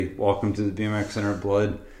welcome to the BMX in Our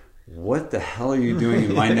Blood. What the hell are you doing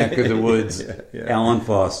in my neck of the woods, Alan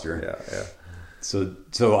Foster? Yeah. So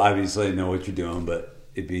obviously I know what you're doing, but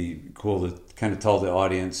it'd be cool to kind of tell the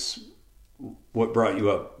audience what brought you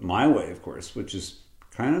up my way, of course, which is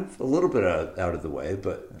kind of a little bit out of the way,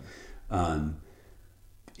 but how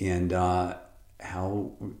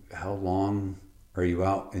long are you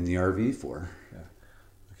out in the RV for?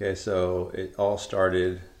 Okay, so it all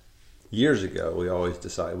started years ago. We always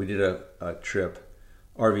decided, we did a trip,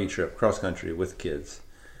 RV trip, cross country with kids.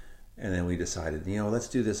 And then we decided, let's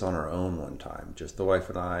do this on our own one time. Just the wife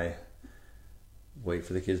and I, wait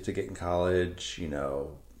for the kids to get in college,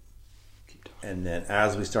 And then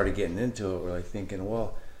as we started getting into it, we're like thinking,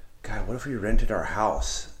 well, God, what if we rented our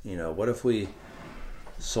house? What if we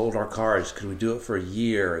sold our cars? Could we do it for a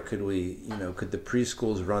year? Could we, could the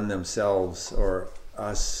preschools run themselves, or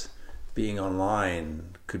us being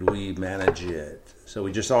online? Could we manage it? So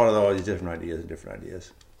we just thought of all these different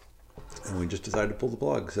ideas. And we just decided to pull the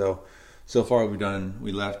plug. So far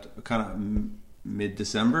we left kind of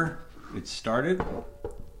mid-December. It started a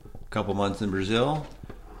couple months in Brazil.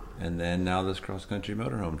 And then now this cross-country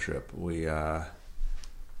motorhome trip. We're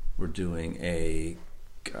doing I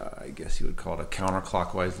guess you would call it a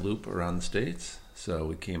counterclockwise loop around the States. So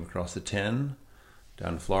we came across the 10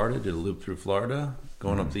 down to Florida, did a loop through Florida,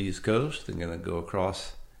 going up the East Coast. Then going to go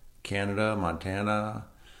across Canada, Montana,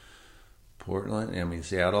 Portland,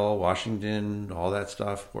 Seattle, Washington, all that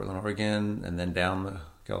stuff, Portland, Oregon, and then down the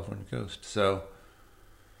California coast. So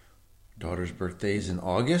daughter's birthday's in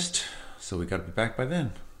August, so we got to be back by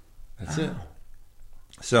then. That's it.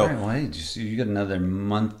 So you got another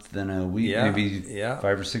month and a week, maybe 5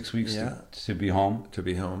 or 6 weeks to be home.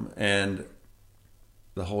 And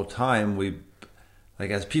the whole time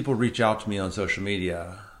as people reach out to me on social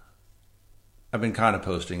media, I've been kind of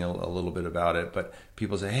posting a little bit about it, but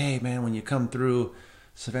people say, hey man, when you come through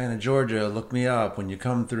Savannah, Georgia, look me up. When you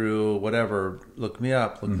come through whatever, look me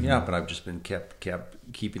up. And I've just been kept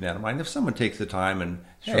keeping that in mind. If someone takes the time and,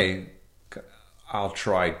 hey, I'll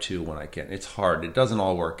try to when I can. It's hard. It doesn't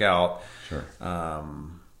all work out. Sure.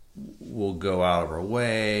 We'll go out of our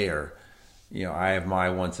way, or, I have my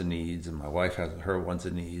wants and needs and my wife has her wants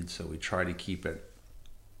and needs. So we try to keep it.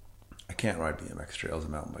 I can't ride BMX trails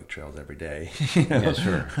and mountain bike trails every day. Yeah,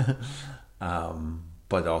 sure.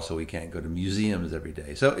 But also we can't go to museums every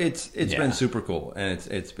day. So it's been super cool, and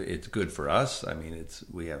it's good for us.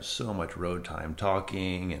 We have so much road time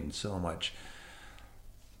talking, and so much.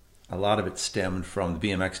 A lot of it stemmed from the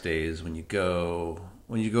BMX days when you go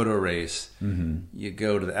to a race, you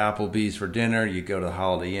go to the Applebee's for dinner, you go to the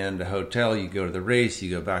Holiday Inn, the hotel, you go to the race, you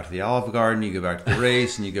go back to the Olive Garden, you go back to the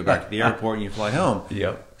race, and you go back to the airport and you fly home.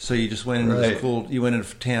 Yep. So you just went into this cool, you went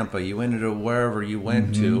into Tampa, you went into wherever you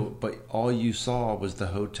went to, but all you saw was the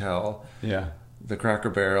hotel, the Cracker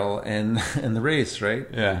Barrel, and the race, right?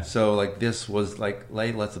 Yeah. So this was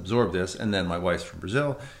let's absorb this. And then my wife's from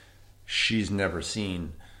Brazil. She's never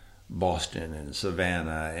seen Boston and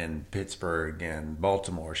Savannah and Pittsburgh and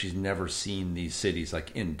Baltimore. She's never seen these cities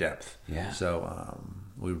in depth. Yeah. So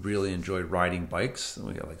we really enjoyed riding bikes.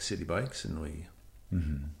 We got city bikes, and we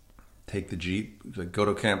take the Jeep, go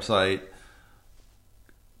to a campsite,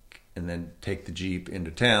 and then take the Jeep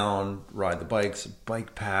into town, ride the bikes,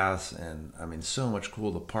 bike paths, and so much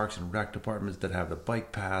cool. The parks and rec departments that have the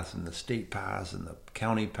bike paths and the state paths and the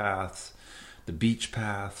county paths, the beach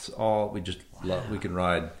paths, all we just love. We can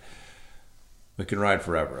ride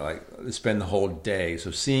forever, spend the whole day.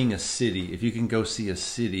 So seeing a city, if you can go see a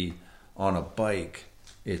city on a bike,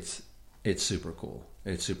 it's super cool.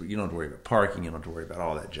 It's super. You don't have to worry about parking. You don't have to worry about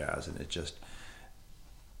all that jazz. And it's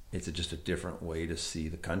just a different way to see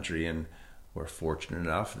the country. And we're fortunate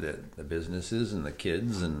enough that the businesses and the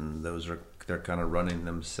kids and they're kind of running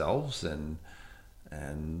themselves, and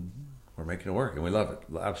we're making it work, and we love it.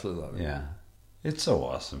 Absolutely love it. Yeah. It's so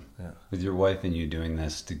awesome. Yeah. With your wife and you doing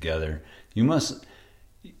this together. You must,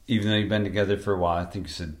 even though you've been together for a while, I think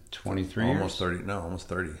you said 23 years? Almost 30. No, almost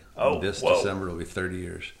 30. Oh, this December will be 30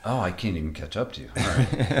 years. Oh, I can't even catch up to you. All right.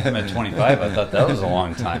 I'm at 25. I thought that was a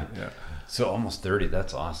long time. Yeah. So almost 30.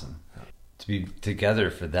 That's awesome. Yeah. To be together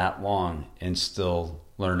for that long and still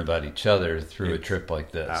learn about each other through a trip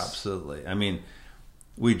like this. Absolutely.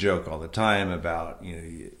 We joke all the time about,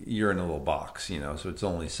 you're in a little box, so it's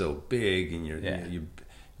only so big, and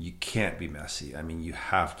you can't be messy. You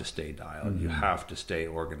have to stay dialed. You have to stay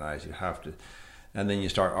organized. You have to. And then you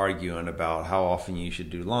start arguing about how often you should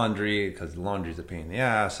do laundry because laundry is a pain in the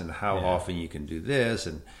ass, and how often you can do this.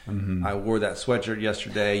 And I wore that sweatshirt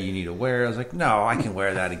yesterday. You need to wear it. I was like, no, I can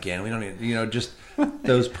wear that again. We don't need, just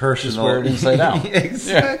those personal. Just wear it inside out.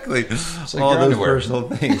 Exactly. Like all those underwear. personal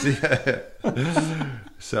things. Yeah.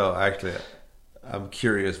 So actually, I'm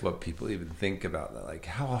curious what people even think about that. Like,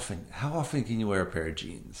 how often can you wear a pair of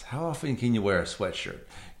jeans? How often can you wear a sweatshirt?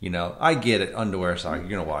 I get it, underwear, sock, you're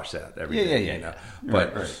going to wash that every day. Yeah.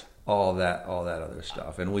 But right. all that other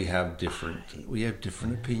stuff. And we have different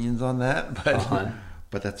opinions on that,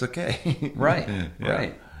 but that's okay. Right. Yeah.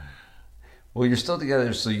 Right. Well, you're still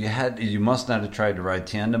together, so you must not have tried to ride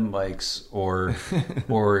tandem bikes or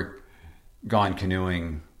gone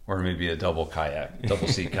canoeing, or maybe a double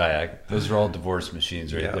seat kayak. Those are all divorce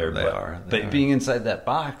machines right there. They are. But being inside that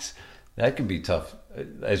box, that can be tough.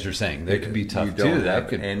 As you're saying, that could be tough you don't too.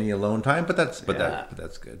 Have any alone time, but that's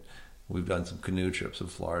good. We've done some canoe trips in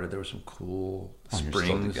Florida. There were some cool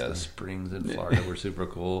springs. The springs in Florida were super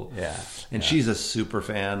cool. Yeah. And she's a super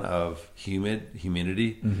fan of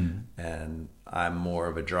humidity, and I'm more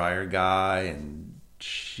of a drier guy, and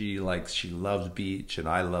she loves beach, and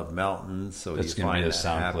I love mountains. So that's going to be a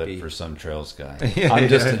sound clip for some trails guy. Yeah, I'm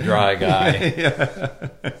just a dry guy.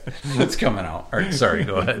 It's coming out. All right, sorry,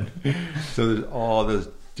 go ahead. So there's all those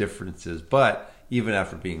differences, but even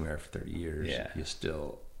after being married for 30 years, you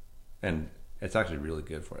still, and it's actually really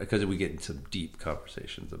good for it because we get into some deep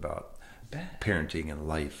conversations about parenting and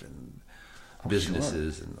life and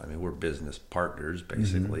businesses. Sure. And I mean, we're business partners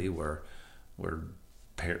basically. We're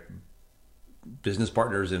business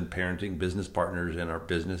partners in parenting, business partners in our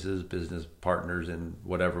businesses, business partners in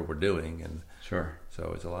whatever we're doing, and sure.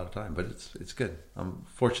 So it's a lot of time, but it's good. I'm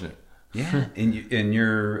fortunate. Yeah, and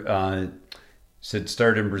you're said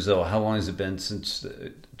started in Brazil. How long has it been since?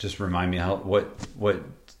 Just remind me what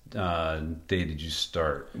day did you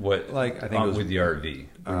start? I think it was with the RV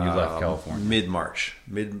when you left California. Mid March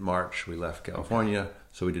we left California. Okay.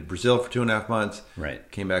 So we did Brazil for 2.5 months.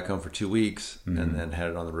 Right. Came back home for 2 weeks, and then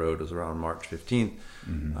headed on the road. It was around March 15th,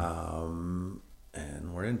 and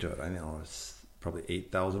we're into it. I know it's probably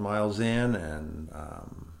 8,000 miles in, and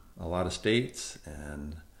a lot of states.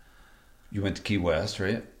 And you went to Key West,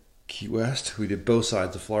 right? Key West. We did both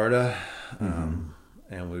sides of Florida,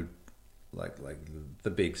 and we like the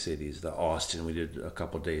big cities, the Austin. We did a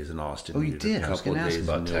couple of days in Austin. Oh, you did? A couple of days in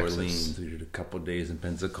New Texas. Orleans. We did a couple of days in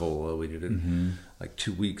Pensacola. We did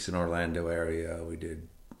 2 weeks in Orlando area. We did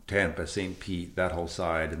Tampa, St. Pete, that whole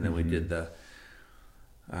side, and then we did the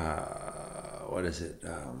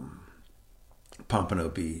Pompano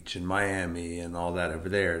Beach and Miami and all that over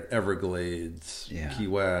there. Everglades, Key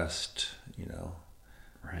West.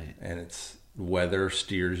 Right. And it's weather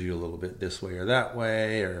steers you a little bit this way or that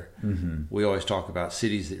way, or we always talk about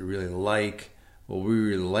cities that you really like. Well, we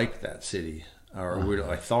really liked that city, or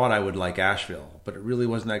I thought I would like Asheville, but it really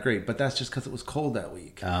wasn't that great. But that's just because it was cold that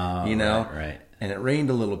week, right. And it rained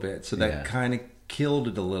a little bit, so that kind of killed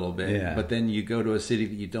it a little bit. Yeah. But then you go to a city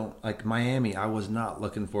that you don't like. Miami, I was not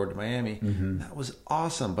looking forward to Miami. That was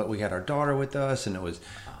awesome, but we had our daughter with us, and it was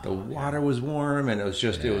the water was warm, and it was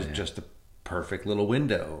just a perfect little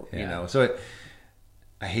window, So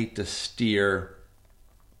I hate to steer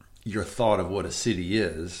your thought of what a city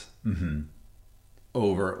is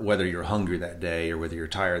over whether you're hungry that day or whether you're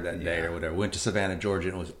tired that day or whatever. Went to Savannah, Georgia,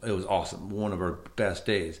 and it was awesome. One of our best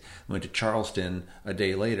days. Went to Charleston a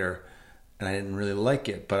day later, and I didn't really like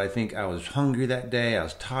it, but I think I was hungry that day. I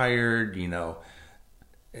was tired,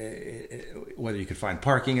 whether you could find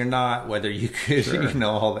parking or not, whether you could,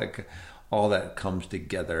 all that comes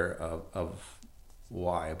together of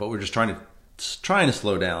why. But we're just trying to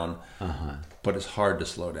slow down, but it's hard to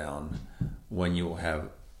slow down when you have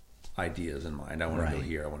ideas in mind. I want to go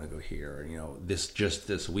here. I want to go here.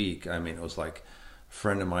 This week, I mean, it was like a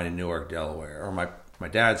friend of mine in Newark, Delaware, or my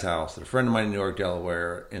dad's house, a friend of mine in Newark,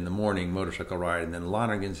 Delaware in the morning, motorcycle ride, and then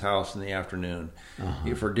Lonergan's house in the afternoon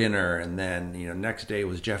for dinner, and then next day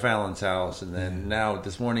was Jeff Allen's house, and then now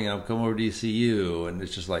this morning I'll come over to see you, and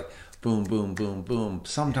it's just like boom, boom, boom, boom.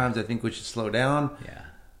 Sometimes I think we should slow down. Yeah.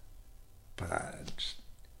 But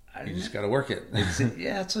you just got to work it.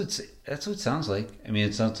 That's what it sounds like. I mean,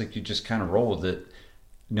 it sounds like you just kind of roll with it,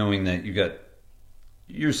 knowing that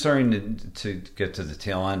you're starting to get to the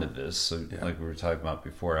tail end of this. So, like we were talking about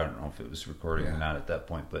before, I don't know if it was recording or not at that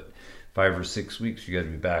point, but 5 or 6 weeks, you got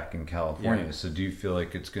to be back in California. Yeah. So, do you feel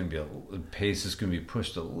like it's going to be the pace is going to be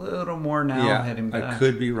pushed a little more now heading back? I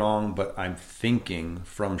could be wrong, but I'm thinking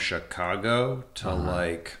from Chicago to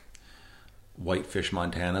like Whitefish,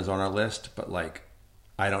 Montana's on our list, but like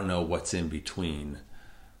I don't know what's in between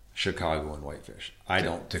Chicago and Whitefish. I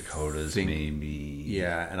don't Dakotas think, maybe.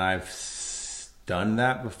 Yeah, and I've done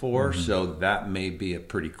that before, Mm-hmm. so that may be a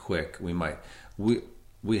pretty quick. We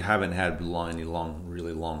haven't had any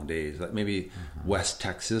really long days. Like maybe West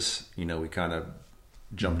Texas, we kind of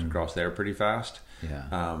jumped across there pretty fast.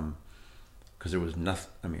 Yeah. Because there was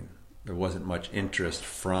nothing. I mean, there wasn't much interest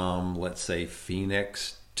from, let's say,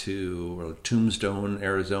 Phoenix or Tombstone,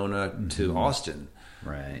 Arizona to Austin.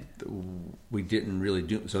 Right. We didn't really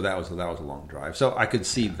do so. That was a long drive. So I could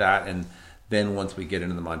see that, and then once we get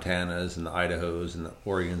into the Montanas and the Idahos and the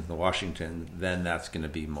Oregons and the Washington, then that's going to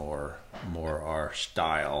be more our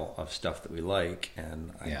style of stuff that we like.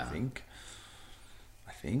 And I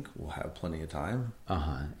think we'll have plenty of time.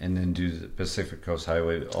 And then do the Pacific Coast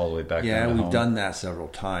Highway all the way back. Yeah, down to we've home. done that several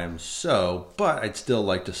times. So, but I'd still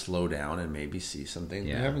like to slow down and maybe see something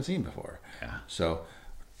we haven't seen before. Yeah. So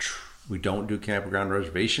we don't do campground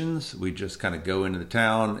reservations. We just kind of go into the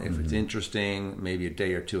town. If it's interesting, maybe a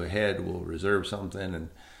day or two ahead, we'll reserve something and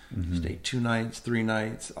stay 2 nights, 3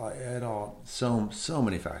 nights. It all so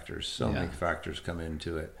many factors. So many factors come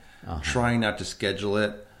into it. Trying not to schedule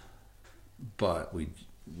it, but we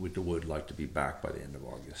would like to be back by the end of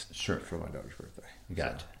August. Sure. For my daughter's birthday.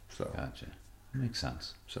 Gotcha. Gotcha. Makes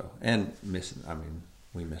sense. So, and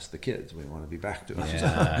we miss the kids. We want to be back to them.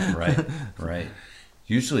 Yeah, right.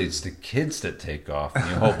 Usually it's the kids that take off and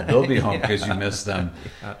you hope they'll be home because you miss them.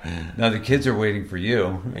 Now the kids are waiting for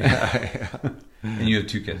you. And you have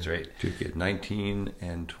 2 kids, right? 2 kids, 19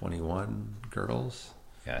 and 21 girls.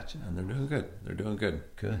 Gotcha. And they're doing good.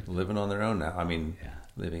 Good. Living on their own now. I mean,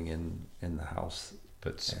 living in the house.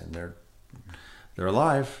 And they're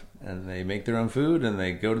alive and they make their own food and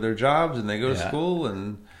they go to their jobs and they go to school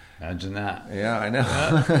and imagine that. Yeah, I know.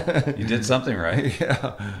 You did something right.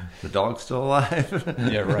 Yeah. The dog's still alive.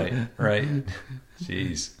 Yeah, right.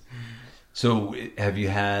 Jeez. So have you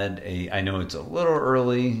had I know it's a little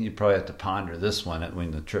early, you probably have to ponder this one when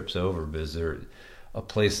the trip's over, but is there a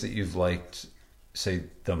place that you've liked, say,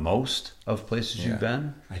 the most of places you've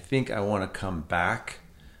been? I think I want to come back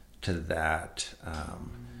to that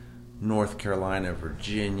North Carolina,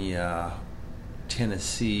 Virginia,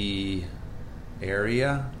 Tennessee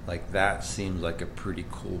area. Like that seems like a pretty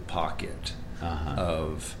cool pocket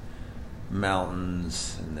of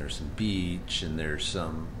mountains, and there's some beach, and there's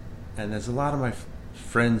a lot of my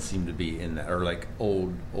friends seem to be in that, or like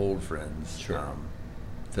old friends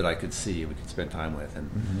that I could see, we could spend time with,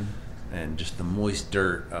 and just the moist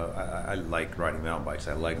dirt. I like riding mountain bikes.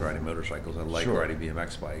 I like riding motorcycles. I like riding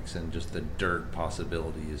BMX bikes, and just the dirt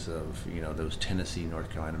possibilities of those Tennessee, North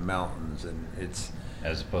Carolina mountains, and it's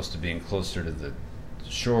as opposed to being closer to the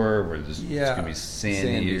shore where it's going to be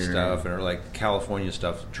sandy stuff, and or like California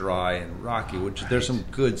stuff, dry and rocky. Which there's some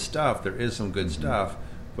good stuff. There is some good stuff,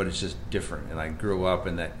 but it's just different. And I grew up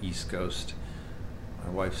in that East Coast. My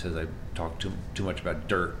wife says I talk too much about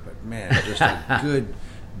dirt, but man, just a good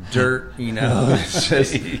dirt, it's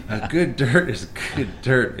just a good dirt is good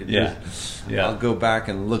dirt. I'll go back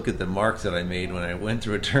and look at the marks that I made when I went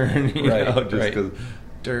through a turn, because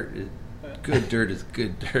good dirt is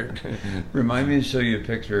good dirt. Remind me to show you a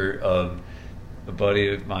picture of a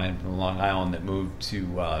buddy of mine from Long Island that moved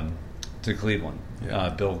to Cleveland.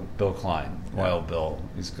 Bill Klein, Wild Bill.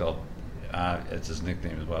 He's called. It's his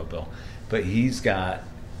nickname is Wild Bill, but he's got.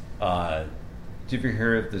 Did you ever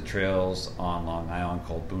hear of the trails on Long Island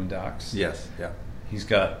called Boondocks? Yes. Yeah. He's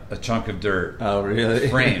got a chunk of dirt. Oh, really?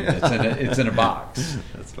 Framed. It's in a box.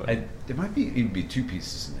 That's funny. There might even be 2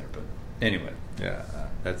 pieces in there, but anyway. Yeah,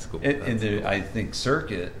 that's cool. I think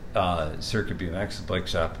Circuit BMX bike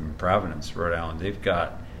shop in Providence, Rhode Island. They've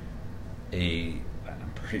got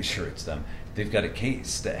I'm pretty sure it's them. They've got a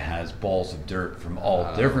case that has balls of dirt from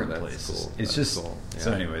all different places. Cool. It's just cool. Yeah.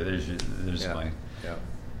 So anyway. There's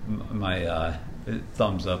my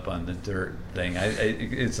thumbs up on the dirt thing.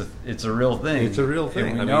 It's a real thing. It's a real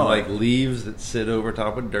thing. I mean, like leaves that sit over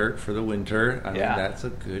top of dirt for the winter. I mean, that's a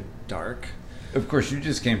good dark. Of course, you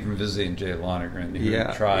just came from visiting Jay Lonergan, who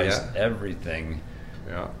tries everything.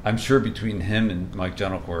 Yeah, I'm sure between him and Mike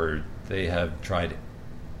Gentilcore, they have tried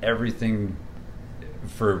everything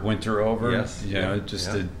for winter over. Yes,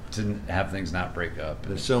 to have things not break up.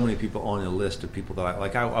 There's so many people on the list of people that I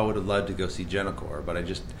like. I would have loved to go see Gentilcore, but I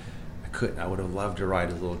couldn't. I would have loved to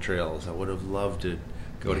ride his little trails. I would have loved to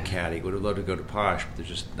go to Cali. Would have loved to go to Posh, but there's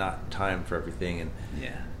just not time for everything. And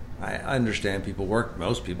I understand people work.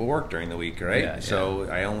 Most people work during the week, right? Yeah, so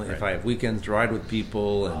I only if I have weekends to ride with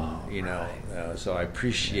people, and so I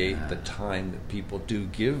appreciate the time that people do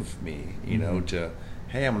give me, to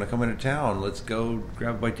hey, I'm going to come into town. Let's go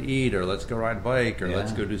grab a bite to eat, or let's go ride a bike, or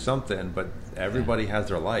let's go do something. But everybody has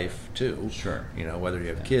their life too. Sure. You know, whether you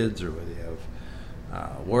have kids or whether you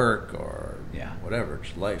have work or whatever,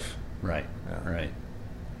 just life. Right. Right.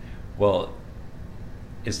 Well,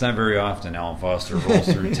 it's not very often Alan Foster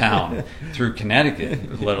rolls through town, through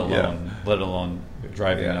Connecticut, let alone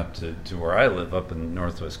driving up to where I live, up in the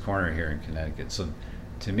northwest corner here in Connecticut. So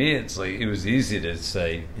to me, it's like it was easy to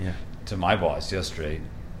say to my boss yesterday,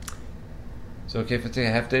 "It's okay if I take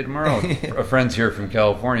a half day tomorrow." A friend's here from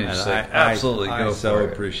California, just like absolutely go for it. I so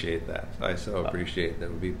appreciate that. I so appreciate that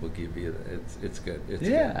when people give you it's good. It's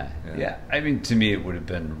good. I mean, to me, it would have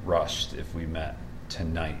been rushed if we met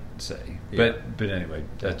tonight, say. But anyway,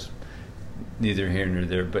 that's neither here nor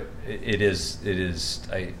there. But it is.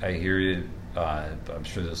 I hear you. I'm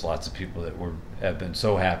sure there's lots of people that have been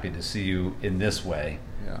so happy to see you in this way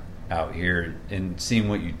out here and seeing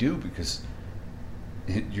what you do, because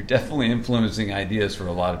you're definitely influencing ideas for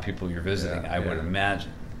a lot of people you're visiting. I would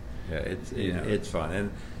imagine. Yeah, it's fun,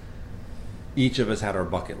 and each of us had our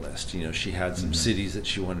bucket list. You know, she had some cities that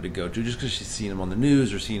she wanted to go to just because she's seen them on the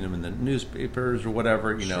news or seen them in the newspapers or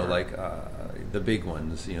whatever. You know, like the big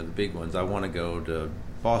ones. You know, the big ones. I want to go to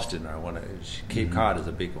Boston. I want to. Cape Cod is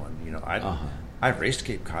a big one. You know, I've raced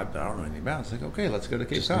Cape Cod, but I don't know anything about it. It's like, okay, let's go to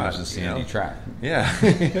Cape Cod. Just a sandy track. Yeah,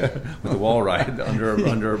 with a wall ride under a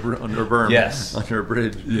berm. Yes, under a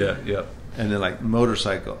bridge. Yeah. And then like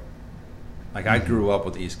motorcycle. Like I grew up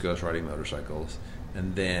with the East Coast riding motorcycles.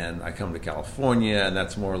 And then I come to California, and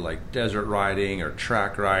that's more like desert riding or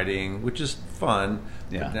track riding, which is fun.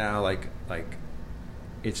 Yeah. But now, like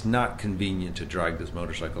it's not convenient to drag this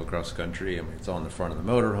motorcycle across the country. I mean, it's on the front of the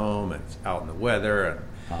motorhome, and it's out in the weather.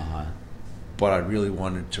 And, but I really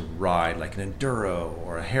wanted to ride like an enduro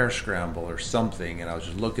or a hare scramble or something. And I was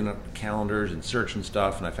just looking at calendars and searching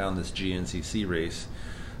stuff, and I found this GNCC race.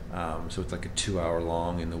 So it's like a 2-hour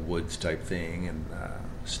long in the woods type thing, and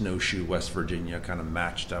Snowshoe, West Virginia, kind of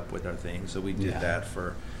matched up with our thing. So we did that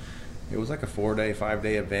it was like a 4-day,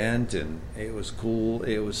 5-day event, and it was cool.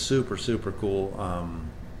 It was super, super cool.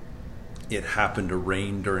 It happened to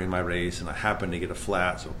rain during my race, and I happened to get a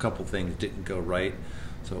flat, so a couple things didn't go right.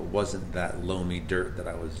 So it wasn't that loamy dirt that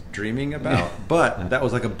I was dreaming about, but that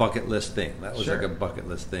was like a bucket list thing. That was like a bucket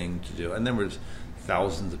list thing to do. And then there was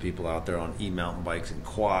thousands of people out there on e-mountain bikes and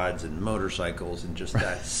quads and motorcycles, and just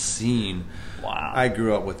that scene. Wow. I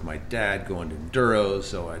grew up with my dad going to enduros,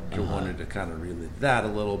 so I wanted to kind of relive that a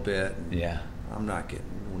little bit. And I'm not getting,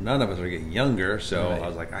 none of us are getting younger, so I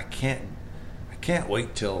was like, I can't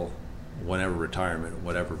wait till whatever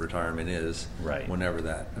retirement is, whenever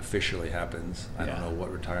that officially happens. I don't know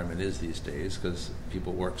what retirement is these days, because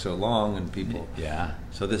people work so long, and people.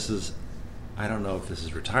 So this is. I don't know if this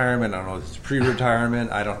is retirement. I don't know if this is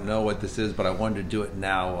pre-retirement. I don't know what this is, but I wanted to do it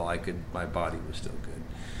now while my body was still good.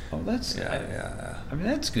 Oh, that's I mean,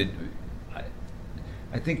 that's good.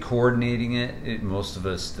 I think coordinating it, most of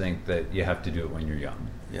us think that you have to do it when you're young.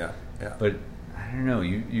 Yeah. But I don't know.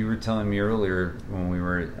 You were telling me earlier when we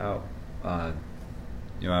were out,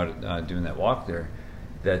 doing that walk there,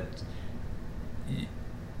 that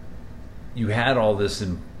you had all this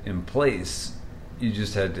in place. You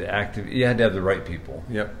just had to you had to have the right people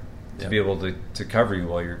to be able to cover you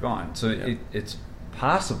while you're gone. So it's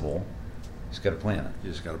possible. You just got to plan it.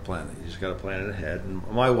 You just got to plan it. You just got to plan it ahead. And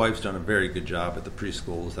my wife's done a very good job at the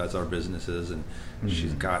preschools. That's our businesses, and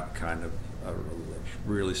she's got kind of a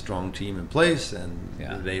really strong team in place,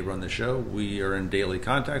 and they run the show. We are in daily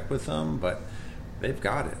contact with them, but they've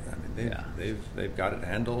got it. I mean, they've got it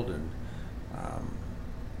handled, and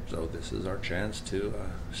so this is our chance to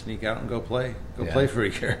sneak out and go play play for a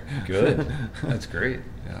year. Good. That's great.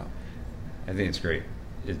 Yeah, I think it's great.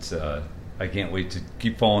 It's I can't wait to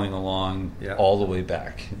keep following along all the way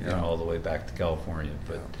back, all the way back to California.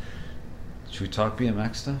 But should we talk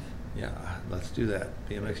BMX stuff? Yeah, let's do that.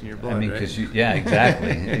 BMX in your blood. I mean, because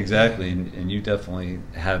exactly, and you definitely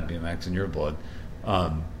have BMX in your blood.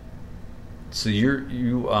 So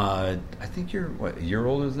I think you're what, a year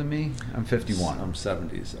older than me? I'm 51. I'm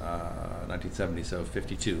 70s, 1970, so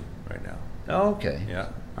 52 right now. Oh, okay. Yeah,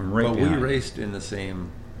 I'm right. But we raced in the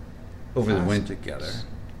same over the winter together.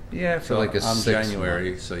 Yeah, for like a I'm 6 January,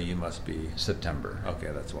 month. So you must be September.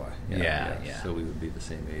 Okay, that's why. Yeah. So we would be the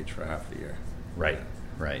same age for half the year. Right.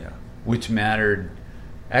 Yeah. Which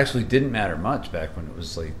actually didn't matter much back when it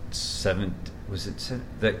was like 7. Was it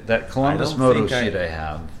that Columbus moto sheet I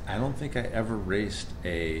have? I don't think I ever raced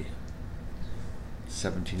a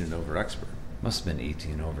 17 and over expert. Must have been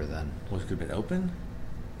 18 over then. Was it been open?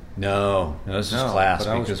 No, this was class.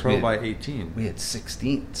 But I was pro by 18. We had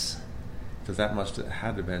 16ths. Because that must have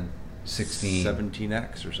had to have been 16.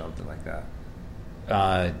 17X or something like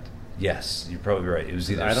that. Yes, you're probably right. It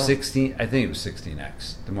was either 16. I think it was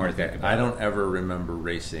 16X. The more I think about it, I don't ever remember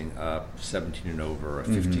racing a 17 and over, a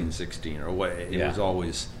 15, 16, or what. It was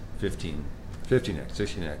always 15, 15X,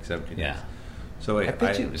 16X, 17X. Yeah. So I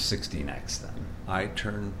bet you it was 16X then. I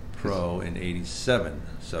turned pro in '87,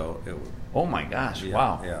 so it. Oh my gosh! Yeah,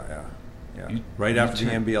 wow. Yeah. Right after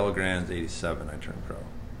the NBL Grands, '87, I turned pro.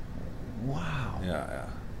 Wow. Yeah.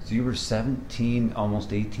 So you were 17,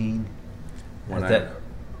 almost 18.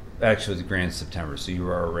 Actually, the Grand September. So you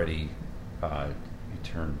were already. You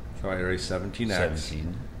turned. So I raced 17X.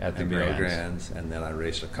 17 at the NBL Grands, and then I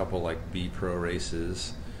raced a couple like B Pro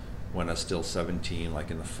races when I was still 17,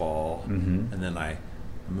 like in the fall, and then I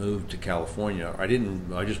moved to California. I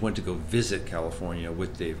just went to go visit California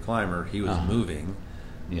with Dave Clymer. He was moving.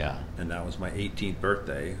 Yeah. And that was my 18th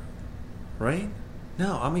birthday. Right?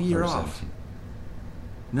 No, I'm a year off. 17.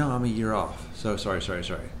 No, I'm a year off. So sorry.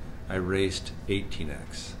 I raced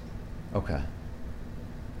 18X. Okay.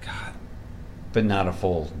 God. But not a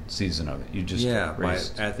full season of it. You just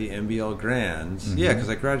raced. At the NBL Grands. Yeah, because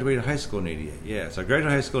I graduated high school in '88. Yeah, so I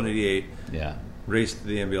graduated high school in '88. Yeah. Raced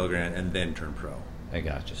the NBL Grand and then turned pro. I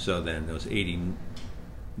gotcha. So then it was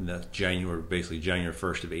January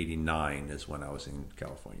 1st of '89 is when I was in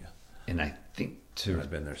California. And I think I've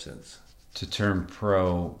been there since. To turn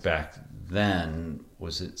pro back then,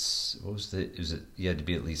 was it you had to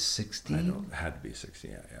be at least 16? It had to be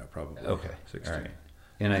 16, yeah, probably. Okay. 16. All right.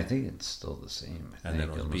 And I think it's still the same. And then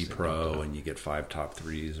it was B Pro, and you get 5 top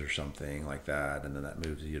 3s or something like that, and then that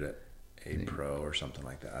moves you to A Pro or something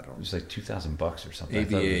like that. It was like $2,000 or something.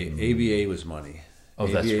 ABA was money. Oh,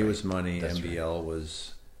 that's right. ABA was money. That's NBL right.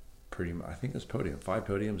 was pretty much, I think it was podium, 5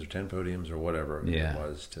 podiums or 10 podiums or whatever it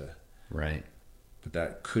was to. Right. But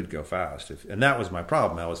that could go fast. And that was my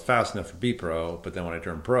problem. I was fast enough for B Pro, but then when I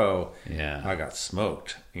turned pro, I got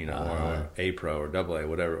smoked, or A Pro or Double A,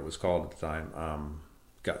 whatever it was called at the time.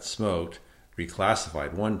 Got smoked,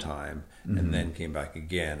 reclassified one time, and then came back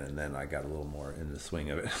again, and then I got a little more in the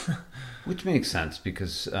swing of it. Which makes sense,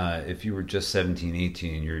 because if you were just 17,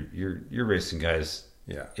 18, you're racing guys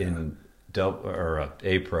in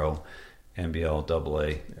A Pro, NBL, Double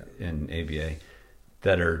A, and ABA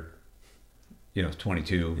that are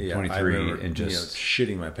 22, 23, and just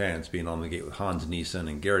shitting my pants being on the gate with Hans Niessen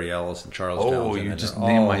and Gary Ellis and Charles Townsend. Oh, you just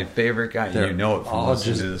named my favorite guy. You know it from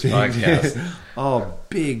listening to this podcast. All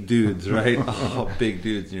big dudes, right? All big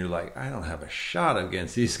dudes. And you're like, I don't have a shot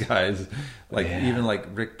against these guys. Even like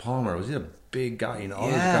Rick Palmer. Was he a big guy? All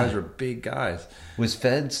those guys were big guys. Was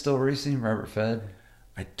Fed still racing? Robert Fed?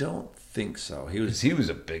 I don't think so. He was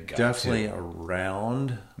a big guy. Definitely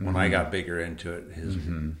around when I got bigger into it.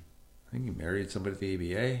 I think he married somebody at the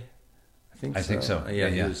ABA. I think so.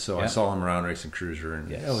 Yeah. I saw him around racing cruiser,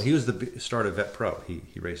 and he was the start of Vet Pro.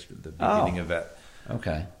 He raced at the beginning of Vet.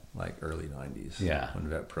 Okay. Like early '90s. Yeah. When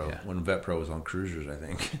Vet Pro was on cruisers, I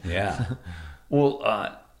think. Yeah.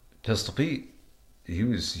 Well, Pistol Pete, he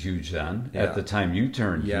was huge then. At the time you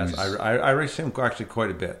turned. Yes, I raced him actually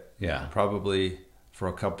quite a bit. Yeah. Probably for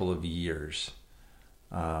a couple of years.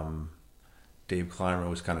 Dave Clymer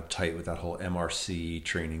was kind of tight with that whole MRC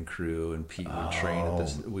training crew, and Pete would train at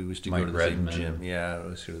this. We used to go to the same gym. Yeah,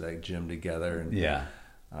 we used to go to that gym together. And,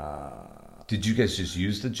 did you guys just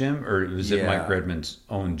use the gym, or was it Mike Redmond's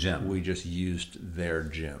own gym? We just used their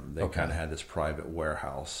gym. They kind of had this private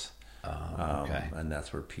warehouse. And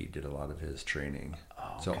that's where Pete did a lot of his training.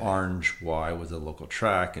 So Orange Y was a local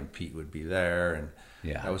track, and Pete would be there. And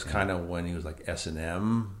that was kind of when he was like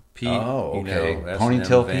S&M Pete. Oh, okay.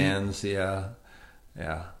 Ponytail Vans, Pete?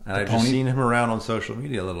 Yeah. And I've just seen him around on social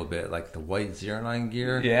media a little bit, like the white 09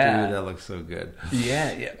 gear. Yeah. Dude, that looks so good.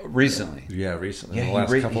 Yeah. Recently. Yeah, recently. In the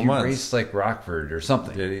last couple months. He raced like Rockford or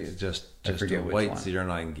something. Did he? Just a white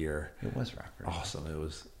 09 gear. It was Rockford.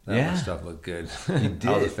 Awesome. That stuff looked good. He did.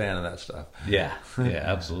 I was a fan of that stuff. Yeah,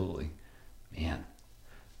 absolutely. Man.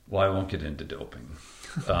 Well, I won't get into doping.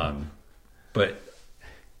 But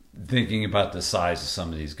thinking about the size of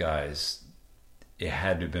some of these guys, it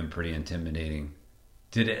had to have been pretty intimidating.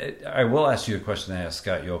 I will ask you a question I asked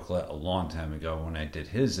Scott Yoklett a long time ago when I did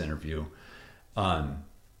his interview.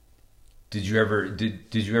 Did you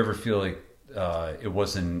ever feel like it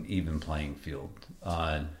wasn't an even playing field?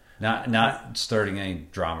 Not starting any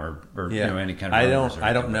drama or any kind of.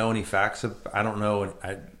 I don't know any facts. I don't know.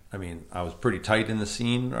 I mean, I was pretty tight in the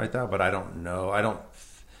scene right there, but I don't know. I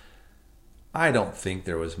don't think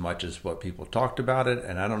there was much as what people talked about it,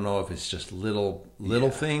 and I don't know if it's just little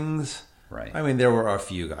things. Right. I mean, there were a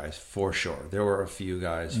few guys for sure.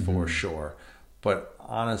 but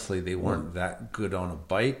honestly, they weren't that good on a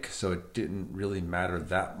bike, so it didn't really matter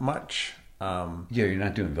that much. You're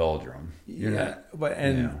not doing velodrome. You're not, but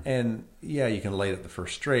and you can lay it the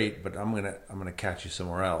first straight, but I'm gonna catch you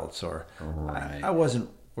somewhere else. Or right. I wasn't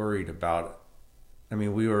worried about it. I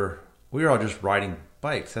mean, we were all just riding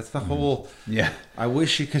bikes. That's the whole. Yeah. I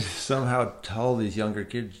wish you could somehow tell these younger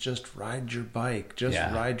kids, just ride your bike. Just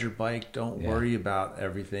ride your bike. Don't worry about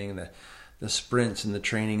everything. The sprints and the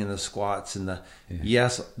training and the squats and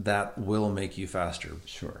yes, that will make you faster.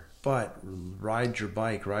 Sure. But ride your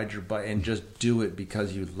bike, and just do it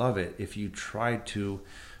because you love it. If you try to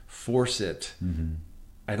force it,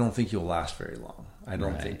 I don't think you'll last very long. I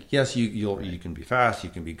don't think. Yes, you can be fast,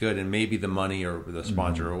 you can be good, and maybe the money or the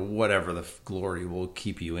sponsor or whatever, the glory will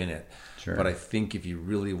keep you in it. Sure. But I think if you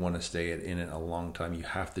really want to stay in it a long time, you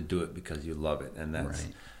have to do it because you love it, and that's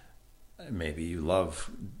maybe you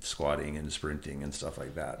love squatting and sprinting and stuff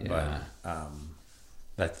like that. Yeah.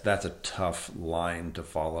 But that's a tough line to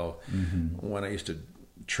follow. When I used to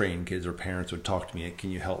train kids, or parents would talk to me,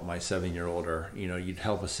 can you help my 7-year-old? Or you'd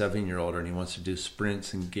help a 7-year-old and he wants to do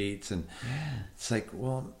sprints and gaits, and it's like,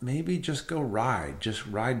 well, maybe just go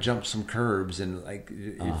jump some curbs, and like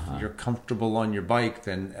if you're comfortable on your bike,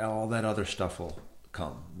 then all that other stuff will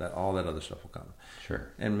come.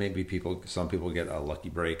 Sure. And maybe some people get a lucky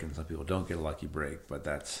break and some people don't get a lucky break, but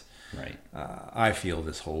that's right. I feel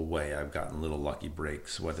this whole way I've gotten little lucky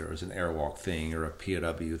breaks, whether it was an airwalk thing or a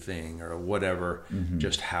POW thing or whatever,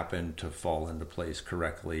 just happened to fall into place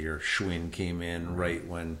correctly, or Schwinn came in right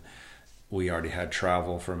when we already had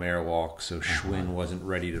travel from airwalk, so Schwinn wasn't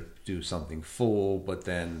ready to do something full, but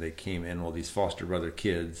then they came in, well, these foster brother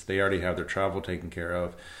kids, they already have their travel taken care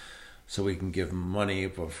of, so we can give them money.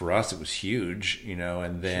 But for us, it was huge,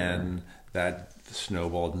 and then that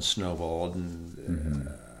snowballed, and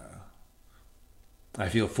I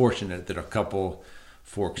feel fortunate that a couple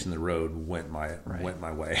forks in the road went my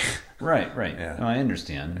way. Right. Yeah. No, I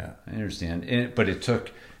understand. Yeah. I understand. But it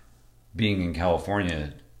took being in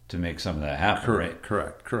California to make some of that happen.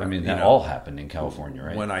 Correct. I mean, that all happened in California,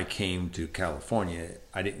 right? When I came to California,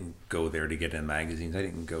 I didn't go there to get in magazines. I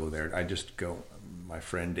didn't go there. I just go. My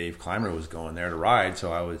friend Dave Clymer was going there to ride,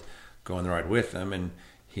 so I was going to ride with him, and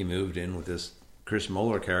he moved in with this Chris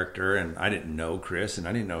Moeller character, and I didn't know Chris, and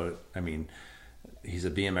I didn't know. I mean, he's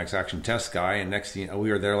a BMX action test guy, and next thing we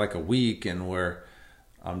were there like a week, and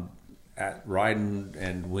I'm at riding,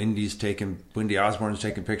 and Wendy Osborne's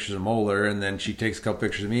taking pictures of Moeller, and then she takes a couple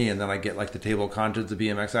pictures of me, and then I get like the table of contents of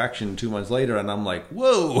BMX action 2 months later, and I'm like,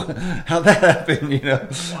 whoa, how'd that happen?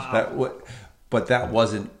 Wow. But that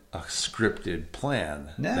wasn't a scripted plan.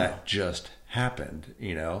 No. That just happened,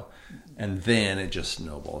 and then it just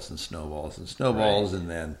snowballs, Right. and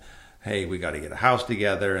then, hey, we got to get a house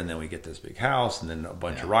together, and then we get this big house, and then a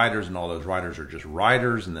bunch of riders, and all those riders are just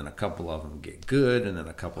riders, and then a couple of them get good, and then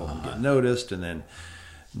a couple of them get noticed, and then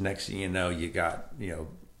next thing you know, you got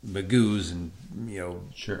Magoo's and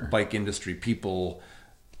bike industry people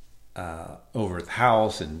over at the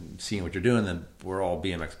house and seeing what you're doing. Then we're all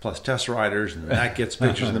BMX Plus test riders, and that gets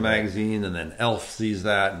pictures in the magazine, and then Elf sees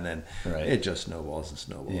that, and then it just snowballs and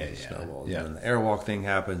snowballs and snowballs. Yeah. And then the airwalk thing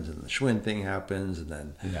happens, and the Schwinn thing happens, and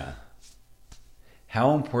then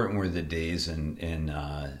How important were the days in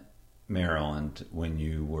Maryland when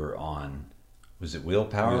you were on? Was it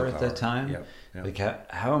Wheelpower at that time? Yep. Like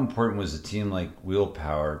how important was a team like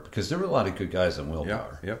Wheelpower? Because there were a lot of good guys on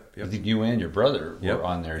Wheelpower. Yep. I think you and your brother were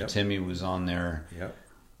on there. Timmy was on there. Yep.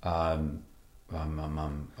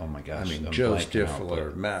 Oh my gosh! I mean, I'm Joe blanking Stifler,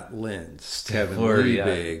 out, Matt Lintz, but Kevin Stifler,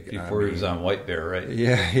 Liebig. before he was on White Bear, right?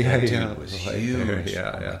 That dude was huge.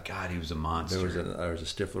 Yeah, oh my God, he was a monster. There was a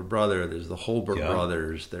Stifler brother. There's the Holbert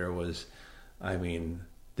brothers. There was, then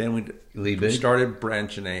we started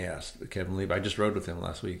branching AS. Kevin Liebig. I just rode with him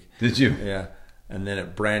last week. Did you? Yeah. And then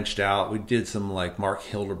it branched out. We did some like Mark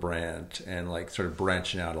Hildebrandt and like started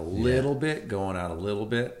branching out a little bit, going out a little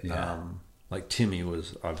bit. Yeah. Like Timmy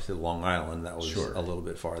was obviously Long Island. That was a little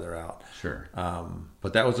bit farther out. Sure.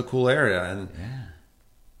 But that was a cool area. And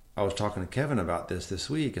I was talking to Kevin about this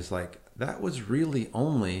week. It's like, that was really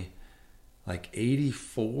only like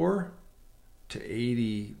 84 to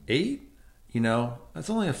 88. That's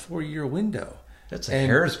only a 4-year window. That's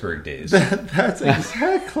Harrisburg days. That's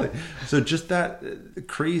exactly. So just that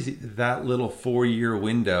little 4-year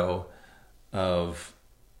window of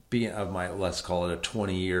my, let's call it a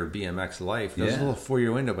 20-year BMX life. That was a little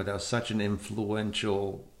 4-year window, but that was such an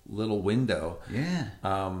influential little window. Yeah.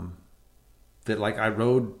 That like I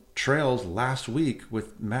rode trails last week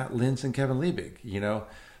with Matt Lintz and Kevin Liebig.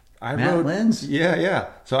 Matt Lintz? Yeah.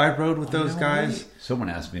 So I rode with those guys. Someone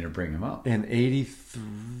asked me to bring him up. In 83.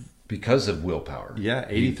 because of Willpower. Yeah,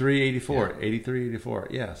 83, 84. Yeah. 83, 84.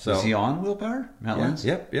 Yeah. So is he on Willpower? Matt Lentz?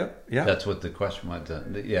 Yep. That's what the question was.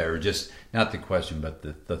 Or just not the question, but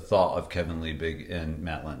the thought of Kevin Liebig and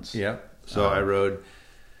Matt Lentz. Yep. So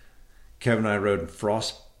Kevin and I rode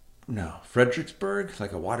Fredericksburg,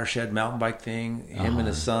 like a watershed mountain bike thing. Him and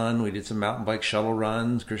his son, we did some mountain bike shuttle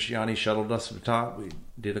runs. Christiani shuttled us to the top. We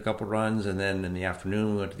did a couple runs, and then in the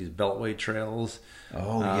afternoon we went to these beltway trails.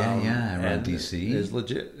 Oh, yeah. Around DC? It's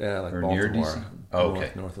legit, like or Baltimore. Near DC? Oh,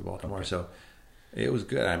 okay. North of Baltimore. Okay. So it was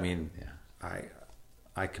good. I mean,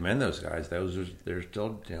 I commend those guys. They're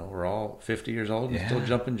still, we're all 50 years old and still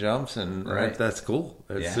jumping jumps, and that's cool.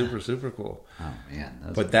 It's super, super cool. Oh,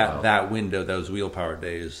 man. But that window, those wheel power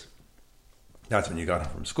days, that's when you got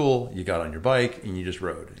home from school, you got on your bike, and you just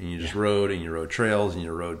rode. And you just rode, and you rode trails, and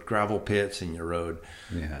you rode gravel pits, and you rode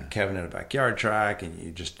Kevin had a backyard track, and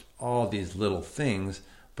you just, all these little things.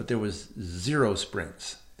 But there was zero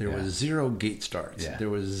sprints. There was zero gate starts. Yeah. There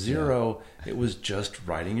was zero, it was just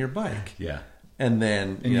riding your bike. Yeah. And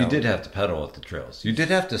then... And you did have to pedal at the trails. You did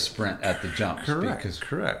have to sprint at the jumps.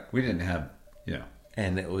 Correct. We didn't have,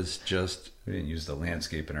 And it was just... We didn't use the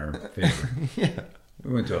landscape in our favor. Yeah.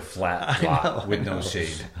 We went to a flat lot with no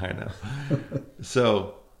shade. I know.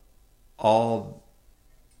 So all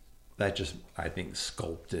that just, I think,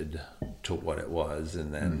 sculpted to what it was.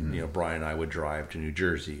 And then, Brian and I would drive to New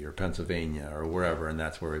Jersey or Pennsylvania or wherever. And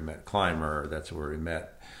that's where we met Clymer. That's where we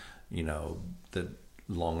met, the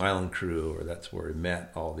Long Island crew, or that's where we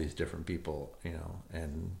met all these different people,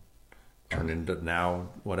 and turned into now,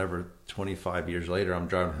 25 years later, I'm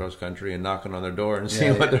driving cross country and knocking on their door and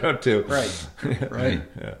seeing what they're up to. Right.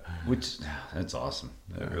 Yeah. Which, that's awesome.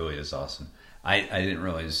 That really is awesome. I didn't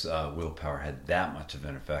realize Willpower had that much of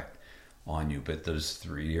an effect on you, but those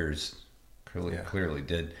 3 years clearly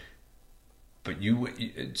did. But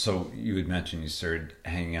so you had mentioned you started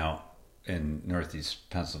hanging out in Northeast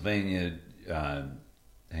Pennsylvania,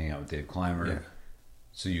 hanging out with Dave Clymer. Yeah.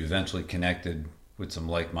 So you eventually connected with some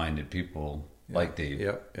like-minded people like Dave.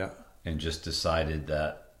 Yeah. And just decided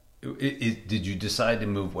that... did you decide to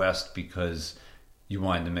move west because you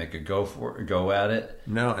wanted to make a go at it?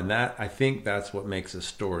 No, and I think that's what makes a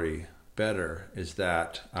story better, is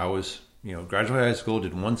that I was, graduated high school,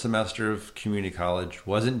 did one semester of community college,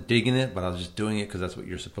 wasn't digging it, but I was just doing it because that's what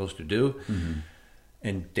you're supposed to do. Mm-hmm.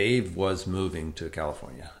 And Dave was moving to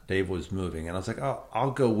California. And I was like, oh, I'll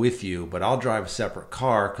go with you, but I'll drive a separate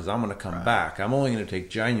car because I'm going to come back. I'm only going to take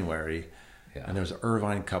January. Yeah. And there was an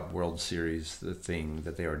Irvine Cup World Series, the thing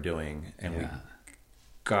that they were doing. And we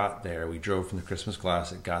got there. We drove from the Christmas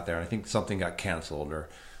Classic, got there. And I think something got canceled, or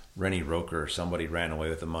Rennie Roker, somebody ran away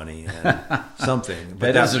with the money and something.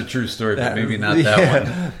 But that is a true story, but maybe not that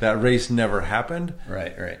one. That race never happened.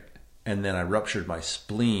 Right. And then I ruptured my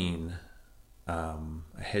spleen.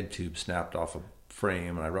 A head tube snapped off a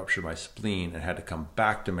frame, and I ruptured my spleen and had to come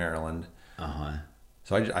back to Maryland.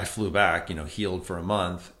 So I flew back, healed for a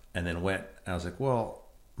month, and then went. And I was like, well,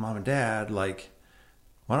 Mom and Dad, why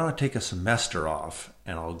don't I take a semester off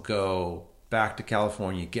and I'll go back to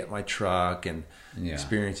California, get my truck, and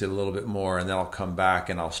experience it a little bit more, and then I'll come back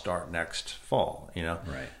and I'll start next fall,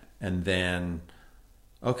 Right. And then,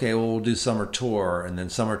 okay, well, we'll do summer tour, and then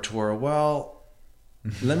summer tour, well,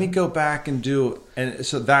 let me go back and do, and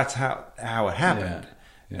so that's how it happened.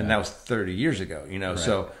 Yeah. And that was 30 years ago, Right.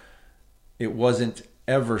 So it wasn't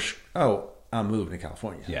ever, I'm moving to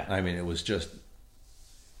California. Yeah. I mean, it was just,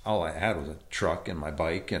 all I had was a truck and my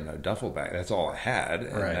bike and a duffel bag. That's all I had,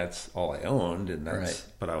 and that's all I owned, and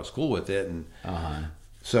but I was cool with it. And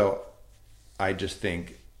so I just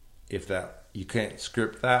think you can't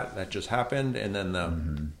script that just happened. And then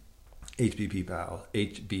the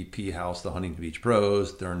HBP house, the Huntington Beach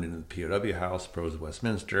Pros, turned into the POW house, Pros of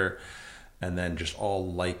Westminster, and then just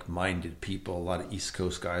all like-minded people. A lot of East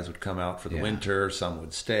Coast guys would come out for the winter. Some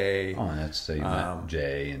would stay. Oh, and that's so you met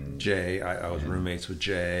Jay. I was roommates with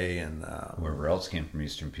Jay, and whoever else came from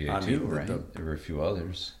Eastern PA too, right? There were a few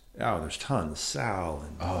others. Oh, there's tons. Sal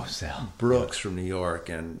and Sal Brooks from New York,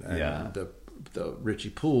 and the Richie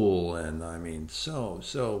Poole, and I mean so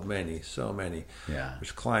many. Yeah.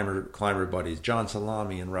 There's climber buddies, John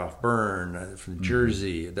Salami and Ralph Byrne from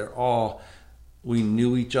Jersey. They're all, we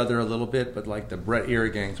knew each other a little bit, but like the Brett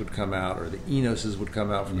Irrigangs would come out, or the Enoses would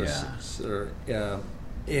come out from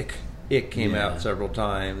Ick came out several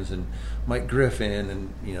times, and Mike Griffin,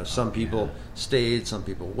 and some people stayed, some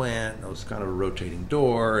people went. It was kind of a rotating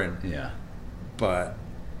door, but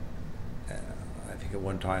I think at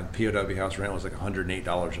one time POW house rent was like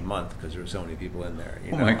 $108 a month because there were so many people in there.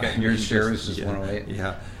 Oh my God, your share was just 108.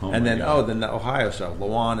 Yeah, and then then the Ohio stuff,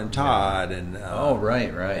 Lawan and Todd, and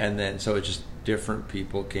right, and then so it just different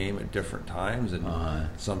people came at different times, and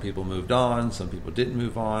some people moved on, some people didn't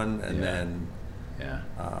move on, and then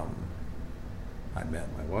I met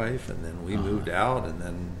my wife, and then we moved out, and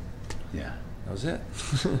then that was it.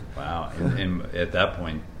 Wow. And at that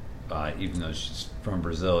point, even though she's from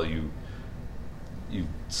Brazil, you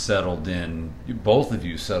settled in, both of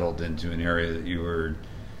you settled into an area that you were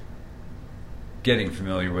getting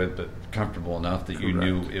familiar with, but comfortable enough that you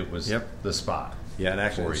knew it was the spot. Yeah, and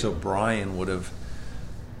actually, so Brian lived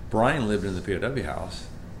in the POW house,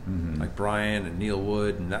 like Brian and Neil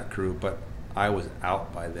Wood and that crew, but I was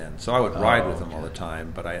out by then. So I would ride with him all the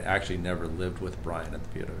time, but I actually never lived with Brian at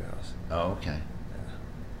the POW house. Oh, okay. Yeah.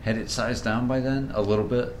 Had it sized down by then a little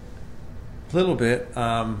bit? A little bit.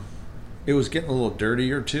 It was getting a little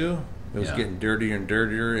dirtier too. It was getting dirtier and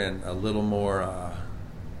dirtier, and a little more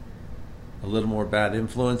bad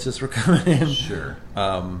influences were coming in. Sure.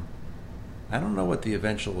 I don't know what the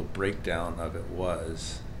eventual breakdown of it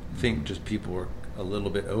was. I think just people were a little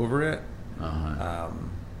bit over it.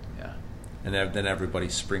 And then everybody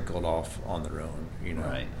sprinkled off on their own,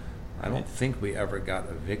 Right. I don't think we ever got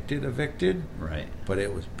evicted. Right. But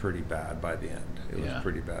it was pretty bad by the end. It was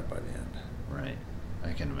pretty bad by the end. Right.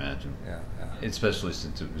 I can imagine. Yeah. Especially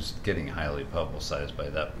since it was getting highly publicized by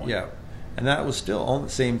that point. Yeah. And that was still all the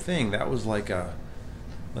same thing. That was like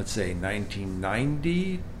let's say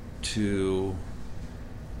 1990 to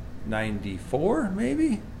 94,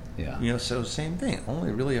 maybe? Yeah. So same thing.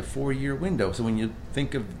 Only really a 4-year window. So when you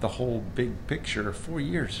think of the whole big picture, 4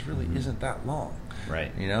 years really isn't that long.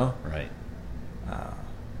 Right. Right.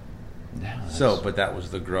 But that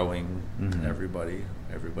was the growing. Everybody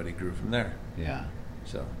grew from there. Yeah.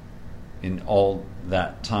 So, in all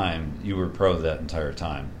that time, you were pro that entire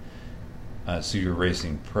time. So you were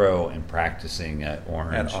racing pro and practicing at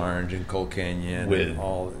Orange. At Orange and Coal Canyon. With and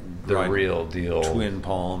all the real deal. Riding Twin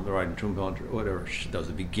Palm, whatever. That was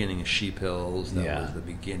the beginning of Sheep Hills. That was the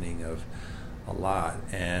beginning of a lot.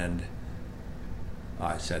 And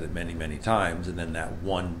I said it many, many times. And then that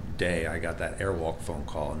one day I got that Airwalk phone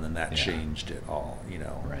call, and then that changed it all,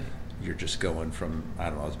 Right. You're just going from, I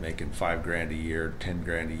don't know, I was making $5,000 a year,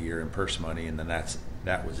 $10,000 a year in purse money, and then that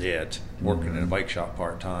was it. Working in a bike shop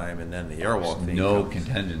part time, and then the Airwalk thing. No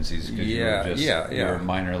contingencies because you were a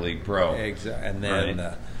minor league pro. Exactly. And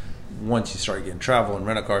then once you start getting travel and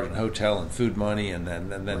rental cars and hotel and food money, and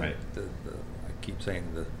then I keep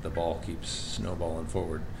saying the ball keeps snowballing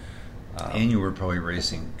forward. And you were probably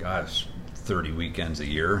racing, 30 weekends a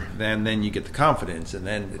year. Then you get the confidence, and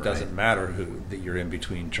then it doesn't matter who that you're in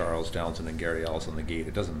between Charles Townsend and Gary Ellis on the gate.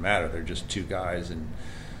 It doesn't matter. They're just two guys, and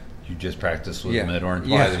you just practice with them at Orange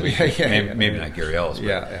maybe not Gary Ellis,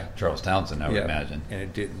 but Charles Townsend, I would imagine. And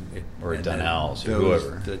it didn't, or Dunel's or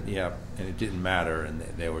whoever. And it didn't matter, and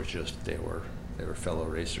they were fellow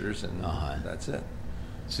racers, and that's it.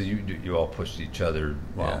 So you all pushed each other.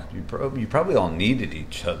 Well, you probably all needed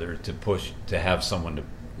each other to push, to have someone to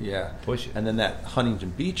push it. And then that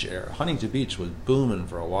Huntington Beach era. Huntington Beach was booming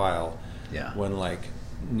for a while. Yeah. When like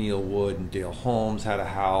Neil Wood and Dale Holmes had a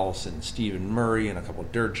house, and Stephen Murray and a couple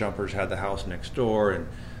of dirt jumpers had the house next door, and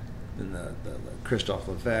then the Christophe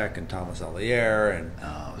Levesque and Thomas Allier and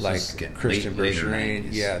Christian Bergeron.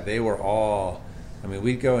 Yeah, they were all. I mean,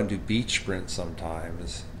 we'd go and do beach sprints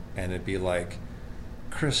sometimes, and it'd be like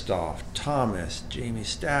Christoph, Thomas, Jamie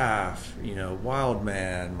Staff,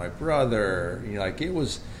 Wildman, my brother, it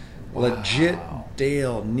was legit.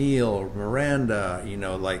 Dale, Neil, Miranda,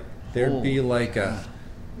 there'd be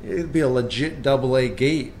it'd be a legit AA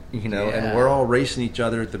gate, and we're all racing each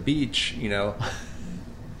other at the beach,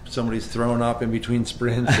 somebody's thrown up in between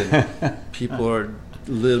sprints, and people are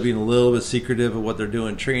being a little bit secretive of what they're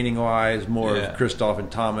doing training wise, more of Christoph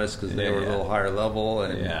and Thomas because they were a little higher level,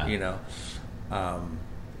 and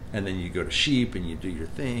and then you go to Sheep and you do your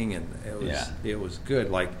thing, and it was good.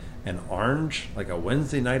 Like an Orange, like a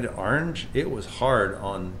Wednesday night at Orange, it was hard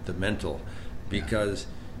on the mental because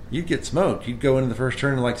you'd get smoked. You'd go into the first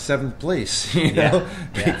turn in like 7th place,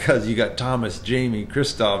 because you got Thomas, Jamie,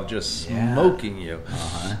 Christoph just smoking you.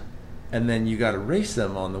 And then you got to race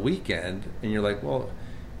them on the weekend, and you're like, well,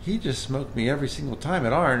 he just smoked me every single time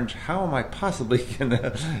at Orange. How am I possibly going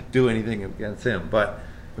to do anything against him?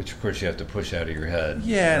 Which, of course, you have to push out of your head.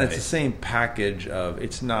 Yeah, and it's the same package of,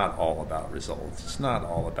 it's not all about results. It's not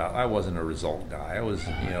all about, I wasn't a result guy. I was,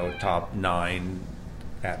 top 9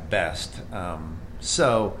 at best.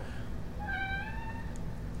 So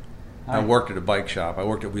I worked at a bike shop. I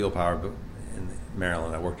worked at Wheel Power in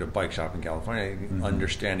Maryland. I worked at a bike shop in California,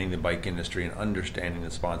 understanding the bike industry and understanding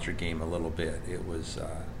the sponsor game a little bit. It was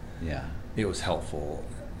it was helpful.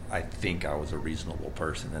 I think I was a reasonable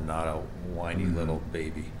person and not a whiny little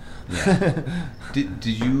baby. Yeah. Did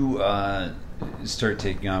you start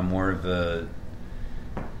taking on more of a,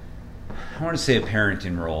 I want to say a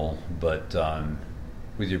parenting role, but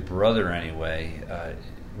with your brother anyway?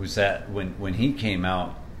 Was that when he came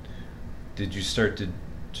out? Did you start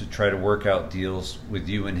to try to work out deals with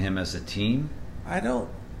you and him as a team? I don't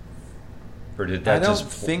just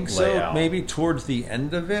think lay so. out? Maybe towards the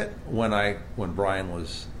end of it, when Brian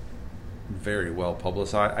was very well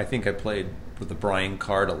publicized. I think I played with the Brian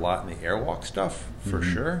card a lot in the airwalk stuff for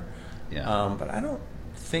sure. Yeah. But I don't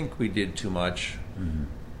think we did too much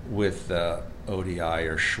with ODI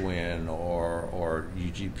or Schwinn or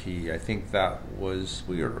UGP. I think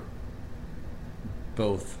we were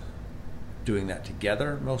both doing that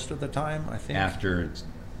together most of the time. I think After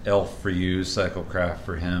Elf for you, Cyclecraft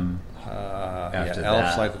for him. After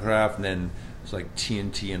Elf, that. Cyclecraft, and then it was like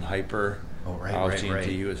TNT and Hyper. Oh, right, I was right, TNT, right.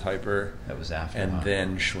 he was Hyper. That was after. And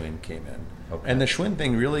then Schwinn came in. Okay. And the Schwinn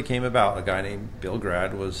thing really came about. A guy named Bill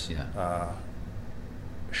Grad was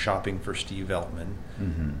shopping for Steve Veltman.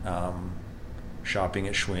 Shopping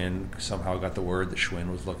at Schwinn, somehow got the word that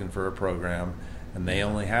Schwinn was looking for a program, and they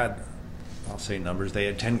only had, I'll say numbers, they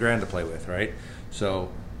had 10 grand to play with, right?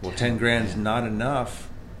 So, 10 grand's not enough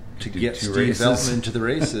to get two Steve races. Veltman to the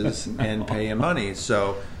races and pay him money.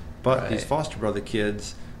 So, but these Right. foster brother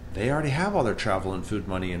kids, they already have all their travel and food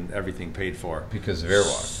money and everything paid for. Because of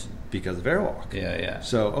Airwalk. Because of Airwalk. Yeah.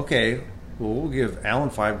 So, okay, well, we'll give Alan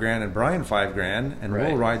 5 grand and Brian 5 grand, and Right.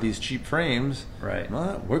 we'll ride these cheap frames. Right.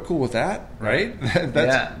 Well, we're cool with that, right? That's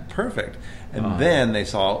Yeah. perfect. And then they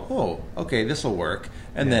saw, oh, okay, this will work.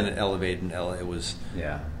 And then Yeah. it elevated, and it was.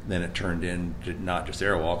 Yeah. Then it turned into not just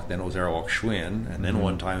Airwalk. Then it was Airwalk Schwinn, and then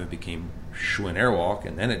one time it became Schwinn Airwalk,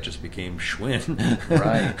 and then it just became Schwinn.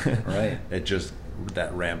 Right. It just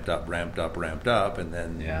that ramped up, and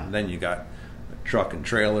then you got Truck and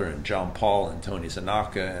Trailer and John Paul and Tony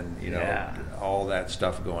Sanaka and all that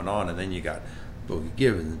stuff going on, and then you got Bogey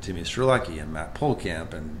Gibbons and Timmy Strzelecki and Matt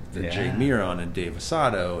Polkamp and Jay Miron and Dave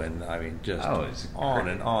Asado, and I mean just it's on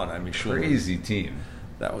and on. I mean, crazy team.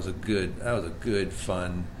 That was a good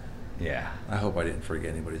fun. Yeah. I hope I didn't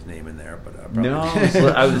forget anybody's name in there, but I probably No,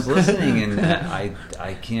 I was listening, and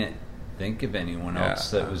I can't think of anyone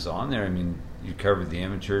else that was on there. I mean, you covered the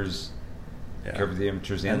amateurs. Covered the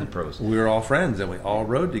amateurs and the pros. We were all friends, and we all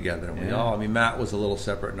rode together. And I mean, Matt was a little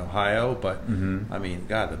separate in Ohio, but I mean,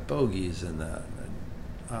 God, the bogeys and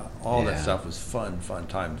all that stuff was fun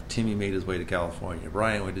times. Timmy made his way to California.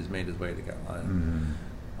 Brian made his way to California.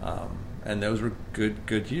 And those were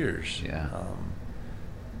good years. Yeah.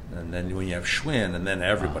 And then when you have Schwinn, and then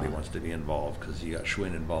everybody wants to be involved because you got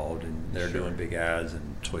Schwinn involved, and they're doing big ads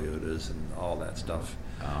and Toyotas and all that stuff.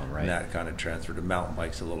 Oh, right. And that kind of transferred to mountain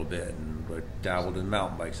bikes a little bit, and we dabbled in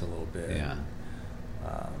mountain bikes a little bit. Yeah.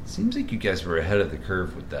 Seems like you guys were ahead of the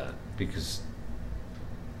curve with that, because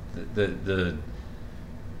the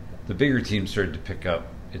bigger teams started to pick up.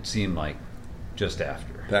 It seemed like just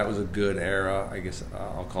after. That was a good era. I guess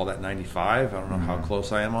I'll call that 95. I don't know how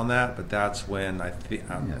close I am on that, but that's when I think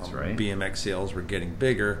That's right. BMX sales were getting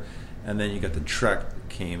bigger. And then you got the Trek that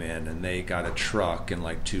came in, and they got a truck and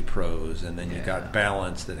like 2 pros. And then you got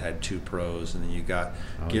Balance that had 2 pros. And then you got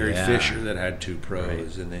Gary Fisher that had 2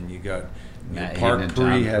 pros. Right. And then you got Park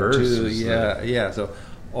Pre had 2. Yeah. So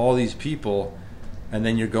all these people. And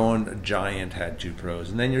then you're going, Giant had 2 pros.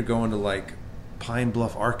 And then you're going to like Pine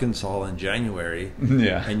Bluff, Arkansas in January.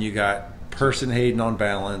 Yeah. And you got Person Hayden on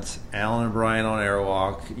Balance, Alan and Brian on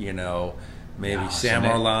Airwalk, maybe Sam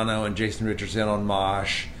Arlano and Jason Richardson on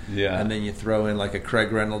Mosh. Yeah. And then you throw in like a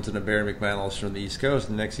Craig Reynolds and a Barry McManus from the East Coast,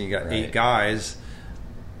 and the next thing you got 8 guys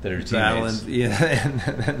that are battling, teammates.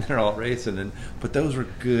 and they're all racing. But those were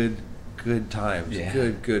good times,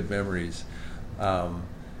 good memories.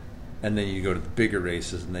 And then you go to the bigger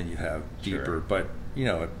races, and then you have deeper. Sure. But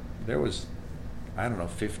there was, I don't know,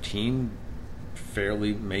 15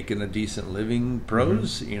 fairly making a decent living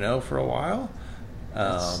pros, for a while.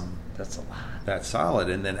 That's a lot. That's solid.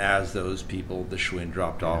 And then as those people, the Schwinn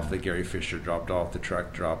dropped off, the Gary Fisher dropped off, the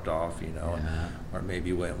Trek dropped off, or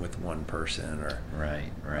maybe went with one person, or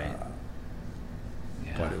right.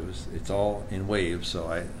 But it's all in waves, so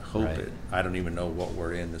I hope it. I don't even know what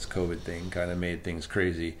we're in. This COVID thing kind of made things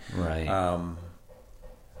crazy. Right.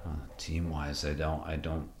 Team wise, I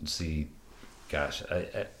don't see. Gosh,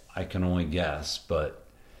 I can only guess, but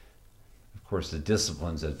of course the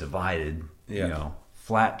disciplines have divided.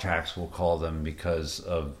 Flat tracks, we'll call them, because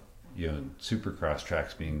of supercross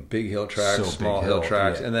tracks being big hill tracks, so small big hill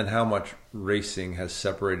tracks, yeah. and then how much racing has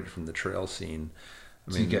separated from the trail scene.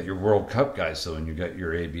 So you got your World Cup guys, though, and you got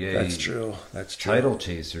your ABA. That's true. Title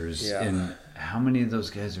chasers. Yeah. And how many of those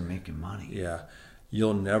guys are making money? Yeah.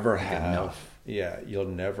 You'll never have enough. Yeah, you'll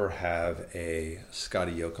never have a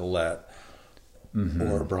Scotty Yocolette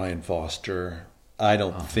or Brian Foster. I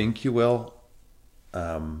don't think you will.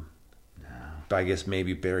 But I guess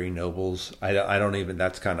maybe Barry Nobles. I don't even.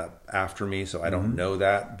 That's kind of after me, so I don't know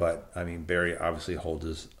that. But I mean, Barry obviously holds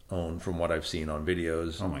his own from what I've seen on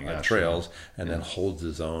videos on trails, and then holds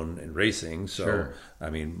his own in racing. So I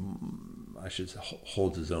mean, I should say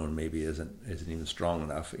holds his own. Maybe isn't even strong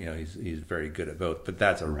enough. You know, he's very good at both. But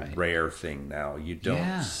that's a rare thing now. You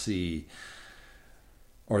don't see,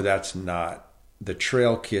 or that's not the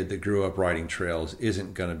trail kid that grew up riding trails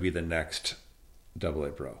isn't going to be the next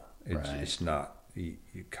AA pro. It's not. You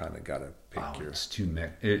kind of got to pick your.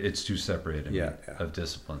 It's too separated of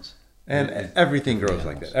disciplines, and everything grows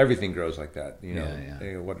like that. Everything grows like that. You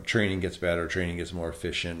know, what training gets better, training gets more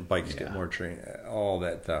efficient, bikes get more train, all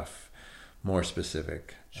that stuff, more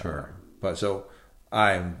specific. Sure, but so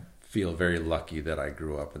I feel very lucky that I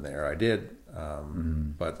grew up in the era I did.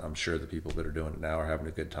 But I'm sure the people that are doing it now are having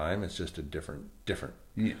a good time. It's just a different.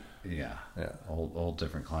 Yeah. Whole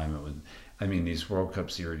different climate with. I mean, these World Cup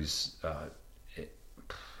series,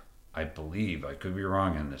 I believe, I could be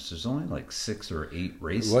wrong on this, there's only like 6 or 8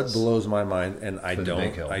 races. What blows my mind, and I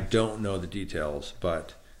don't know the details,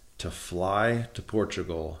 but to fly to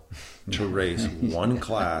Portugal to race one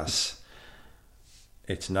class,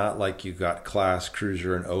 it's not like you got class,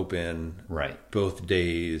 cruiser, and open both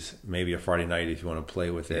days, maybe a Friday night if you want to play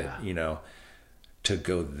with it, you know, to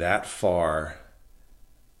go that far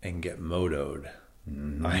and get motoed.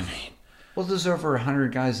 I mean... Well, there's over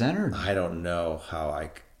 100 guys entered. I don't know how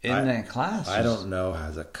that class. I don't know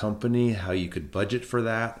as a company how you could budget for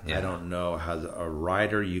that. Yeah. I don't know how as a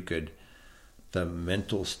rider you could, the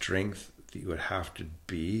mental strength that you would have to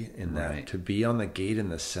be in that to be on the gate in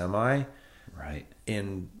the semi,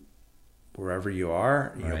 in wherever you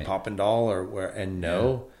are, you know, Papendal or where, and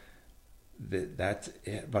that's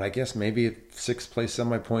it. But I guess maybe 6th place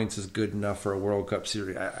semi points is good enough for a World Cup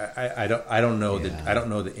series. I don't know I don't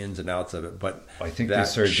know the ins and outs of it, but I think that they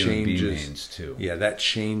started doing B mains too. Yeah, that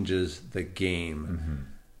changes the game.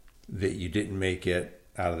 That you didn't make it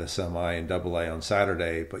out of the semi and AA on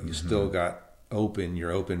Saturday, but you still got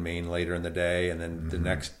your open main later in the day, and then the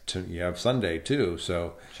next you have Sunday too.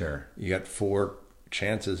 So you got 4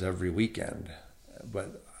 chances every weekend,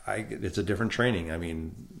 but it's a different training. I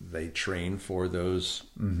mean, they train for those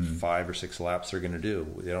 5 or 6 laps they're going to do.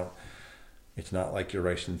 They don't. It's not like you're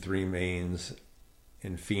racing 3 mains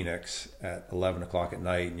in Phoenix at 11 o'clock at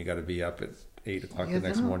night and you got to be up at 8 o'clock the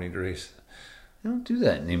next morning to race. They don't do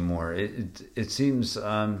that anymore. It seems,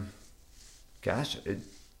 they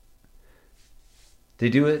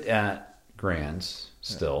do it at Grands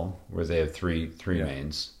still, where they have three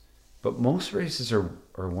mains. But most races are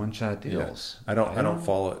one-shot deals. Yeah. I don't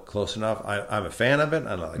follow it close enough. I'm a fan of it.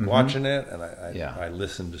 I like watching it, and I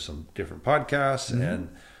listen to some different podcasts,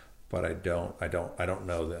 but I don't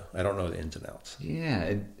know the ins and outs.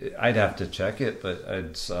 Yeah, I'd have to check it, but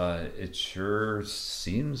it sure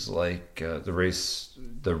seems like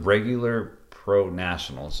the regular pro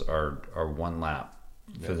nationals are 1 lap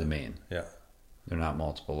for the main. Yeah, they're not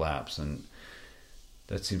multiple laps, and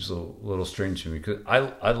that seems a little strange to me because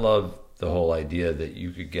I love the whole idea that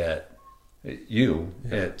you could get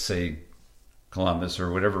at, say, Columbus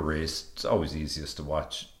or whatever race. It's always easiest to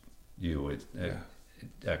watch you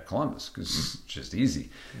at Columbus because it's just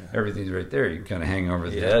easy. Everything's right there. You can kind of hang over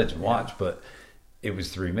the edge and watch, but it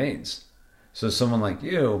was 3 mains. So someone like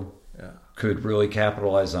you could really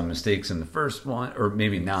capitalize on mistakes in the first one, or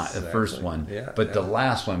maybe not the first one, but the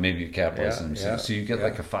last one maybe you capitalize on mistakes. So you get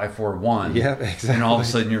like a 5-4-1, and all of a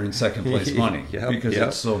sudden you're in second place money because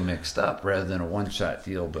it's so mixed up rather than a one-shot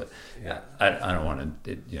deal. But I don't want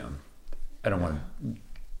to, I don't want to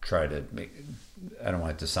try to make. I don't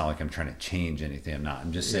want it to sound like I'm trying to change anything. I'm not.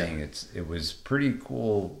 I'm just saying it was pretty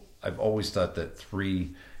cool. I've always thought that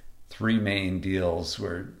three main deals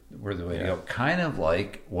were the way to go. Kind of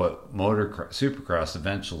like what Supercross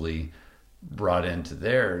eventually brought into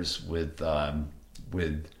theirs with the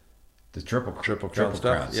triple crown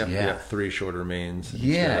stuff. Yeah, 3 shorter mains.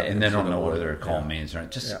 And they don't know whether they're called mains or not.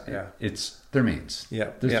 Just it's their mains.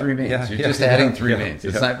 There's 3 mains. You're just adding 3 mains.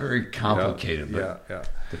 It's not very complicated. But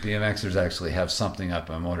the BMXers actually have something up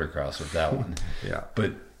on motocross with that one.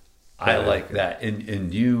 But I like that.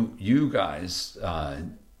 And you guys.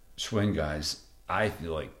 Swing guys, I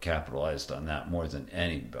feel like capitalized on that more than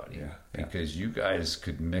anybody because you guys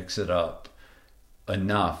could mix it up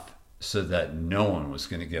enough so that no one was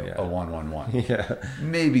going to get a 1-1-1. Yeah.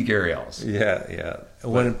 Maybe Gary Ellis. Yeah.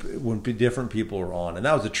 When different people were on, and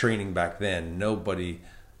that was the training back then. Nobody,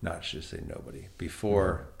 not just say nobody,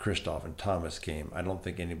 before Christoph and Thomas came, I don't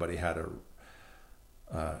think anybody had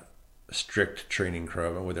a strict training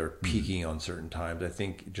program where they're peaking on certain times. I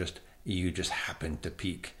think you just happened to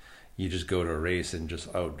peak. You just go to a race and just,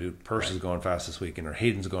 oh, dude, Percy's going fast this weekend, or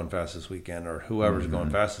Hayden's going fast this weekend, or whoever's going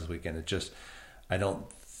fast this weekend. It just, I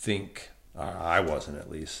don't think, I wasn't at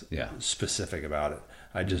least specific about it.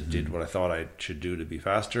 I just did what I thought I should do to be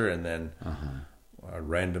faster, and then a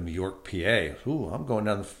random York PA. Ooh, I'm going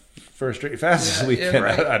down the first straight fast this weekend.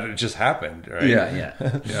 It just happened, right?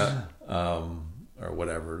 Yeah. Or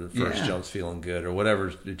whatever, the first jump's feeling good, or whatever,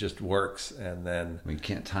 it just works. And then you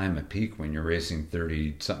can't time a peak when you're racing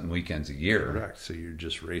 30 something weekends a year. Correct. So you're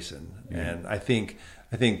just racing. And I think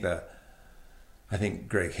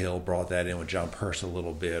Greg Hill brought that in with John Purse a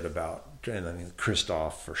little bit about, and I mean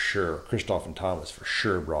Christoph and Thomas for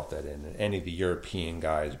sure brought that in, and any of the European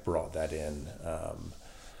guys brought that in.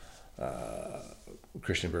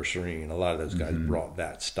 Christian Berserine, a lot of those guys brought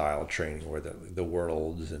that style of training where the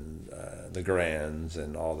worlds and the grands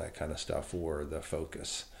and all that kind of stuff were the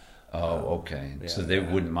focus. Oh, okay. So they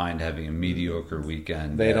wouldn't mind having a mediocre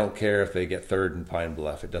weekend. They don't care if they get third in Pine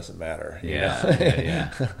Bluff. It doesn't matter.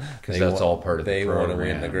 Yeah. Because that's all part of the program. They want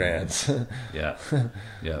to win the grands. Yeah.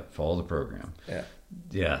 Follow the program.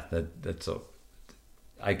 Yeah. That's a.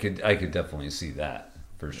 I could definitely see that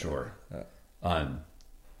for sure.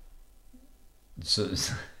 So,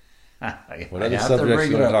 what other subjects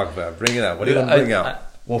you want to talk about? Bring it up. What do you want to bring out?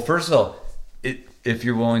 Well, first of all, if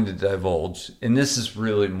you're willing to divulge, and this is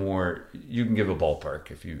really more, you can give a ballpark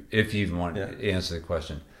if you even want to answer the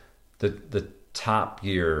question. The top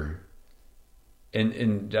year,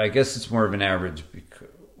 and I guess it's more of an average.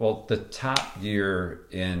 The top year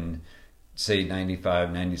in, say,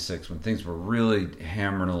 95, 96, when things were really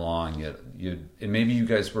hammering along, and maybe you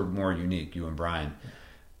guys were more unique, you and Brian.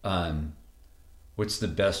 What's the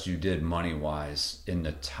best you did money-wise in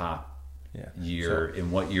the top year?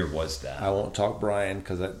 And what year was that? I won't talk Brian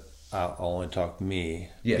because I'll only talk me.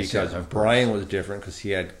 Yes, because Brian was different because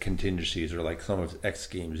he had contingencies, or like some of his X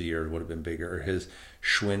Games year would have been bigger. Or his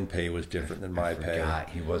Schwinn pay was different than my pay.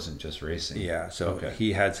 He wasn't just racing. Yeah, so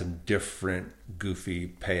he had some different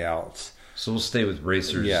goofy payouts. So we'll stay with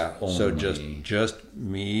racers. Yeah, only. so just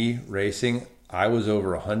me racing. I was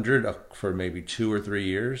over 100 for maybe 2 or 3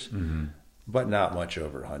 years. But not much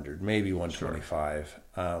over 100, maybe 125.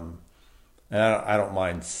 And I don't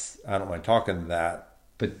mind talking that.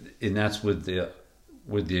 And that's with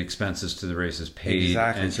the expenses to the races paid.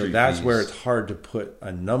 Exactly. So that's fees. Where it's hard to put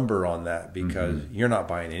a number on that because you're not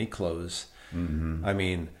buying any clothes. I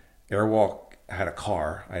mean, Airwalk had a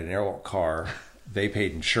car. I had an Airwalk car. They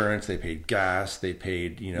paid insurance. They paid gas. They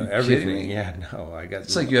paid everything. Yeah, no, I got.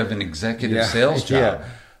 It's like you have an executive sales job. Yeah,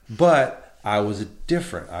 but. I was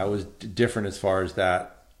different as far as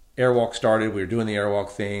that. Airwalk started. We were doing the Airwalk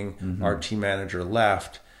thing. Our team manager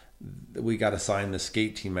left. We got assigned the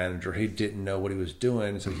skate team manager. He didn't know what he was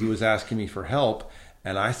doing, so he was asking me for help,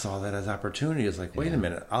 and I saw that as opportunity. It's like, wait a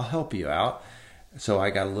minute, I'll help you out. So I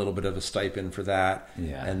got a little bit of a stipend for that.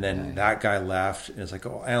 And then that guy left, and it's like,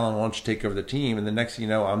 oh, Alan, why don't you take over the team? And the next thing you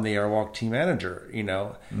know, I'm the Airwalk team manager,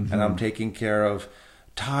 and I'm taking care of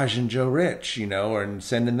Taj and Joe Rich, and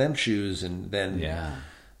sending them shoes, and then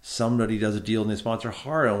somebody does a deal and they sponsor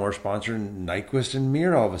Hara, and we're sponsoring Nyquist and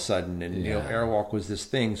Mir all of a sudden, and Airwalk was this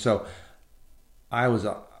thing. So I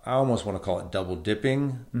almost want to call it double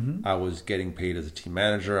dipping. I was getting paid as a team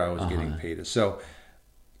manager. I was getting paid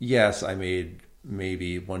yes, I made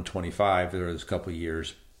maybe 125. There was a couple of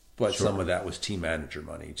years, but some of that was team manager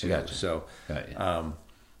money too. Gotcha. So.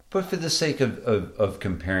 But for the sake of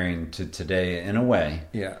comparing to today, in a way,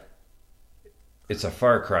 it's a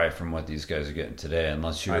far cry from what these guys are getting today,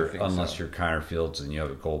 unless you're Connor Fields and you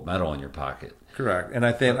have a gold medal in your pocket. Correct. And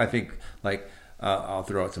I think like I'll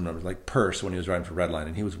throw out some numbers, like Purse when he was riding for Redline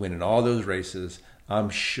and he was winning all those races. I'm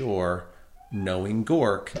sure, knowing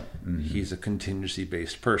Gork, he's a contingency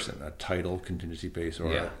based person, a title contingency based,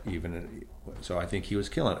 or even. So I think he was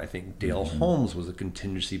killing it. I think Dale Holmes was a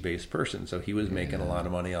contingency-based person, so he was making a lot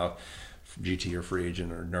of money off GT or Free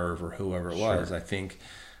Agent or Nerve or whoever it was. I think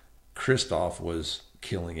Christoph was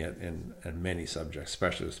killing it in many subjects,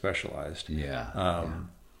 especially the specialized.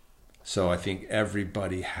 So I think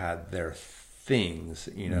everybody had their things,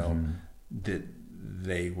 that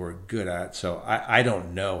they were good at. So I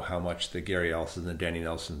don't know how much the Gary Elsons, the Danny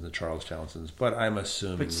Nelsons, the Charles Townsends, but I'm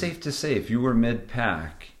assuming. But safe to say, if you were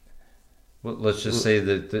mid-pack. Well, let's just say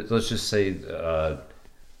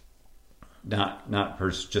not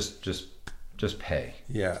just pay.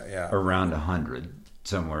 Yeah. Around 100,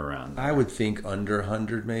 somewhere around there. I would think under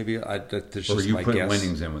 100 maybe. That's just Or you my put guess.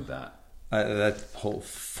 winnings in with that. That whole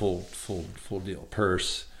full deal.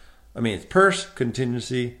 Purse. I mean, it's purse,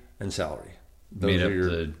 contingency, and salary. Those are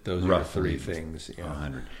your three things. Yeah.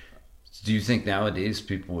 100. Do you think nowadays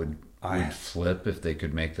people would flip if they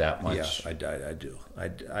could make that much? Yes, I do. I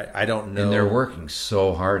don't know. And they're working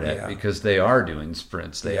so hard at it because they are doing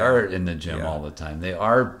sprints. They are in the gym all the time. They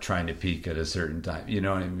are trying to peak at a certain time. You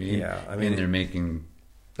know what I mean? Yeah. I mean, and they're making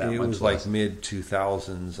that much. It was less. like mid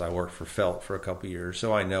 2000s. I worked for Felt for a couple of years,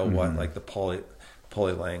 so I know what like the Paulie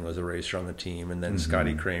Lang was a racer on the team, and then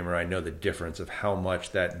Scotty Kramer. I know the difference of how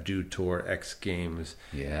much that Dew Tour X Games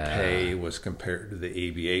pay was compared to the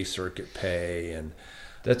ABA circuit pay, and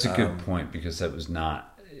that's a good point because that was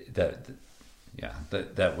not that. Yeah,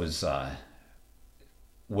 that was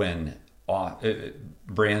when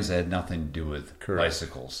brands that had nothing to do with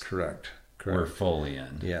bicycles. Correct. Were fully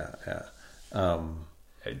in. Yeah.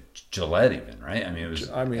 Gillette even, right? I mean, it was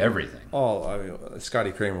everything.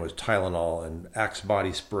 Scotty Kramer was Tylenol and Axe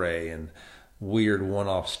body spray and weird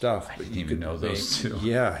one-off stuff. I didn't even know those two.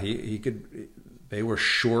 Yeah, he could. They were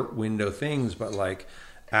short window things, but like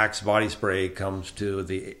Axe body spray comes to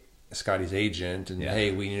the Scotty's agent and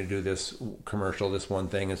hey, we need to do this commercial, this one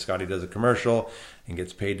thing, and Scotty does a commercial and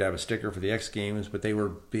gets paid to have a sticker for the X Games. But they were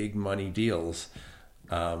big money deals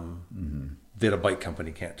that a bike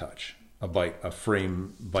company can't touch. A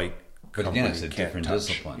frame bike but company again, it's a different touch,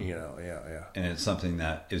 discipline. You know, yeah. And it's something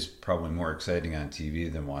that is probably more exciting on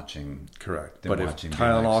TV than watching. Correct. But if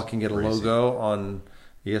Tylenol can get a logo on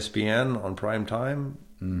ESPN on prime time,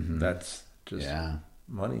 that's just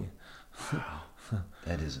money. Wow.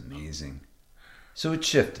 That is amazing. So it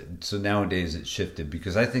shifted. So nowadays it shifted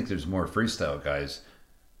because I think there's more freestyle guys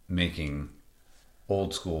making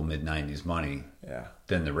old school mid-90s money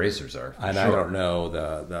than the racers are. And I don't know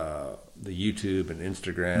the YouTube and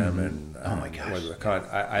Instagram and oh my gosh,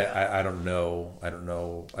 I don't know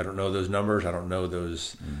those numbers. I don't know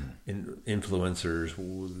those influencers,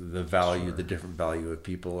 the value, the different value of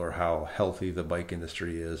people, or how healthy the bike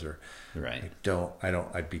industry is, or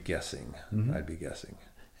I'd be guessing.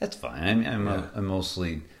 That's fine. I'm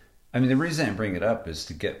mostly. I mean, the reason I bring it up is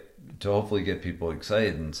to hopefully get people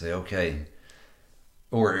excited and say, okay.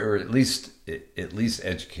 Or at least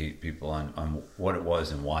educate people on what it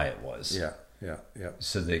was and why it was. Yeah.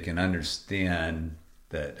 So they can understand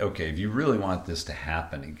that, okay, if you really want this to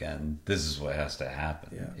happen again, this is what has to happen.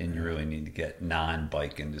 Yeah, and you really need to get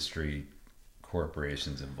non-bike industry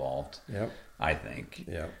corporations involved. Yep. I think.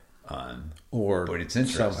 Yeah. But it's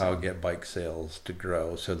interesting. Somehow get bike sales to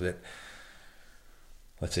grow so that,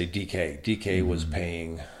 let's say DK was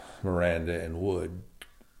paying Miranda and Wood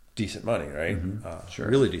decent money, right? Sure.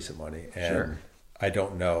 Really decent money. And I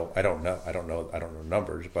don't know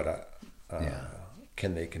numbers, but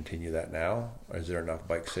can they continue that now? Is there enough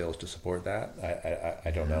bike sales to support that?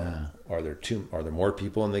 I don't know. Are there more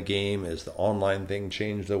people in the game? Is the online thing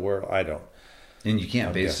changed the world? I don't. And you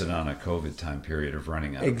can't base it on a COVID time period of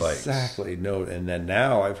running out of bikes. Exactly. No. And then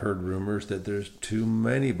now I've heard rumors that there's too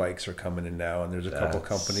many bikes are coming in now, and there's a couple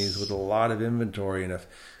companies with a lot of inventory, and if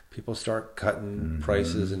people start cutting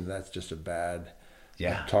prices, and that's just a bad.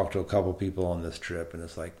 Yeah. I talked to a couple people on this trip, and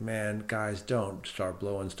it's like, man, guys, don't start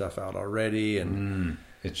blowing stuff out already, and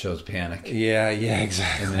it shows panic. Yeah,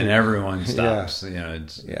 exactly. And then everyone stops. You know,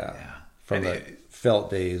 From the Felt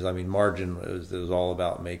days, I mean, margin was all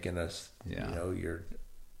about making us, your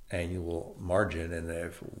annual margin, and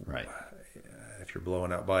if you're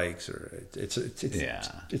blowing out bikes, or it's a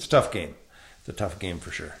tough game. It's a tough game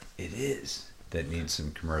for sure. It is. That needs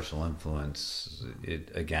some commercial influence.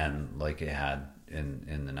 It again, like it had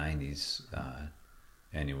in the 90s.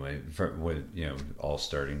 Anyway, all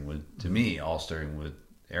starting with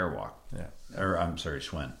Airwalk. Yeah. Or I'm sorry,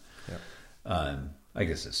 Schwinn. Yeah. I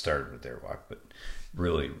guess it started with Airwalk, but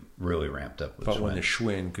really ramped up with Schwinn. But when the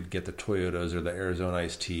Schwinn could get the Toyotas or the Arizona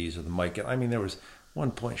Iced Teas or the Mike, I mean, there was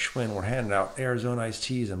one point Schwinn were handing out Arizona Iced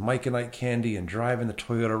Teas and Mike and Ike candy and driving the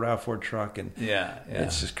Toyota RAV4 truck, and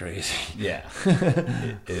it's just crazy. Yeah,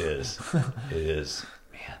 it is. It is,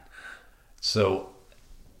 man. So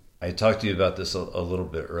I talked to you about this a little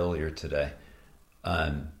bit earlier today.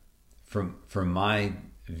 From my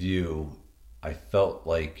view, I felt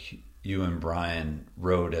like you and Brian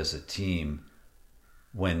rode as a team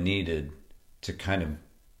when needed to kind of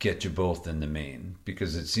get you both in the main,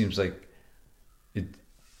 because it seems like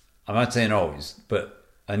I'm not saying always, but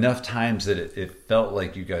enough times that it felt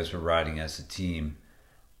like you guys were riding as a team,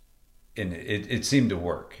 and it seemed to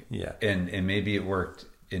work. Yeah. And maybe it worked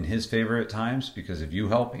in his favor at times because of you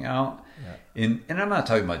helping out. Yeah. And I'm not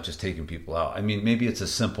talking about just taking people out. I mean, maybe it's a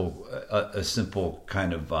simple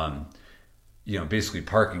kind of, basically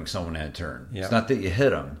parking someone at a turn. Yeah. It's not that you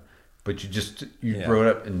hit them, but you rode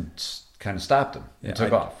up and kind of stopped them and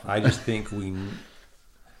took off. I just think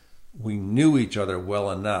we knew each other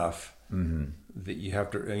well enough that you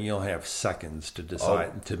don't have seconds to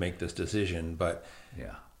decide to make this decision. But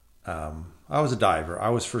I was a diver. I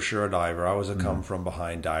was for sure a diver. I was a come from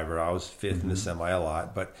behind diver. I was fifth in the semi a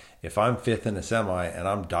lot. But if I'm fifth in a semi and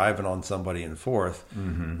I'm diving on somebody in fourth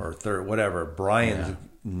or third, whatever, Brian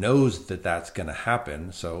knows that that's going to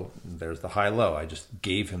happen. So there's the high low. I just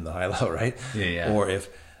gave him the high low, right? Yeah. Or if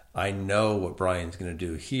I know what Brian's going to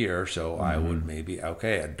do here, so I would maybe,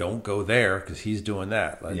 okay, don't go there because he's doing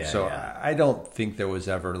that. I don't think there was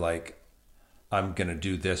ever like, I'm going to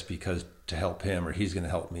do this because to help him or he's going to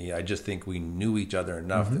help me. I just think we knew each other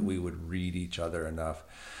enough that we would read each other enough.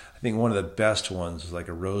 I think one of the best ones was like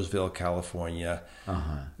a Roseville, California.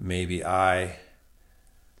 Maybe I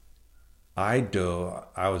dove.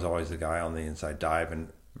 I was always the guy on the inside dive, and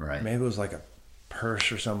maybe it was like a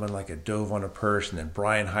purse or something, like a dove on a purse, and then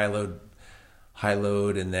Brian high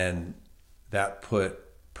load, and then that put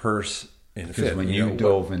purse in fifth. Because when you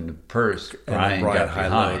dove in the purse, Brian got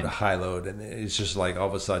high load, and it's just like all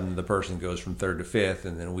of a sudden the person goes from third to fifth,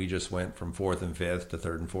 and then we just went from fourth and fifth to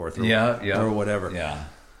third and fourth, or whatever. Yeah.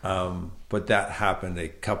 But that happened a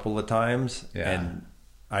couple of times, and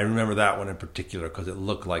I remember that one in particular because it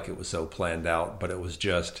looked like it was so planned out, but it was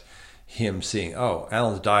just him seeing, oh,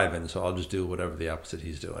 Alan's diving, so I'll just do whatever the opposite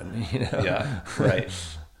he's doing. Yeah, right.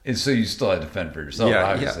 And so you still had to fend for yourself,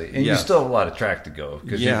 obviously. And you still have a lot of track to go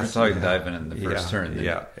because you're talking diving in the first turn.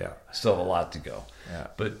 Still have a lot to go. Yeah.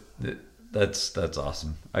 But that's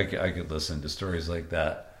awesome. I could listen to stories like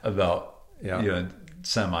that about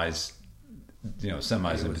semis.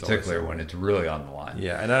 Semis in particular when it's really on the line.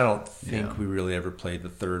 Yeah, and I don't think we really ever played the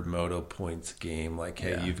third moto points game. Like,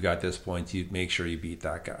 hey, you've got this points, you make sure you beat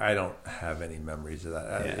that guy. I don't have any memories of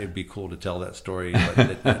that. It'd be cool to tell that story,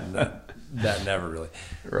 but that never really.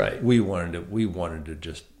 Right. We wanted to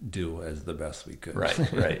just do as the best we could.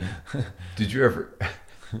 Right. Did you ever?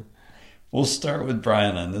 We'll start with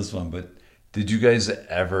Brian on this one, but did you guys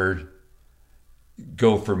ever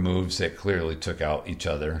go for moves that clearly took out each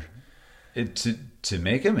other? To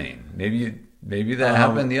make a main, maybe that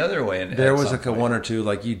happened the other way. And there was like a one or two,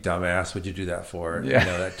 like, you dumbass, what'd you do that for? Yeah,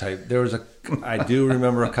 that type. There was I do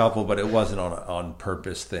remember a couple, but it wasn't on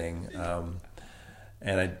purpose thing.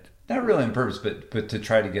 And I not really on purpose, but to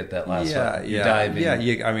try to get that last one. You dive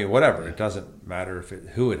in. I mean, whatever. It doesn't matter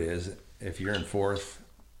who it is. If you're in fourth.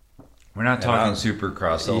 We're not talking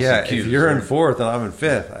Supercross LCQs. Yeah, if you're in fourth and I'm in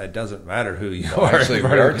fifth, it doesn't matter who you are. Actually, we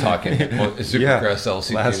are talking Supercross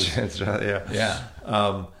LCQs. Last chance, yeah.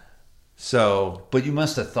 But you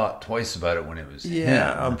must have thought twice about it when it was him.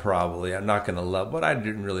 I'm not going to love, but I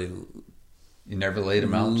didn't really. You never laid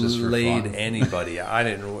him out just for fun? Anybody. I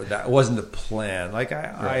didn't. That wasn't the plan. Like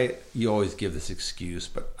you always give this excuse,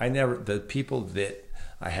 but I never. The people that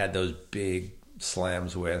I had those big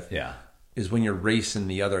slams with. Yeah. Is when you're racing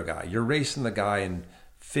the other guy. You're racing the guy in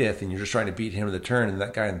fifth, and you're just trying to beat him in the turn, and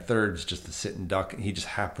that guy in third is just the sit and duck, and he just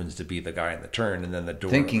happens to be the guy in the turn, and then the door.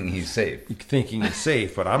 Thinking he's safe,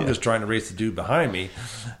 but I'm just trying to race the dude behind me,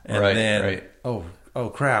 and oh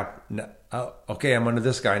crap, okay, I'm under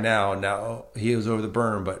this guy now. Now he was over the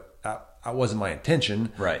berm, but that wasn't my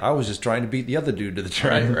intention. Right, I was just trying to beat the other dude to the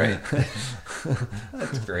turn. Right.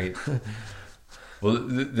 That's great. Well,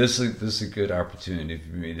 this is a good opportunity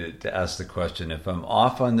for me to ask the question. If I'm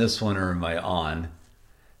off on this one or am I on?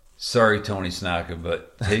 Sorry, Tony Snaka,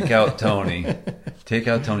 but take out Tony. Take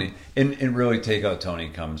out Tony. And really, take out Tony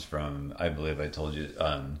comes from, I believe I told you,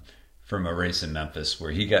 from a race in Memphis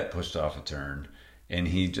where he got pushed off a turn and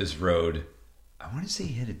he just rode, I want to say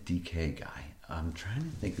he hit a DK guy. I'm trying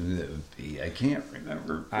to think who that would be. I can't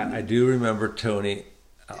remember. I do remember Tony.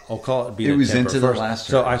 I'll call it. It was into the last.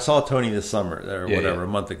 So I saw Tony this summer, or a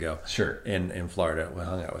month ago. Sure. In Florida, we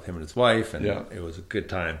hung out with him and his wife, and it was a good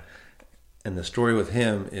time. And the story with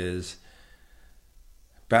him is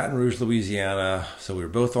Baton Rouge, Louisiana. So we were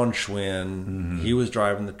both on Schwinn. Mm-hmm. He was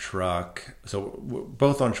driving the truck. So we're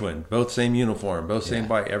both on Schwinn, both same uniform, both same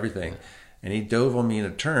bike, everything. And he dove on me in a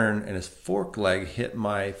turn, and his fork leg hit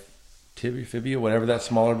my tibia, whatever that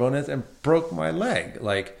smaller bone is, and broke my leg.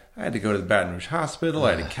 Like, I had to go to the Baton Rouge hospital.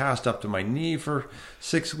 I had to cast up to my knee for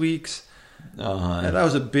 6 weeks. And that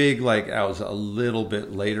was a big, I was a little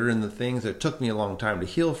bit later in the things. It took me a long time to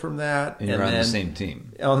heal from that. And you're on the same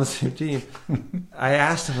team. On the same team. I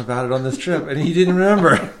asked him about it on this trip, and he didn't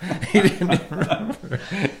remember. He didn't even remember.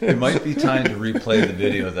 It might be time to replay the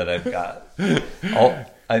video that I've got.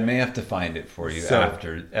 I may have to find it for you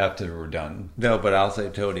after we're done. No, but I'll say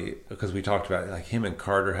Tony, because we talked about it, like him and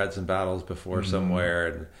Carter had some battles before somewhere,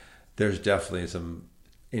 and there's definitely some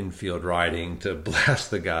infield riding to blast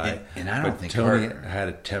the guy. And I don't think Tony Carter had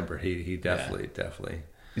a temper. He definitely.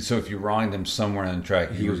 So if you wronged him somewhere on the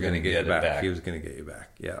track, He was going to get it back. He was going to get you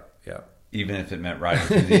back. Yeah. even if it meant riding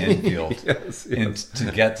through the infield. Yes. And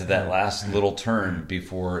to get to that last little turn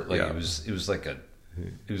before, like it was like a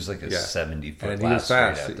 70-foot and last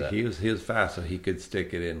fast. He was fast, so he could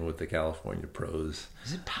stick it in with the California pros.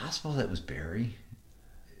 Is it possible that was Barry?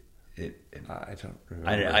 I don't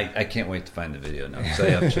remember. I can't wait to find the video now, because I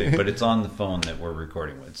have to show you, but it's on the phone that we're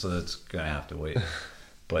recording with, so that's gonna have to wait.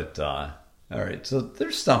 But all right, so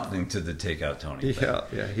there's something to the takeout Tony thing.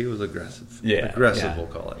 Yeah, he was aggressive. We'll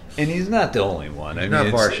call it. And he's not the only one.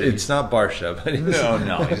 It's not Barsha. But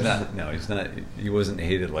no, he's not. No, he's not. He wasn't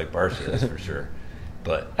hated like Barsha, that's for sure.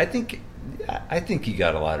 But I think he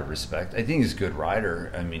got a lot of respect. I think he's a good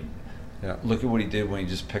rider. I mean, look at what he did when he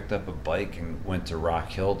just picked up a bike and went to Rock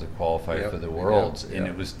Hill to qualify for the Worlds, and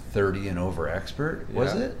it was 30 and over expert,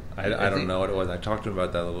 was it? I don't know what it was. I talked to him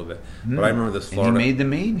about that a little bit, but I remember this Florida. And he made the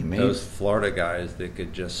main. Those Florida guys that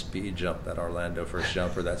could just speed jump that Orlando first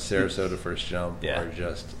jump or that Sarasota first jump are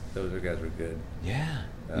just those guys were good. Yeah,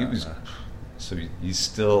 he was. So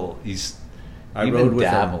he's. I rode with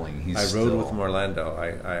dabbling. Him. I rode with him Orlando.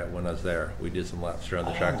 I when I was there, we did some laps around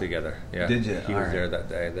the track together. Yeah, did you? He was there that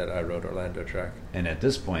day that I rode Orlando track. And at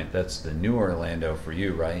this point, that's the new Orlando for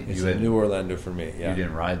you, right? It's the new Orlando for me. Yeah, you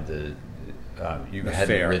didn't ride the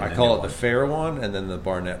fair. I call it the fair one, and then the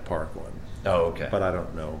Barnett Park one. Oh, okay. But I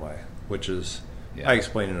don't know which is. I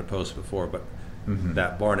explained in a post before, but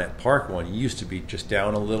that Barnett Park one used to be just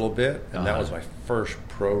down a little bit, and that was my first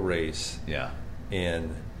pro race. Yeah.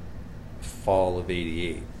 In fall of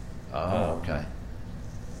 '88. Okay.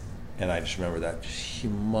 And I just remember that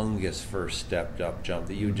humongous first stepped up jump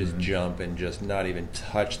that you just jump and just not even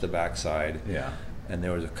touch the backside. Yeah. And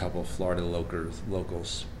there was a couple of Florida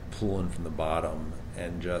locals pulling from the bottom,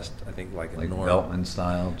 and just I think like Veltman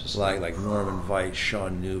style, just like Norman Veit,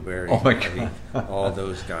 Sean Newberry. Oh my God. All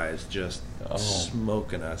those guys just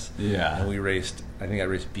smoking us. Yeah. And we raced. I think I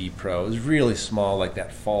raced B Pro. It was really small, like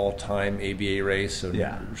that fall time ABA race. So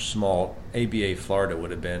small ABA Florida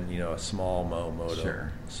would have been, a small moto.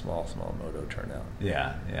 Sure. Small moto turnout.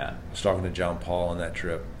 Yeah. I was talking to John Paul on that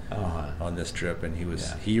trip. On this trip, and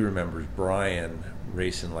he remembers Brian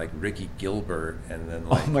racing like Ricky Gilbert, and then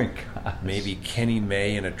like oh my God, maybe Kenny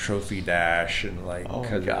May in a trophy dash, and like oh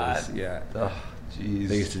my God,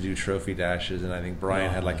 they used to do trophy dashes, and I think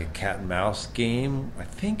Brian had like a cat and mouse game. I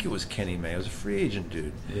think it was Kenny May. It was a free agent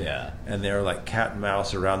dude. Yeah, and they were like cat and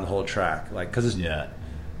mouse around the whole track, like because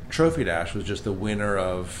trophy dash was just the winner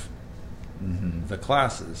of the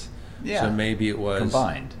classes. Yeah. So maybe it was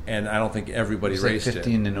combined, and I don't think everybody raced like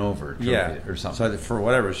 15 and over. Or something. So for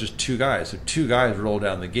whatever, it's just two guys. So two guys roll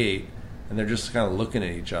down the gate, and they're just kind of looking at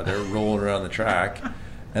each other, rolling around the track,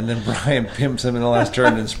 and then Brian pimps him in the last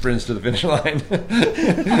turn and sprints to the finish line.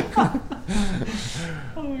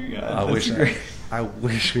 Oh my God! I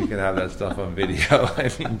wish we could have that stuff on video. I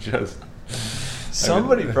mean,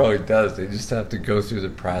 somebody probably does. They just have to go through the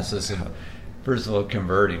process of. First of all,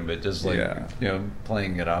 converting, but just like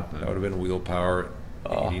playing it up. That would have been wheel power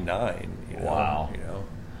 89. Wow.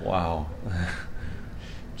 Wow.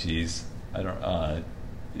 Jeez. I don't.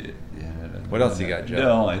 What else you got, Joe?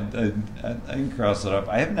 No, I can cross it up.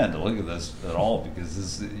 I haven't had to look at this at all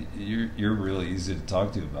because you're really easy to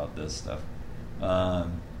talk to about this stuff.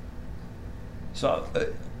 So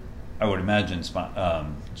I would imagine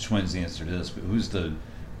Schwinn's the answer to this, but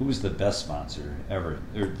who was the best sponsor ever,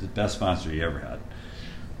 or the best sponsor you ever had?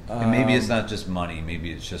 And maybe it's not just money.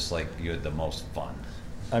 Maybe it's just like you had the most fun.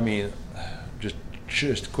 I mean,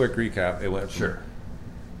 just quick recap. It went from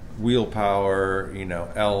wheel power,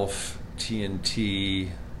 Elf, TNT,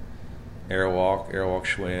 Airwalk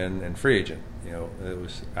Schwinn, and Free Agent. It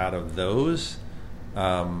was out of those.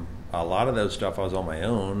 A lot of those stuff I was on my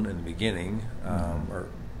own in the beginning,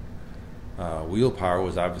 Wheel Power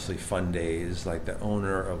was obviously fun days. Like the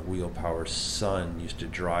owner of Wheel Power's son used to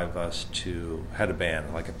drive us had a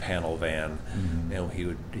van, like a panel van, and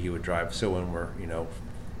he would drive. So when we're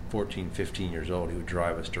 14, 15 years old, he would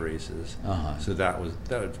drive us to races. So that was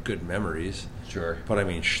good memories. Sure. But I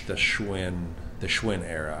mean the Schwinn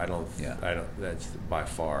era. I don't. That's by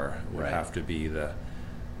far would have to be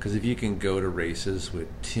because if you can go to races with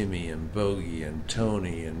Timmy and Bogey and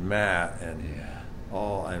Tony and Matt and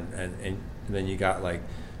all and then you got like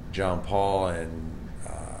John Paul and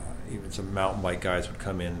even some mountain bike guys would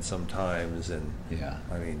come in sometimes, and Yeah.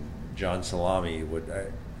 I mean, John Salami would.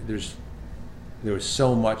 There was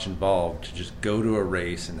so much involved to just go to a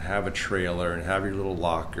race and have a trailer and have your little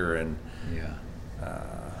locker, and Yeah.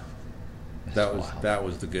 that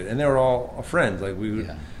was the good. And they were all friends. Like we would.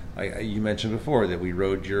 Yeah. You mentioned before that we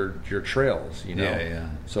rode your trails. You know. Yeah.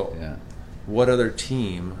 So, Yeah. what other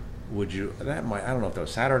team would you? I don't know if that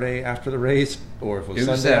was Saturday after the race or if it was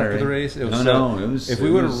Sunday Saturday. after the race. It was No, it was. If it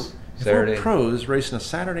we would was if Saturday. we're pros racing a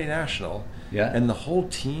Saturday national, and the whole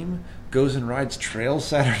team goes and rides trails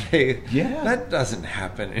Saturday, that doesn't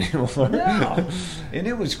happen anymore. No. And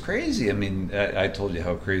it was crazy. I mean, I told you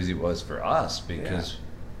how crazy it was for us because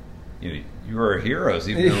you were our heroes,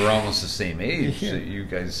 even though we were almost the same age. Yeah. So you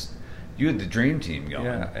guys, you had the dream team going.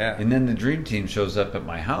 Yeah. And then the dream team shows up at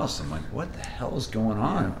my house. I'm like, what the hell is going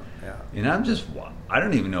on? Yeah. And I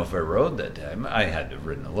don't even know if I rode that day. I had to have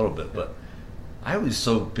ridden a little bit, but I was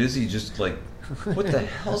so busy just like, what the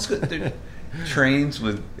hell's going on? Trains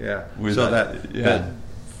with so that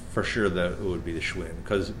for sure that it would be the Schwinn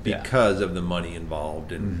because of the money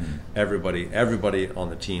involved, and everybody on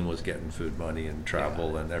the team was getting food money and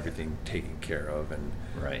travel and everything taken care of, and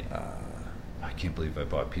I can't believe I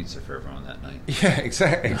bought pizza for everyone that night. Yeah,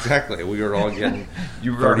 exactly. We were all getting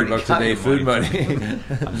you were $30 a day food money.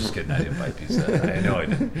 I'm just kidding. I didn't buy pizza. I know I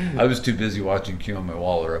didn't. I was too busy watching Q on my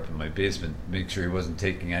Waller up in my basement, make sure he wasn't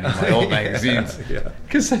taking any of my old magazines.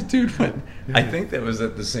 Because that dude went. I think that was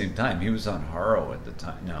at the same time. He was on Haro at the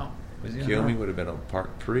time. No, was he on Kiyomi would have been on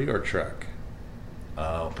Park Pre or Trek.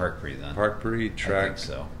 Oh, Park Pre then. Park Pre, Trek. I think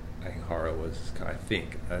so. I think Haro was. I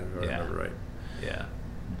remember right. Yeah.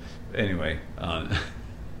 Anyway,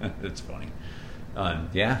 it's funny.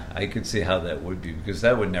 I could see how that would be, because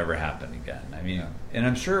that would never happen again. I mean, and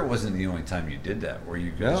I'm sure it wasn't the only time you did that, where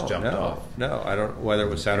you guys jumped off. No, I don't. Whether it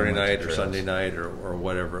was Saturday night or Sunday night or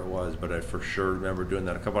whatever it was, but I for sure remember doing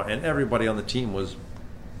that a couple. And everybody on the team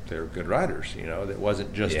they were good riders. You know, it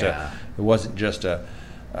wasn't just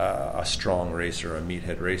a strong racer, a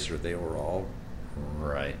meathead racer. They were all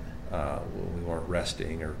right. We weren't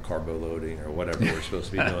resting or carbo loading or whatever we're supposed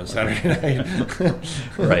to be doing Saturday night.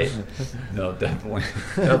 Right. No,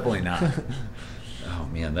 definitely not. Oh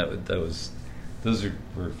man, those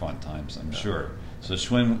were fun times, I'm sure. So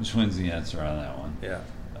Schwinn's the answer on that one. Yeah.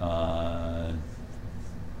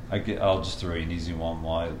 I'll just throw you an easy one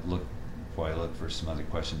while I look for some other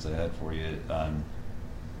questions I had for you.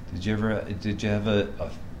 Did you have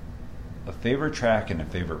a favorite track and a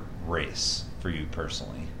favorite race for you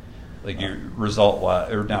personally? Like your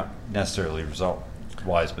result-wise, or not necessarily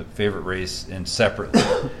result-wise, but favorite race and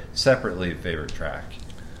separately favorite track.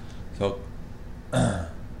 So, I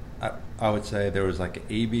would say there was like an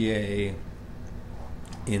ABA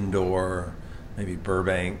indoor, maybe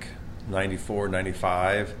Burbank, 94,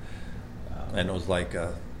 95, and it was like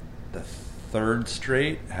the third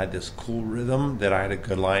straight had this cool rhythm that I had a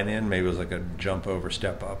good line in. Maybe it was like a jump over,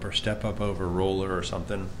 step up, or step up over roller or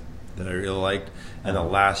something that I really liked. And the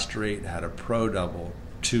last straight had a pro double,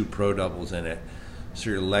 2 pro doubles in it. So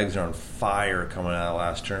your legs are on fire coming out of the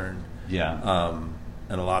last turn. Yeah.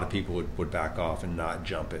 And a lot of people would back off and not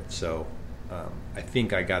jump it. So I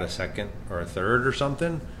think I got a second or a third or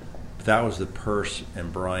something. But that was the Purse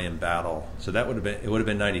and Brian battle. So it would have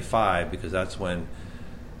been 95, because that's when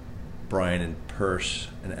Brian and Purse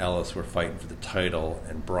and Ellis were fighting for the title,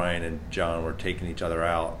 and Brian and John were taking each other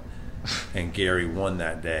out. And Gary won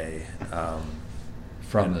that day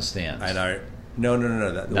from the stands. And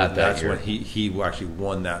no. That's when he actually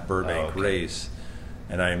won that Burbank race.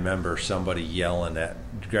 And I remember somebody yelling at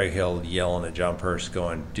Greg Hill, yelling at John Purse,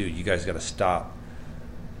 going, "Dude, you guys got to stop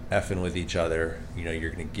effing with each other. You know, you're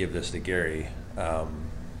going to give this to Gary." I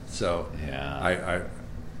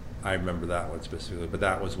remember that one specifically. But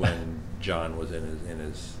that was when John was in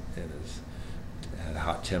his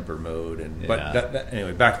hot temper mode,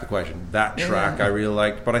 anyway, back to the question. That track I really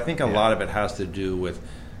liked, but I think a lot of it has to do with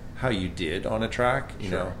how you did on a track.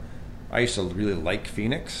 You know, I used to really like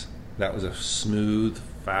Phoenix. That was a smooth,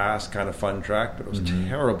 fast, kind of fun track, but it was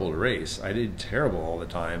terrible to race. I did terrible all the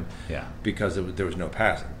time, because there was no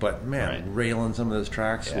passing. But man, railing some of those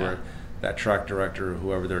tracks where that track director or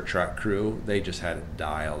whoever their track crew, they just had it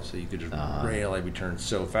dialed, so you could just rail every turn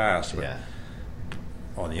so fast. But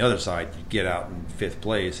on the other side, you get out in 5th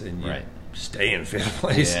place and you stay in 5th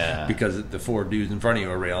place because the 4 dudes in front of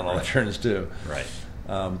you are railing all the turns too. Right.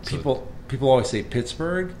 People always say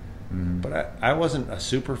Pittsburgh, but I wasn't a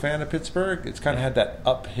super fan of Pittsburgh. It's kind of had that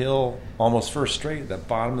uphill, almost first straight, at the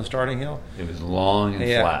bottom of the starting hill. It was long and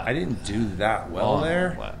flat. I didn't do that well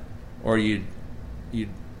there. Flat. Or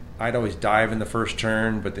I'd always dive in the first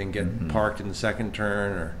turn, but then get parked in the second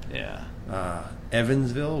turn. Or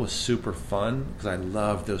Evansville was super fun because I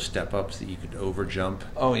loved those step ups that you could over jump.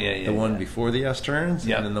 Oh yeah. The one before the S turns,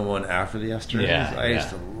 and then the one after the S turns. Yeah, I used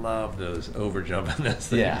to love those over jumping those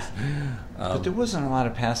things. Yeah. But there wasn't a lot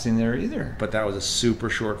of passing there either. But that was a super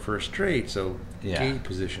short first straight, so gate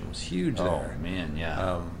position was huge there. Oh man,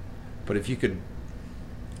 yeah. But if you could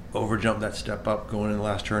over jump that step up going in the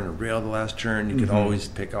last turn and rail the last turn, you could always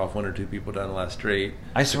pick off one or two people down the last straight.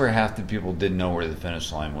 I swear half the people didn't know where the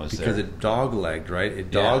finish line was because it dog-legged, right?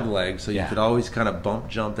 It dog-legged, so you could always kind of bump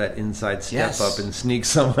jump that inside step up and sneak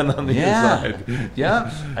someone on the inside.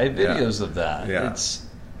 Yeah, I have videos of that. Yeah.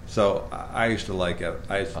 So I used to like it.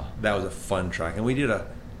 That was a fun track. And we did a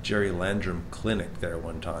Jerry Landrum clinic there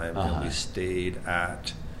one time, and we stayed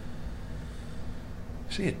at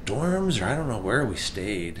dorms, or I don't know where we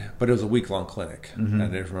stayed, but it was a week-long clinic. And I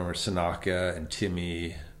just remember Sanaka and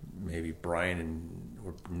Timmy, maybe Brian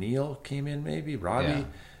or Neil came in, maybe Robbie,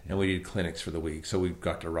 and we did clinics for the week. So we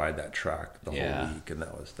got to ride that track the whole week, and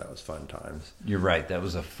that was fun times. You're right. That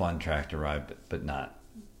was a fun track to ride, but not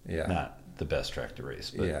the best track to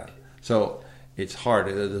race. But. So it's hard.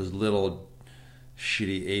 Those little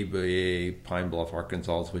shitty ABA, Pine Bluff,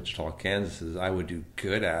 Arkansas, Wichita, Kansas, I would do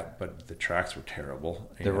good at, but the tracks were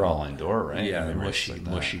terrible. They were all indoor, right? Yeah, I mean,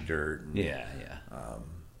 mushy dirt. Yeah.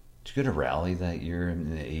 Did you go to Raleigh that year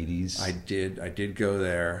in the 80s? I did go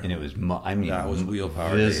there. And it was, that was wheel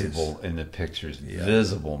power visible days. In the pictures,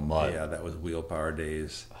 visible mud. Yeah, that was wheel power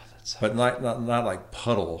days. Oh, but not like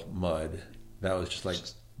puddle mud. That was just like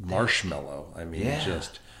marshmallow. I mean, that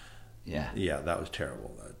was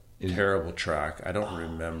terrible. Terrible track. I don't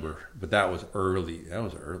remember, but that was early.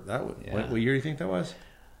 What year do you think that was?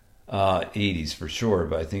 80s for sure,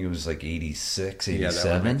 but I think it was like 86, 87. Yeah,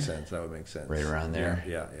 that would make sense. Right around there.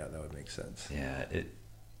 Yeah, that would make sense. Yeah,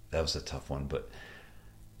 that was a tough one, but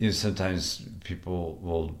sometimes people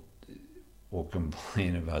will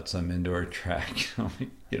complain about some indoor track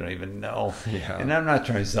you don't even know. Yeah. And I'm not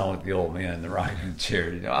trying to sound like the old man in the rocking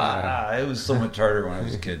chair. It was so much harder when I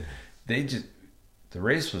was a kid. The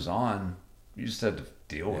race was on. You just had to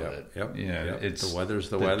deal with it. Yep. It's the weather's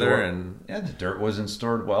the weather, and the dirt wasn't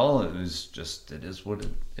stored well. It was just it is what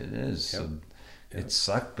it is. Yep. So it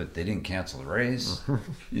sucked, but they didn't cancel the race.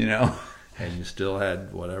 And you still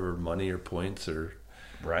had whatever money or points or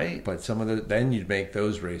right. But then you'd make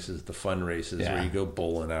those races the fun races where you go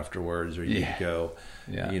bowling afterwards, or you go,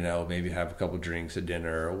 maybe have a couple drinks at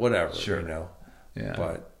dinner or whatever. Sure. Yeah.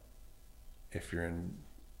 But if you're in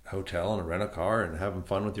hotel and rent a car and having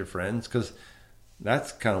fun with your friends, because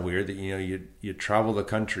that's kind of weird that you travel the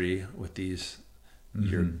country with these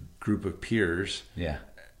your group of peers.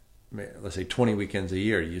 Let's say 20 weekends a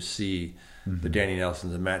year, you see the Danny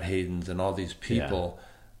Nelsons and Matt Haydens and all these people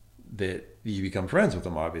that you become friends with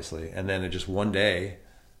them, obviously, and then just one day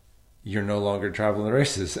you're no longer traveling the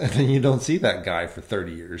races, and then you don't see that guy for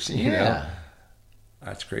 30 years. You know,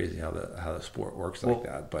 that's crazy how the sport works like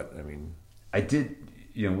that. But I mean, I did.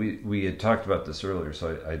 We had talked about this earlier,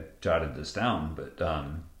 so I jotted this down. But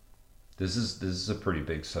this is a pretty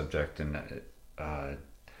big subject, and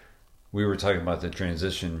we were talking about the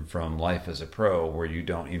transition from life as a pro, where you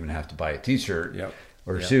don't even have to buy a T-shirt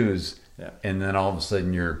or shoes, and then all of a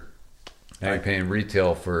sudden you're paying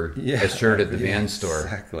retail for a shirt at the van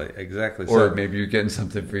store. Exactly. Or maybe you're getting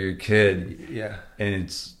something for your kid. Yeah. And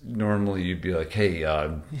it's normally you'd be like, hey,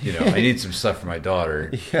 I need some stuff for my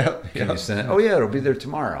daughter. Can you send it? Oh yeah, it'll be there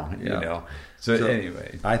tomorrow. So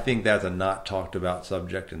anyway, I think that's a not talked about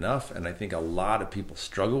subject enough, and I think a lot of people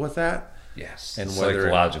struggle with that. Yes. And the whether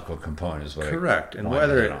psychological component is what correct, and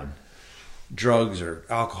whether drugs or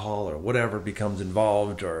alcohol or whatever becomes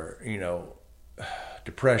involved, or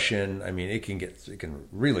depression. I mean, it can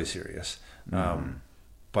really serious.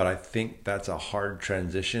 But I think that's a hard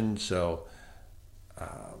transition. So,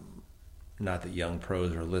 not that young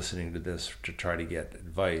pros are listening to this to try to get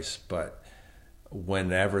advice, but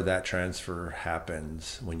whenever that transfer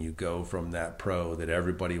happens, when you go from that pro that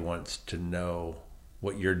everybody wants to know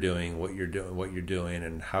what you're doing,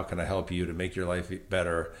 and how can I help you to make your life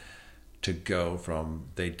better, to go from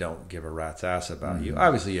they don't give a rat's ass about you.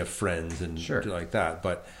 Obviously you have friends and like that,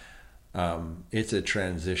 but it's a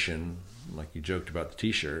transition. Like you joked about the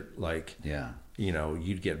T-shirt,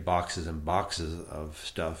 you'd get boxes and boxes of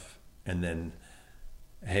stuff, and then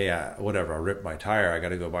hey, I ripped my tire, I got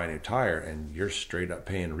to go buy a new tire, and you're straight up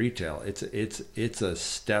paying retail. It's a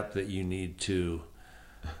step that you need to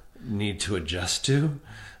adjust to,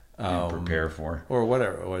 prepare for, or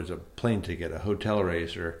whatever. Or it's a plane ticket, a hotel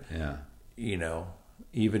race, or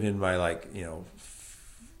even in my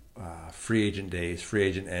free agent days. Free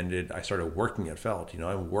agent ended. I started working at Felt.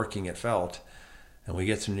 I'm working at Felt, and we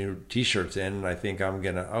get some new T-shirts in, and I think I'll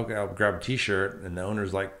grab a T-shirt, and the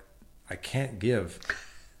owner's like, I can't give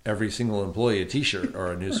every single employee a T-shirt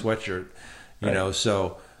or a new sweatshirt,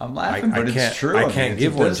 so I'm laughing, but it's true. I can't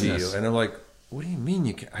give one to you. And I'm like, what do you mean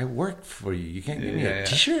you can't? I work for you. You can't give me a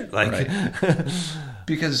T-shirt? Like,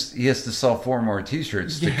 because he has to sell 4 more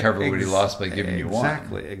T-shirts to cover what he lost by giving you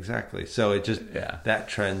one. Exactly. So it just, that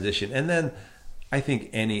transition. And then I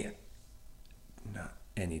think a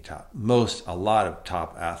lot of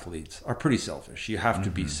top athletes are pretty selfish. You have to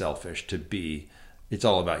be selfish to be, it's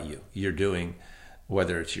all about you. You're doing,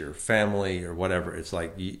 whether it's your family or whatever, it's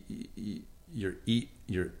like your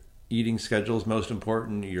eating schedule is most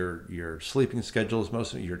important. Your sleeping schedule is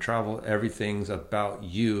most important. Your travel, everything's about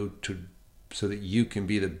you so that you can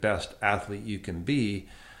be the best athlete you can be.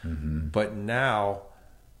 Mm-hmm. But now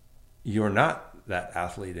you're not that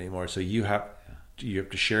athlete anymore. So you have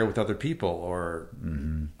to share with other people. Or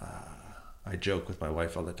I joke with my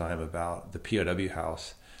wife all the time about the POW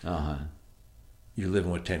house. Uh-huh. You're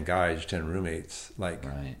living with 10 guys, 10 roommates. Like,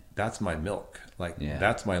 that's my milk. Like,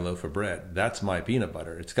 that's my loaf of bread. That's my peanut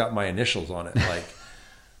butter. It's got my initials on it.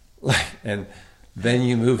 Like, and then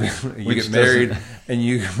you move in, you get married, and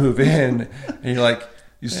you move in, and you're like,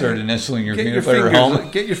 you start initialing your peanut butter at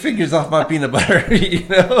home. Get your fingers off my peanut butter,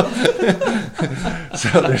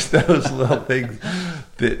 So there's those little things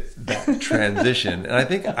that transition.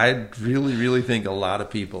 And I really, really think a lot of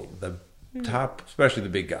people, the top, especially the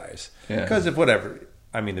big guys, because of whatever,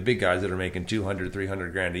 the big guys that are making 200,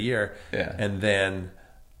 300 grand a year, and then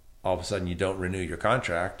all of a sudden you don't renew your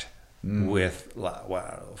contract with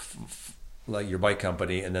like your bike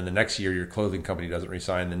company, and then the next year your clothing company doesn't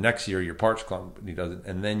resign, the next year your parts company doesn't,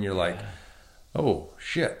 and then you're like, oh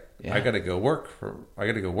shit, I gotta go work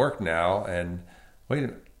now, and wait a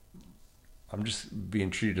minute, I'm just being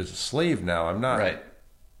treated as a slave now. I'm not. Right.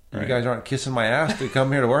 You guys aren't kissing my ass to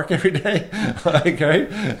come here to work every day,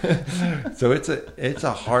 So it's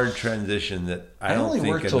a hard transition that I don't think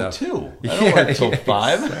work enough. Till 2. I don't work till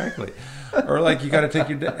 5. Exactly. Or like you got to take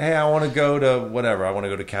your day. Hey, I want to go to whatever. I want to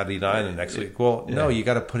go to Cali the next week. Well, no, you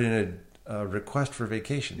got to put in a request for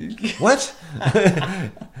vacation. What?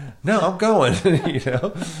 No, I'm going.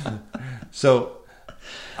 So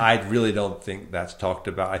I really don't think that's talked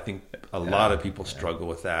about. I think a lot of people struggle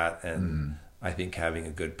with that, and I think having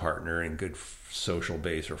a good partner and good social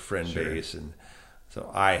base or friend base. And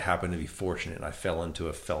so I happen to be fortunate, and I fell into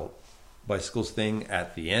a Felt Bicycles thing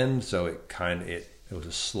at the end. So it was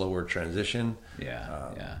a slower transition.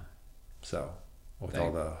 So with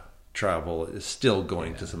all the travel, is still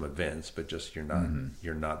going to some events, but just you're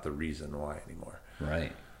not the reason why anymore.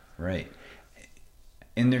 Right.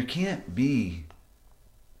 And there can't be,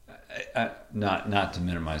 not to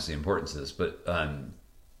minimize the importance of this, but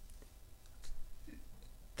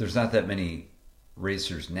there's not that many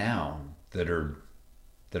racers now that are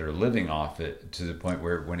living off it to the point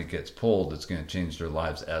where when it gets pulled, it's going to change their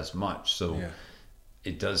lives as much. So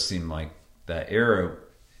it does seem like that era,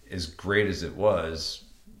 as great as it was,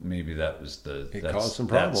 maybe that was it caused some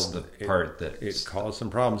problems. That's the part that it caused some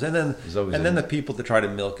problems. And then the people that try to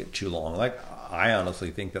milk it too long. Like, I honestly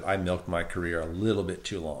think that I milked my career a little bit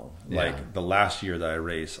too long. Like the last year that I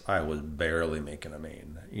raced, I was barely making a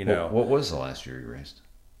main. What was the last year you raced?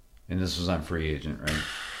 And this was on free agent, right?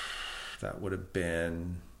 That would have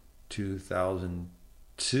been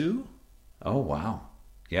 2002. Oh, wow.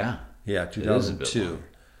 Yeah. Yeah, 2002.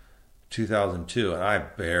 2002, and I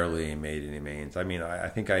barely made any mains. I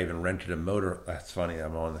think I even rented a motor. That's funny,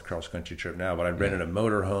 I'm on the cross-country trip now, but I rented a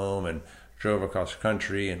motor home and drove across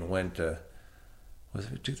country and went to, was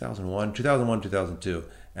it 2001? 2002,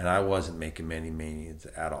 and I wasn't making many mains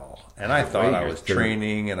at all. And I thought I was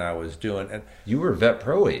training and I was doing... And you were vet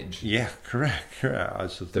pro age. Yeah, correct. I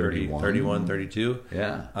was 31, 32.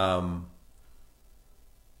 Yeah.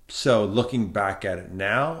 So looking back at it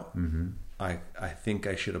now, I think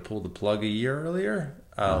I should have pulled the plug a year earlier.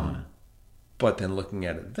 But then looking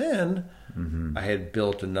at it then, I had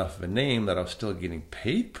built enough of a name that I was still getting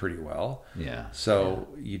paid pretty well. Yeah. So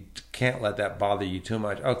you can't let that bother you too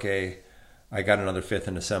much. Okay, I got another fifth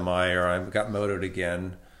in a semi, or I got motoed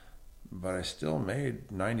again, but I still made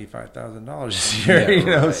 $95,000 this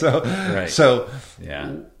year. So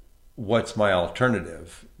what's my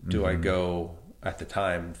alternative? Do I go... At the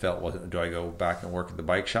time, do I go back and work at the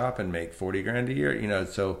bike shop and make 40 grand a year?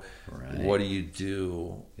 What do you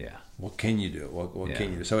do? Yeah. What can you do? What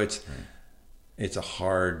can you do? So it's a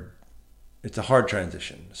hard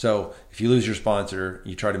transition. So if you lose your sponsor,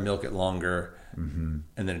 you try to milk it longer. and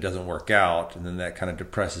then it doesn't work out, and then that kind of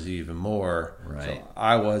depresses you even more. Right. So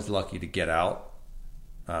I was lucky to get out.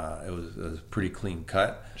 It was a pretty clean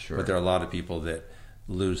cut. Sure. But there are a lot of people that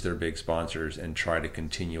lose their big sponsors and try to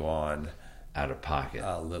continue on out of pocket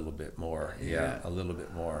a little bit more. Yeah, a little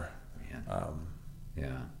bit more.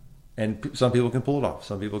 Yeah. And some people can pull it off.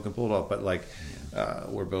 But like,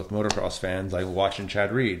 we're both motocross fans. Like watching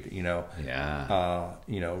Chad Reed, hit all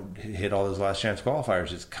those last chance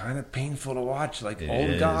qualifiers. It's kind of painful to watch. Like,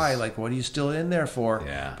 old guy, like, what are you still in there for?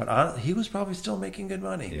 Yeah. But he was probably still making good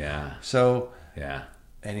money. Yeah. So, yeah.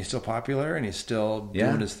 And he's still popular and he's still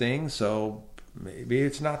doing his thing. So maybe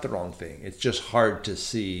it's not the wrong thing. It's just hard to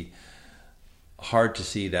see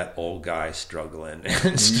that old guy struggling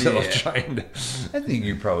and still trying to. I think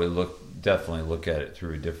you probably definitely look at it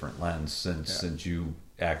through a different lens since you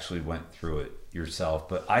actually went through it yourself.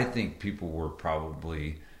 But I think people were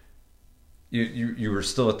probably you were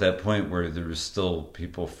still at that point where there was still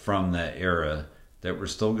people from that era that were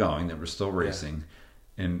still going, that were still racing,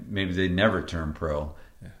 and maybe they never turned pro.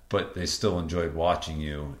 But they still enjoyed watching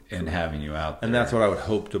you and having you out there. And that's what I would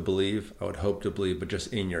hope to believe. But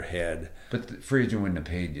just in your head. But the free agent wouldn't have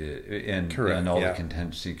paid you, and all the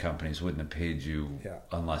contingency companies wouldn't have paid you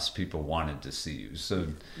unless people wanted to see you. So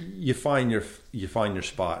you find your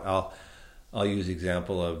spot. I'll use the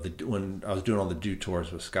example of when I was doing all the Dew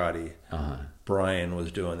tours with Scotty. Brian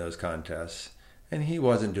was doing those contests. And he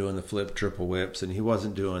wasn't doing the flip triple whips, and he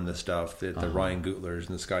wasn't doing the stuff that the Ryan Gutlers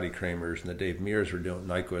and the Scotty Kramers and the Dave Mears were doing,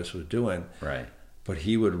 Nyquist was doing. Right. But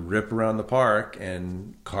he would rip around the park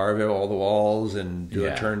and carve out all the walls and do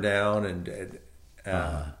a turn down,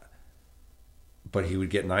 but he would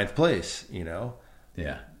get ninth place,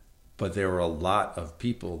 Yeah. But there were a lot of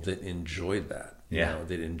people that enjoyed that,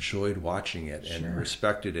 that enjoyed watching it and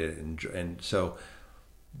respected it, and so.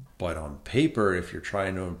 But on paper, if you're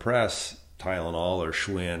trying to impress Tylenol or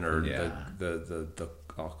Schwinn or the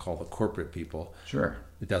I'll call the corporate people. Sure.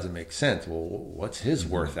 It doesn't make sense. Well, what's his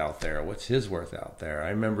worth out there? What's his worth out there? I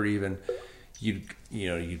remember even you'd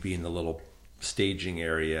be in the little staging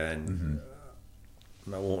area and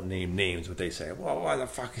I won't name names, but they say, well, what the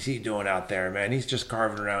fuck is he doing out there, man? He's just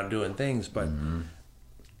carving around doing things. But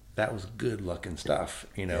that was good looking stuff,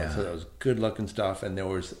 So that was good looking stuff. And there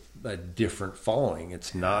was a different following.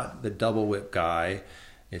 It's not the double whip guy.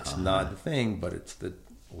 It's not the thing, but it's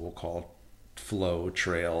we'll call flow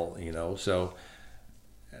trail, So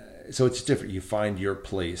it's different. You find your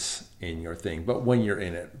place in your thing. But when you're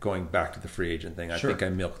in it, going back to the free agent thing, I think I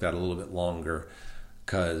milked that a little bit longer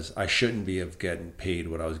because I shouldn't be getting paid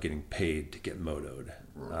what I was getting paid to get motoed.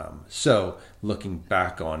 So looking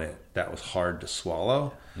back on it, that was hard to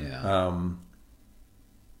swallow. Yeah.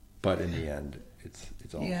 But in the end, it's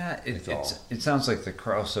all. Yeah, it sounds like the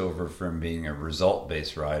crossover from being a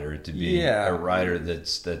result-based rider to being a rider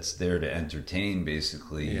that's there to entertain,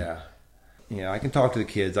 basically. Yeah. I can talk to the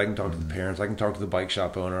kids. I can talk to the parents. I can talk to the bike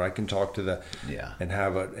shop owner. I can talk to and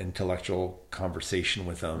have an intellectual conversation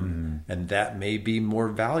with them, and that may be more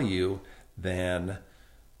value than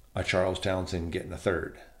a Charles Townsend getting a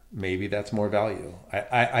third. Maybe that's more value.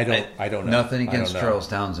 I don't know. Nothing against Charles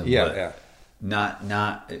Townsend. But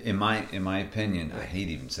not in my opinion. I hate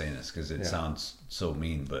even saying this because it sounds so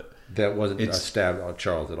mean, but that wasn't a stab on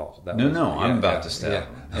Charles at all. I'm about to stab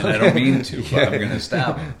him, and I don't mean to, but I'm going to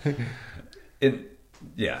stab him.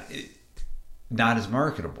 Not as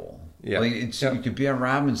marketable. Yeah, like you could be on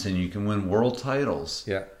Robinson, you can win world titles.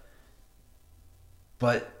 Yeah,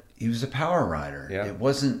 but he was a power rider. Yeah. It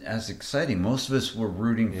wasn't as exciting. Most of us were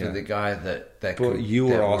rooting for the guy that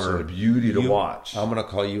were also a beauty to watch. I'm going to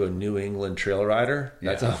call you a New England trail rider.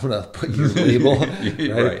 That's how I'm going to put your label.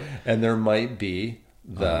 Right? And there might be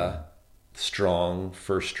the strong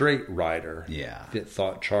first straight rider that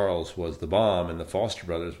thought Charles was the bomb, and the Foster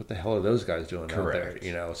brothers. What the hell are those guys doing out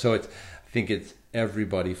there? So I think it's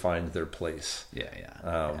everybody finds their place.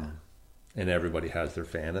 And everybody has their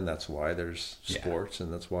fan, and that's why there's sports,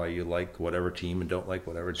 and that's why you like whatever team and don't like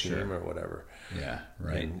whatever team or whatever. Yeah,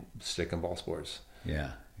 right. And stick and ball sports.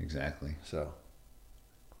 Yeah, exactly. So,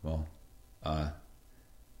 well,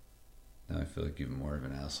 now I feel like even more of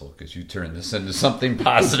an asshole because you turned this into something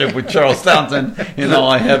positive with Charles Townsend, and all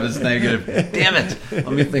I have is negative. Damn it!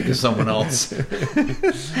 Let me think of someone else.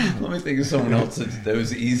 That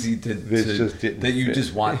was easy that you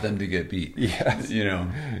just want them to get beat. Yes.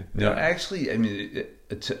 No, actually, I mean,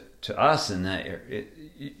 to us in that area,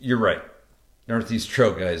 you're right. Northeast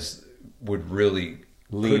Trail guys could really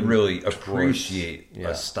appreciate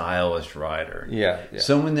a stylish rider. Yeah.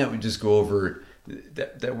 Someone that would just go over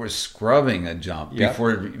that was scrubbing a jump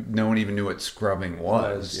before no one even knew what scrubbing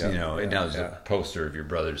was. Yeah, you know, and now there's a poster of your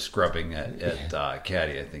brother scrubbing at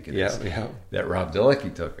Cali, I think it is. That Rob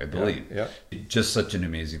Dillicky took, I believe. Just such an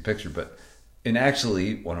amazing picture. And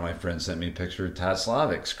actually, one of my friends sent me a picture of Todd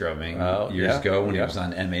Slavic scrubbing years ago when he was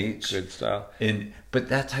on MH. Good style. But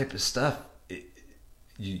that type of stuff,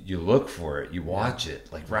 you look for it, you watch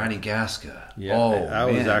it, like Ronnie Gasca. I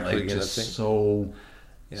was actually just so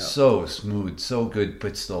smooth, so good,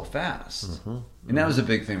 but still fast. And that was a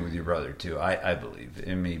big thing with your brother too, I believe,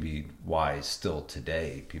 and maybe why still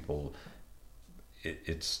today people,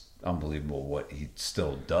 it's unbelievable what he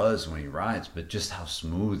still does when he rides, but just how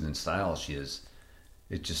smooth and stylish he is.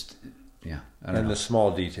 It just, I don't know. The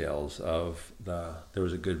small details of there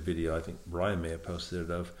was a good video, I think Brian may have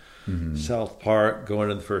posted it, of South Park going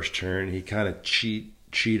to the first turn. He kind of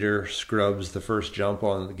cheater scrubs the first jump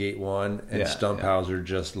on the gate one, and Stumphauser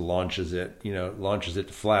just launches it to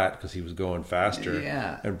flat because he was going faster.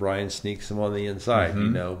 And Brian sneaks him on the inside.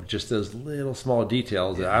 Just those little small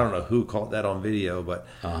details that I don't know who caught that on video, but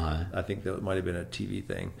I think that might have been a TV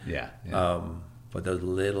thing. But those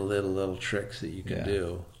little tricks that you can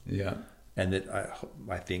do. And that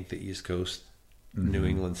I think the East Coast, New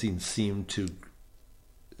England scene seemed to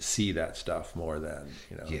see that stuff more than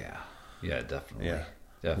definitely.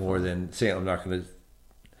 More than saying, I'm not going to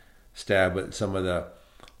stab at some of the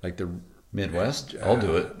Midwest. I'll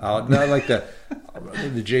do it. Not like the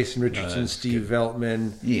Jason Richardson, Steve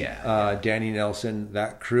Veltman, Danny Nelson,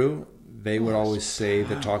 that crew. They would always say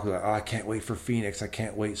talk about, I can't wait for Phoenix. I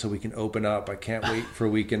can't wait so we can open up. I can't wait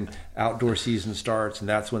for outdoor season starts, and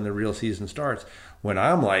that's when the real season starts. When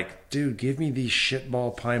I'm like, dude, give me these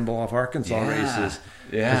shitball Pine Bluff, Arkansas races,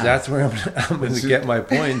 because that's where I'm going to get my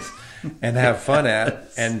points and have fun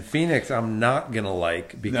at. And Phoenix, I'm not going to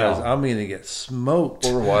like because I'm going to get smoked.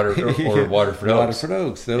 Or Waterford Oaks. Waterford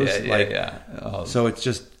Oaks. Those so it's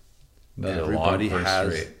just everybody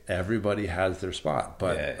has their spot.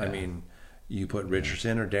 But I mean, you put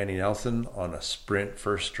Richardson or Danny Nelson on a sprint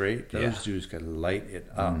first straight, those dudes can light it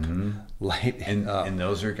up. And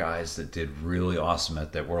those are guys that did really awesome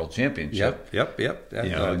at that World Championship. Yep.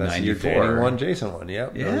 That's your Danny one, Jason one.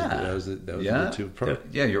 Those are the two pro.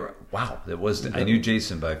 You're right. Wow. That was I knew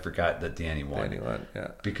Jason, but I forgot that Danny won.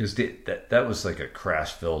 Because that was like a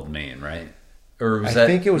crash-filled main, right? Or was I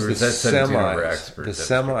think it was the semis. The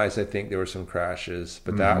semis, I think there were some crashes,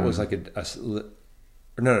 but that was like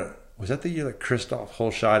no. Was that the year that Christoph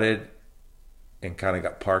hole-shotted and kind of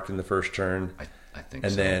got parked in the first turn? I think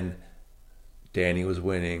and so. Then Danny was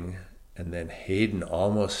winning, and then Hayden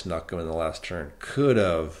almost snuck him in the last turn. Could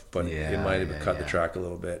have, but it might have cut the track a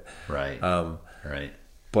little bit. Right. Right.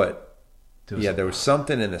 But there was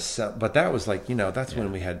something in the but that was like, that's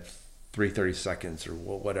when we had 3:30 seconds or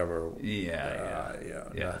whatever. Not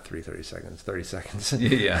 3:30 seconds, 30 seconds.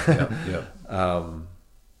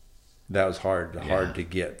 That was hard to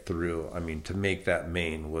get through. I mean, to make that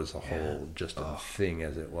main was a whole thing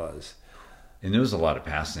as it was. And there was a lot of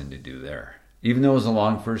passing to do there, even though it was a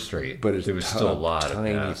long first straight. But there was still a lot of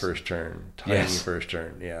tiny first turn. So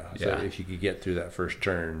if you could get through that first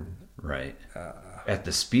turn, right, at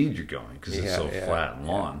the speed you're going, because it's so flat and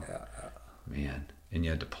long, man. And you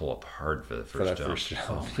had to pull up hard for the first jump.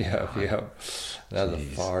 Oh, that was a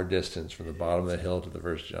far distance from the bottom of the hill to the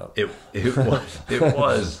first jump. It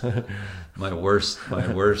was my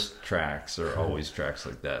worst tracks are always tracks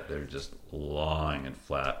like that. They're just long and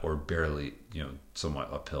flat, or barely, somewhat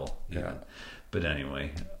uphill. Even. But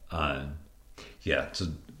anyway, So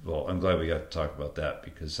I'm glad we got to talk about that,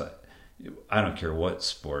 because I don't care what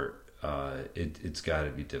sport, it's got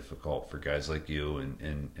to be difficult for guys like you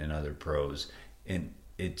and other pros. And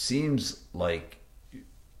it seems like,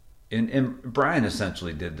 and Brian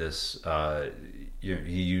essentially did this. He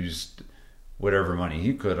used whatever money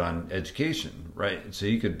he could on education, right? So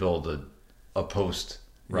he could build a post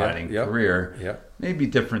riding career, maybe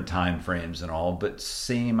different time frames and all, but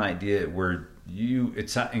same idea. Where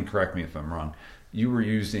it's not, and correct me if I'm wrong, you were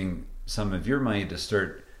using some of your money to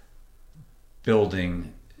start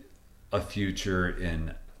building a future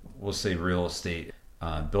in, we'll say, real estate.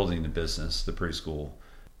 Building the business, the preschool.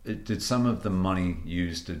 Did some of the money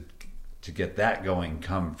used to get that going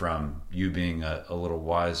come from you being a little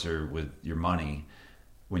wiser with your money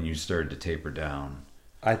when you started to taper down?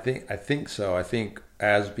 I think so. I think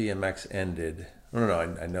as BMX ended,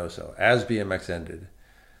 I know so. As BMX ended,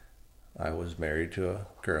 I was married to a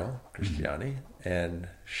girl, Christiane, and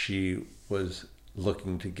she was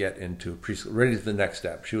looking to get into preschool, ready for the next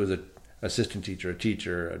step. She was a assistant teacher, a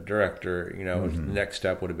teacher, a director, the next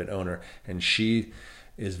step would have been owner. And she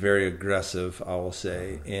is very aggressive, I will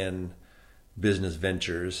say, in business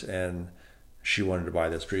ventures, and she wanted to buy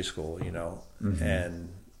this preschool, and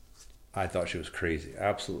I thought she was crazy,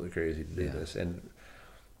 absolutely crazy to do this. And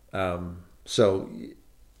so,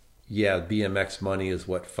 yeah, BMX money is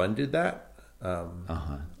what funded that.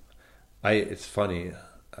 It's funny.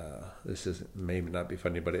 This is maybe not be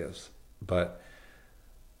funny, but it is. But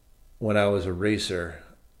when I was a racer,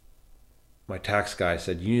 my tax guy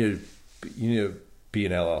said, you need to be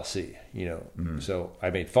an LLC, So I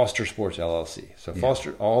made Foster Sports LLC. So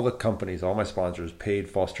Foster, all the companies, all my sponsors paid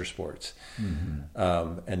Foster Sports.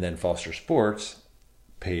 And then Foster Sports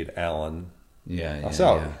paid Alan a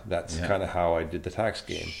salary. That's kind of how I did the tax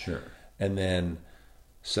game. Sure. And then,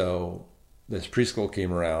 so this preschool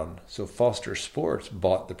came around. So Foster Sports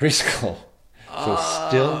bought the preschool. So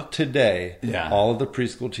still today, all of the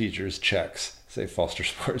preschool teachers' checks say Foster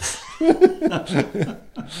Sports.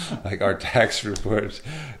 Like our tax reports,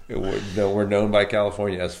 we're known by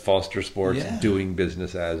California as Foster Sports, doing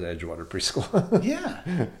business as Edgewater Preschool.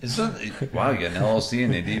 Wow, you got an LLC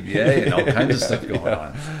and a DBA and all kinds of stuff going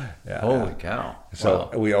on. Holy cow.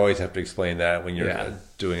 So we always have to explain that when you're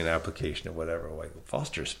doing an application or whatever. Like,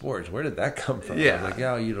 Foster Sports, where did that come from? Yeah. Like,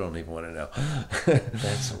 you don't even want to know.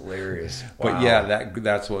 That's hilarious. Wow. But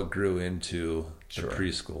that's what grew into the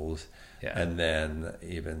preschools. Yeah. And then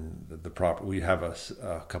even we have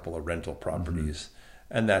a couple of rental properties,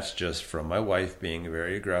 and that's just from my wife being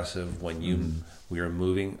very aggressive. When we are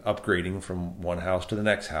upgrading from one house to the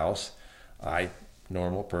next house,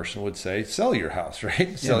 normal person would say, sell your house,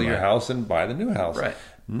 right? Sell your house and buy the new house. Right.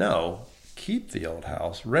 No, keep the old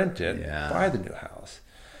house, rent it, buy the new house.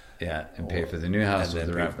 Yeah, and pay for the new house with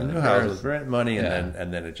the rent. The new house with rent money,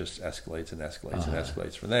 and then it just escalates and escalates and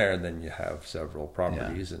escalates from there. And then you have several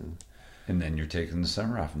properties and then you're taking the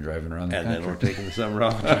summer off and driving around the country. And then we're taking the summer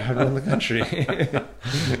off and driving around the country.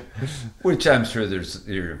 Which I'm sure there's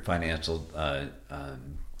your financial,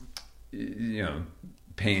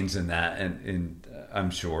 pains in that, and I'm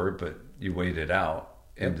sure, but you weighed it out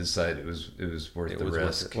and decided it was worth the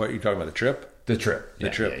risk. What are you talking about? The trip? The trip.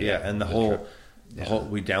 And the whole,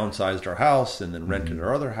 we downsized our house and then rented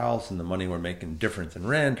our other house, and the money we're making different than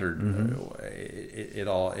rent, or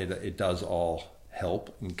it does all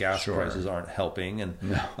help. And gas prices aren't helping, and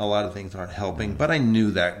a lot of things aren't helping. But I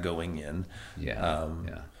knew that going in.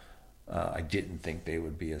 I didn't think they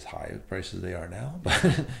would be as high as prices they are now,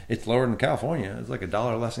 but it's lower than California. It's like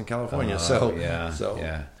 $1 less in California.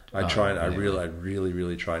 I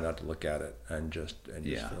really try not to look at it and just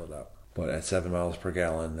fill it up. But at 7 miles per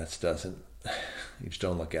gallon, you just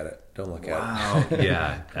don't look at it. Don't look at it.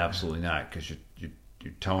 Yeah, absolutely not. Because you're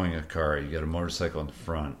towing a car. You got a motorcycle in the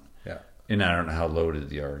front. Yeah. And I don't know how loaded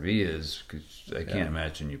the RV is, because I can't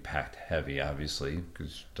imagine you packed heavy, obviously,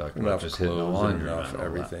 because talking about just hitting the laundry, enough for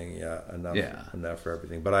everything. Enough for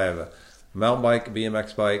everything. But I have a mountain bike, a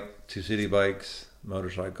BMX bike, 2 city bikes,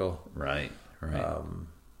 motorcycle. Right.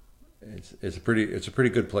 It's a pretty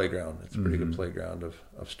good playground. It's a pretty good playground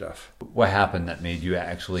of stuff. What happened that made you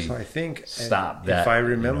actually? So I think stop that. If I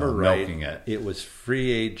remember right, it. It was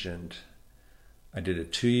free agent. I did a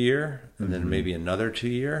 2-year, and then maybe another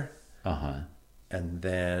 2-year. And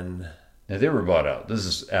then now they were bought out. This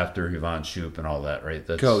is after Yvonne Shoup and all that, right?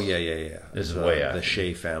 This is way after the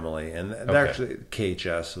Shea family, and actually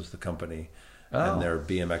KHS was the company, and their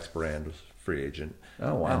BMX brand was free agent.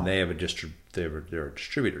 Oh wow! And they have they're a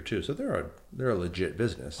distributor too, so they're a legit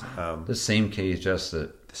business. The same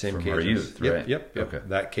KHS from our youth, right? Yep. Okay.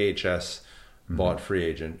 That KHS bought free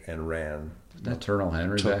agent and ran. That Turnell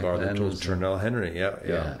Henry took back then. Turnell Henry.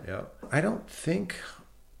 Yeah. I don't think.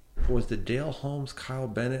 Was the Dale Holmes, Kyle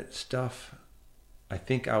Bennett stuff? I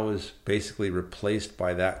think I was basically replaced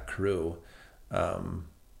by that crew. And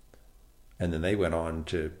then they went on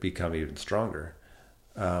to become even stronger.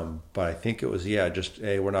 But I think it was, just,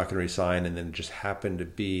 hey, we're not going to resign. And then it just happened to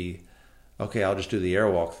be, okay, I'll just do the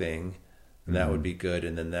Airwalk thing. And that would be good.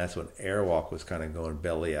 And then that's when Airwalk was kind of going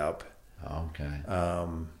belly up. Okay.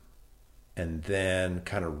 And then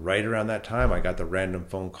kind of right around that time, I got the random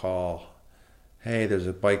phone call. Hey, there's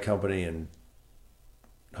a bike company in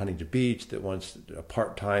Huntington Beach that wants a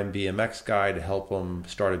part-time BMX guy to help them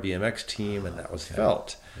start a BMX team, and that was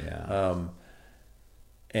Felt. Yeah.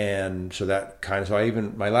 And so that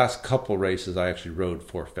my last couple races, I actually rode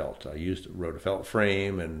for Felt. I rode a Felt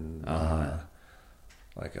frame and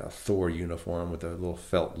like a Thor uniform with a little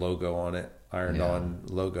Felt logo on it, ironed-on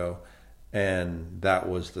logo, and that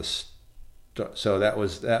was that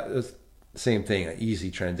was same thing, an easy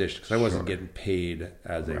transition, because I wasn't getting paid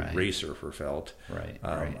as a racer for Felt. Right.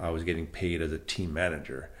 I was getting paid as a team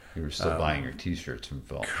manager. You were still buying your T-shirts from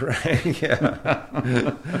Felt. Right,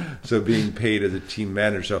 yeah. So being paid as a team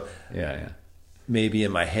manager. So maybe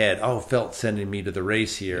in my head, Felt's sending me to the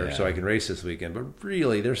race here so I can race this weekend. But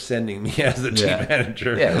really, they're sending me as the team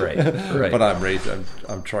manager. Yeah, right. But I'm racing.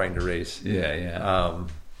 I'm trying to race. Yeah.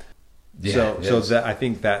 So that I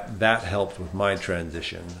think that helped with my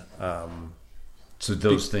transition. So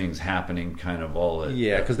those things happening kind of all at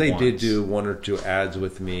because they once. did do 1 or 2 ads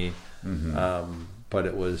with me, but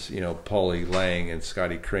it was Paulie Lang and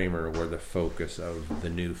Scotty Kramer were the focus of the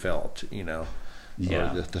new felt, or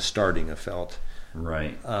the starting of felt.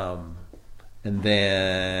 Right. And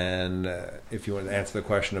then if you want to answer the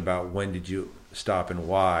question about when did you stop and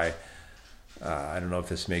why, I don't know if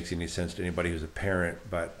this makes any sense to anybody who's a parent,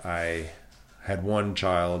 but I had 1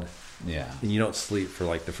 child. Yeah. And you don't sleep for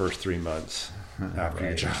like the first 3 months after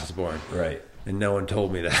your child's born. Right. And no one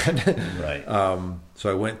told me that. Right.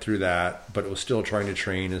 So I went through that, but it was still trying to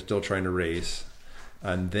train and still trying to race.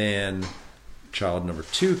 And then child number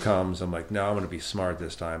 2 comes. I'm like, no, I'm going to be smart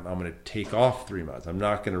this time. I'm going to take off 3 months. I'm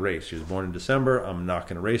not going to race. She was born in December. I'm not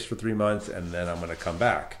going to race for 3 months, and then I'm going to come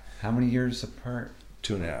back. How many years apart?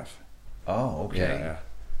 2.5. Oh, okay. Yeah.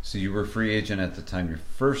 So you were free agent at the time your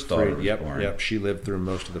first daughter was born. Yep. She lived through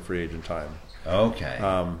most of the free agent time. Okay.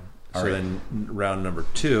 Then round number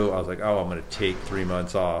 2, I was like, I'm going to take 3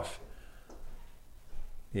 months off.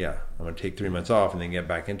 Yeah, I'm going to take 3 months off and then get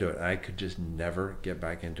back into it. And I could just never get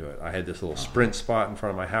back into it. I had this little sprint spot in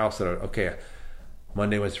front of my house that,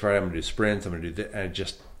 Monday, Wednesday, Friday, I'm going to do sprints. I'm going to do this. And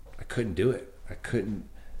I couldn't do it. I couldn't.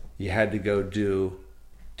 You had to go do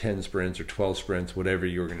 10 sprints or 12 sprints, whatever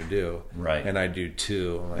you were going to do. Right. And I do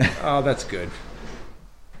 2. I'm like, that's good.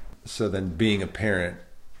 So then being a parent,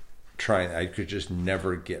 I could just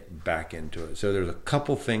never get back into it. So there's a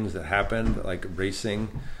couple things that happened, like racing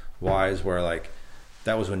wise, where like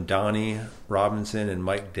that was when Donnie Robinson and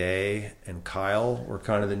Mike Day and Kyle were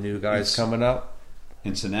kind of the new guys coming up.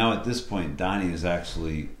 And so now at this point, Donnie is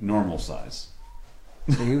actually normal size.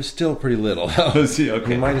 He was still pretty little. Was he?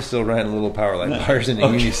 Okay. He might have still ran a little power light bars in a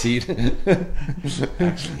uni seat.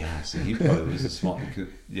 Actually, yeah. So he probably was a small.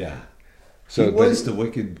 Yeah. So he was the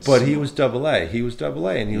wicked. But he was AA. He was AA,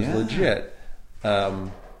 and he was legit.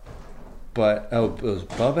 But it was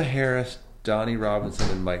Bubba Harris, Donnie Robinson,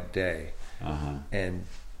 and Mike Day. And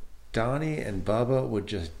Donnie and Bubba would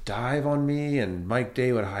just dive on me, and Mike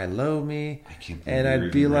Day would high-low me. I can't believe and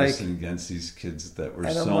I'd be like against these kids that were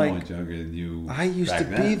so much younger than you. I used to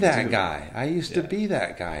be that guy. I used to be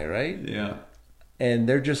that guy, right? Yeah. And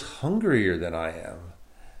they're just hungrier than I am.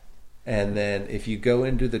 And then if you go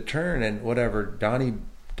into the turn and whatever, Donnie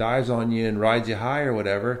dives on you and rides you high or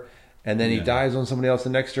whatever, and then he dives on somebody else the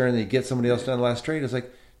next turn and he gets somebody else down the last straight, it's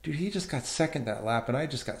like, dude, he just got second that lap and I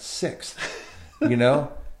just got 6th,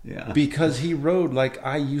 Yeah. Because he rode like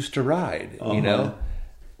I used to ride,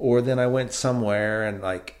 Or then I went somewhere and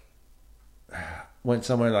I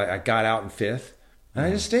got out in 5th and I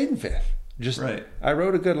just stayed in 5th. I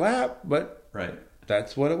rode a good lap, but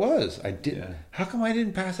that's what it was. I did. Yeah. How come I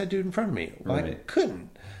didn't pass that dude in front of me? Well, I couldn't.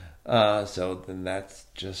 So then that's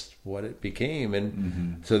just what it became,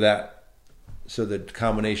 and so the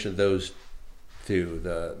combination of those two,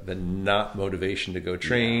 the not motivation to go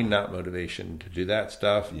train, not motivation to do that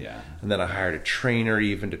stuff, and then I hired a trainer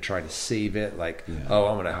even to try to save it. Like, I'm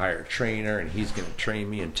going to hire a trainer, and he's going to train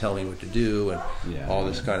me and tell me what to do, and all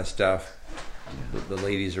this kind of stuff. The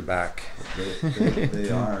ladies are back. They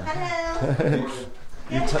are. Hello.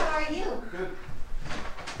 Good. How are you? Good.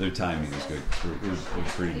 Their timing is good. We're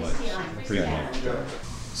pretty much.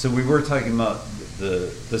 So we were talking about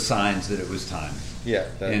the signs that it was time. Yeah.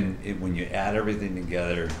 And when you add everything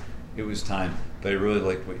together, it was time. But I really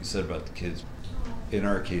like what you said about the kids. In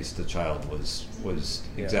our case, the child was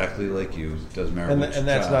exactly like you. Doesn't matter which and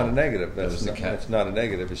that's child. Not a negative. That's not a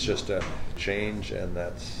negative. It's just a change, and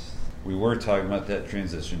that's. We were talking about that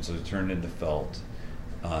transition, so it turned into felt,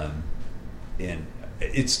 and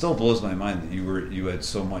it still blows my mind that you had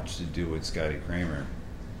so much to do with Scotty Kramer,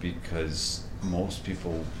 because most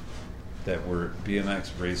people that were BMX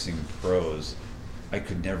racing pros, I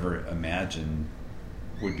could never imagine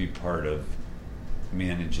would be part of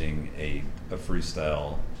managing a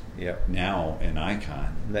freestyle. Now an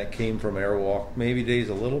icon. And that came from Airwalk maybe days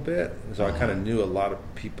a little bit, so I kind of knew a lot of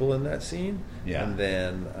people in that scene. And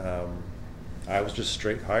then I was just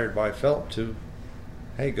straight hired by Felt to,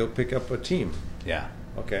 hey, go pick up a team.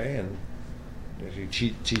 Okay, and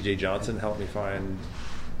TJ Johnson helped me find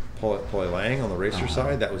Paulie Lang on the racer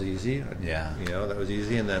side. That was easy. That was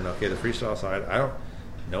easy. And then the freestyle side, I don't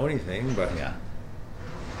know anything, but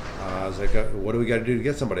I was like, what do we got to do to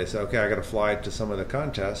get somebody? I said, okay, I got to fly to some of the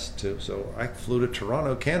contests too. So I flew to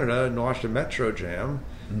Toronto, Canada, and watched a Metro Jam.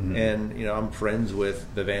 And I'm friends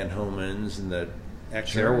with the Van Homens and the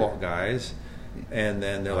ex-Airwalk guys. And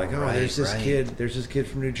then they're like, there's this kid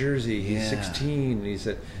from New Jersey. He's 16. And he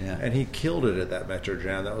said, and he killed it at that Metro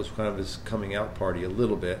Jam. That was kind of his coming out party a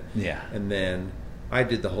little bit. Yeah. And then I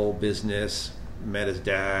did the whole business, met his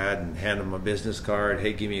dad and handed him a business card.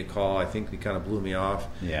 Hey, give me a call. I think he kind of blew me off.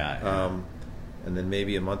 Yeah. And then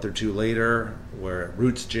maybe a month or two later, we're at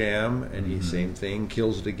Roots Jam, and he same thing,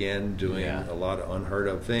 kills it again, doing a lot of unheard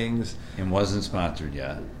of things. And wasn't sponsored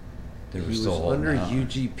yet. They were He still was under out.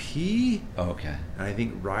 UGP. Oh, okay. And I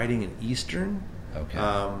think riding in Eastern. Okay.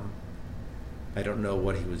 I don't know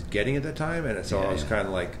what he was getting at that time, and so I was kind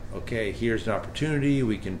of like, okay, here's an opportunity.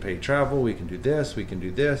 We can pay travel. We can do this. We can do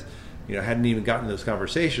this. You know, I hadn't even gotten those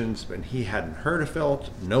conversations, and he hadn't heard of Felt.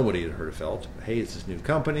 Nobody had heard of Felt. Hey, it's this new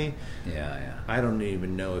company. Yeah. I don't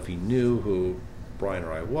even know if he knew who Brian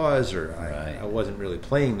or I was, or I wasn't really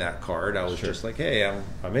playing that card. I was just like, hey,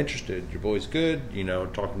 I'm interested. Your boy's good. You know,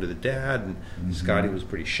 talking to the dad, and Scotty was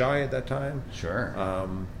pretty shy at that time. Sure.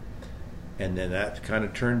 And then that kind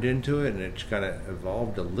of turned into it, and it kind of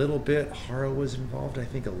evolved a little bit. Haro was involved, I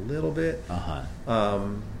think, a little bit.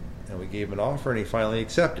 And we gave him an offer, and he finally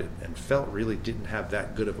accepted. And Felt really didn't have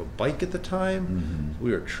that good of a bike at the time.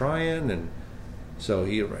 We were trying, and so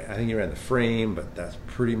I think he ran the frame, but that's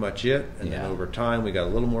pretty much it. And then over time, we got a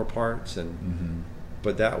little more parts, and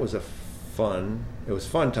but that was it was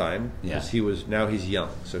fun time because he's young,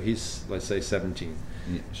 so he's, let's say, 17,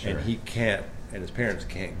 and he can't, and his parents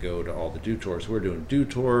can't go to all the do tours. We're doing do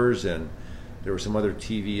tours, and there were some other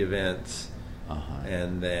TV events,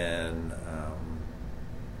 and then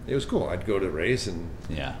it was cool. I'd go to the race and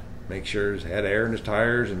make sure he had air in his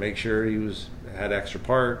tires, and make sure he had extra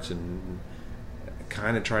parts, and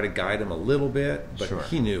kind of try to guide him a little bit. But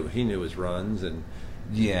he knew his runs, and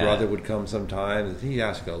his brother would come sometimes. He'd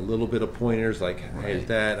ask a little bit of pointers, like, "Hey, is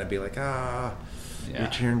that?" And I'd be like, your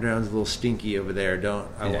turnaround's a little stinky over there.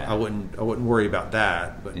 I wouldn't worry about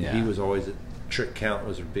that. But he was always, trick count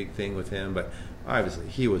was a big thing with him. But obviously,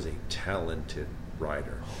 he was a talented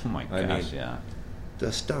rider. Oh my gosh,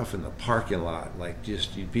 The stuff in the parking lot, like,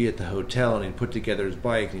 just you'd be at the hotel and he'd put together his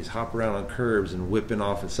bike and he's hopping around on curbs and whipping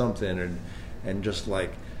off at something, and just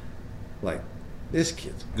like this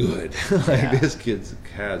kid's good. This kid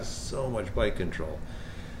has so much bike control.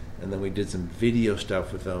 And then we did some video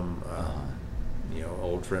stuff with him.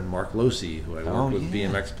 Old friend Mark Losi, who I worked with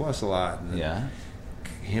BMX Plus a lot. And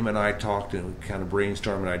him and I talked and we kind of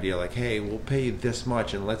brainstormed an idea like, hey, we'll pay you this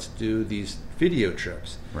much and let's do these video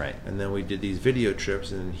trips. Right. And then we did these video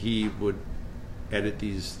trips, and he would edit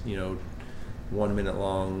these, 1 minute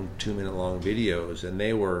long, 2 minute long videos, and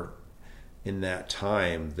they were, in that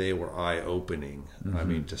time, they were eye-opening. I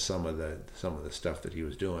mean, to some of the stuff that he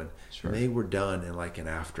was doing. And they were done in like an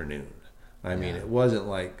afternoon. I mean, it wasn't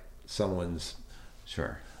like someone's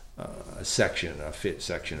a section, a fit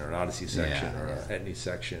section, or an Odyssey section, or an Etny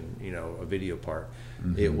section, a video part.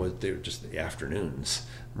 They were just the afternoons.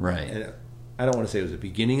 Right. And I don't want to say it was the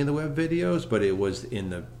beginning of the web videos, but it was in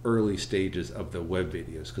the early stages of the web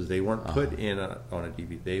videos, because they weren't put in on a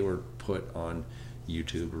DVD. They were put on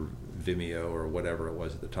YouTube or Vimeo or whatever it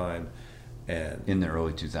was at the time. And in the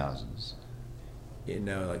early 2000s.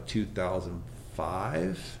 Like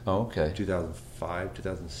 2005. Oh, okay. 2005,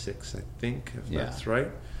 2006, I think, if that's right.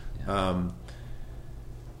 Yeah.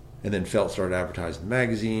 And then Felt started advertising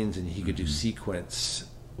magazines, and he could do sequence.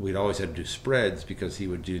 We'd always had to do spreads because he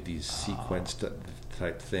would do these sequence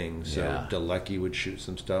type things. So Dalecki would shoot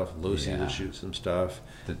some stuff, Losi would shoot some stuff.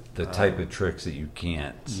 The type of tricks that you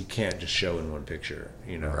can't just show in one picture,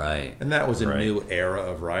 Right. And that was a new era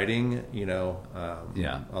of riding,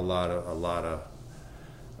 a lot of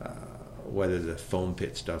whether the foam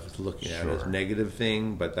pit stuff is looking at it as a negative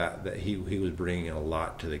thing, but that he was bringing a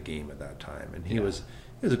lot to the game at that time, and he was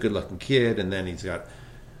a good looking kid, and then he's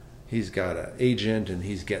got an agent, and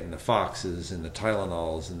he's getting the Foxes and the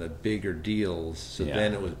Tylenols and the bigger deals. So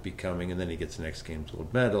then it was becoming, and then he gets an X Games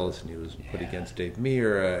gold medalist, and he was put against Dave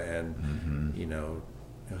Mira, and it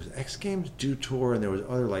was X Games Do Tour, and there was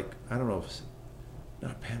other, like, I don't know if it's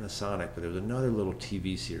not Panasonic, but there was another little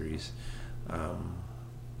TV series.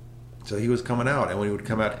 So he was coming out, and when he would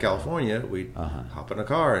come out to California, we'd hop in a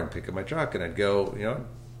car and pick up my truck, and I'd go,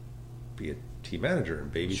 be a team manager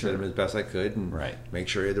and babysit him as best I could, and make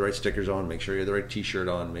sure he had the right stickers on, make sure he had the right T-shirt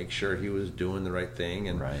on, make sure he was doing the right thing,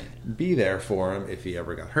 and be there for him if he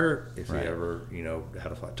ever got hurt, if he ever,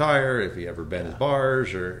 had a flat tire, if he ever bent his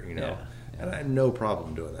bars, or and I had no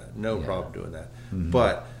problem doing that.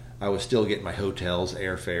 But I was still getting my hotels,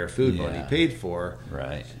 airfare, food money paid for.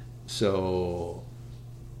 Right. So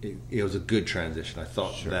it was a good transition. I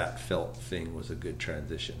thought that Felt thing was a good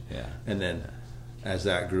transition. Yeah. And then as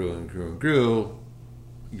that grew and grew and grew,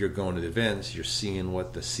 you're going to the events, you're seeing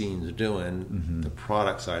what the scene's doing. Mm-hmm. The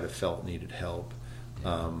product side of Felt needed help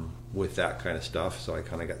with that kind of stuff, so I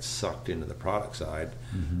kind of got sucked into the product side.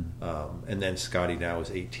 Mm-hmm. And then Scotty now is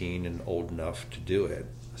 18 and old enough to do it.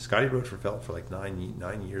 Scotty wrote for Felt for like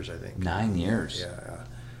 9 years, I think. 9 years? Yeah.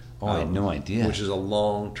 Oh, I had no idea. Which is a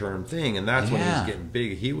long-term thing, and that's when he Yeah. was getting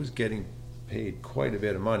big. He was getting paid quite a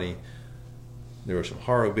bit of money. There were some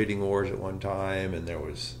horror bidding wars at one time, and there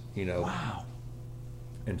was, Wow.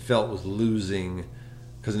 and Felt was losing,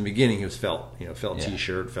 because in the beginning he was Felt, Felt Yeah.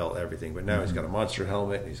 T-shirt, Felt everything, but now he's got a Monster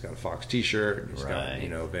helmet, and he's got a Fox T-shirt, and he's Right.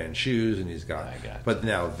 got, Van shoes, and he's got, I got you. but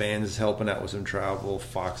now Vans is helping out with some travel,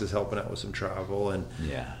 Fox is helping out with some travel, and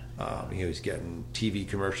Yeah. he's getting TV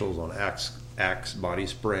commercials on Axe body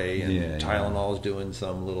spray, and Yeah, Tylenol's doing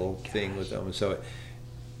some little thing with them. So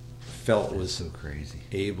Felt That's was so crazy.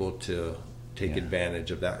 able to take Yeah.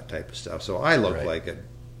 advantage of that type of stuff. So I looked Right. like a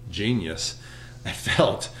genius. I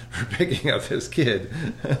felt for picking up this kid,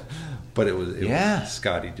 but it was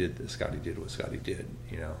Scotty did what Scotty did.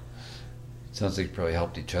 Sounds like you probably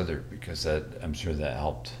helped each other, because I'm sure that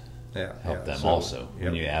helped Help them also.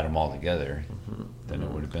 When you add them all together, then it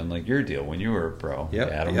would have been like your deal when you were a pro. You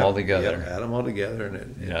add them all together. Add them all together, and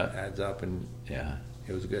it Yeah. adds up, and Yeah.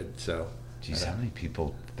 it was good. So, Geez, how many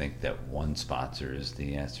people think that one sponsor is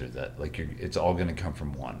the answer? That it's all going to come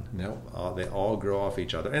from one. no, they all grow off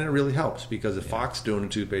each other, and it really helps, because if Fox is doing a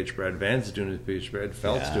 2-page spread, Vans is doing a 2-page spread,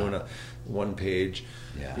 Felt's Yeah. doing a 1-page.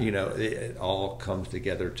 Yeah. It all comes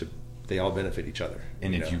together they all benefit each other.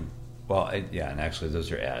 And if you, and actually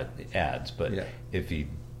those are ads. But Yeah. if he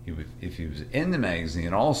was in the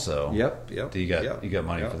magazine also, Yep. you got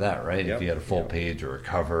money for that, right? Yep, If you had a full yep. page or a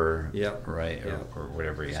cover, Yep, right, yep. or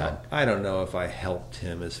whatever he So had. I don't know if I helped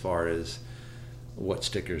him as far as what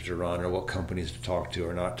stickers to run or what companies to talk to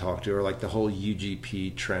or not talk to, or like the whole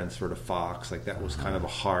UGP transfer to Fox. Like that was kind of a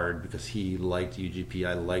hard, because he liked UGP,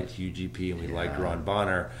 I liked UGP, and we liked Ron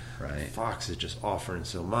Bonner. Right. Fox is just offering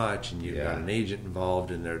so much, and you've got Yeah. an agent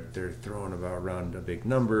involved, and they're throwing around big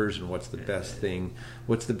numbers, and what's the best thing?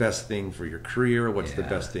 What's the best thing for your career? What's the Yeah.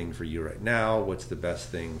 best thing for you right now? What's the best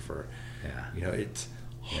thing for it's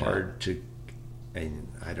hard to, and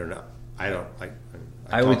I don't know.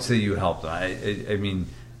 I would say you helped. I mean,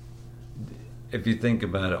 if you think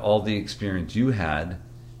about it, all the experience you had,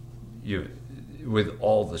 with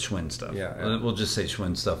all the Schwinn stuff. Yeah. We'll just say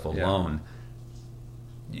Schwinn stuff alone.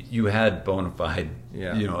 You had bona fide,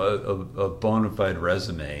 a bona fide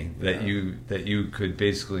resume that you could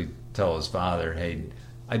basically tell his father, hey,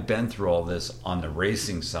 I've been through all this on the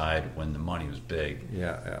racing side when the money was big.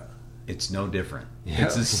 Yeah. It's no different. Yeah.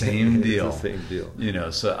 It's the same deal. It's the same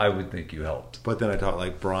deal. So I would think you helped. But then I talked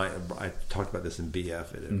like Brian. I talked about this in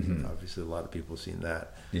BF. Obviously, a lot of people have seen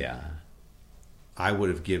that. Yeah. I would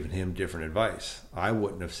have given him different advice. I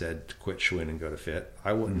wouldn't have said to quit Schwinn and go to Fit.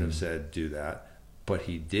 I wouldn't have said do that. But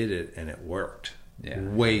he did it, and it worked. Yeah.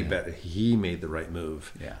 Way better. He made the right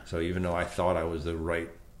move. Yeah. So even though I thought I was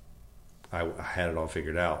I had it all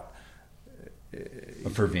figured out.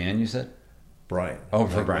 For Van, you said? Brian. Oh,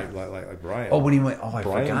 for Brian. Like Brian. Oh, when he went, I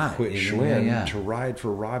Brian forgot. quit Schwinn to ride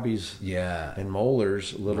for Robbie's and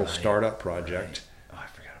Moeller's little startup project. Right. Oh, I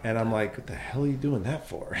forgot about And I'm like, what the hell are you doing that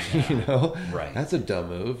for? Right. That's a dumb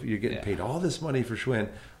move. You're getting paid all this money for Schwinn.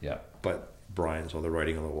 Yeah. But Brian saw the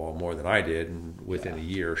writing on the wall more than I did, and within a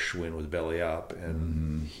year, Schwinn was belly up,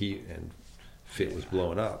 and Fit was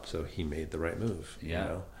blowing up. So he made the right move. Yeah. You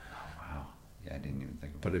know? Oh, wow. Yeah, I didn't even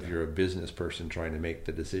think about But if you're a business person trying to make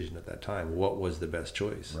the decision at that time, what was the best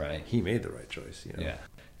choice? Right. He made the right choice. Yeah.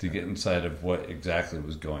 To get inside of what exactly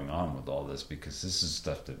was going on with all this, because this is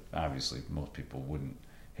stuff that obviously most people wouldn't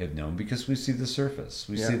have known, because we see the surface,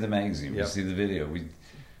 we see the magazine, we see the video,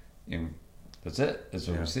 that's it. That's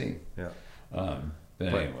what we see. Yeah. But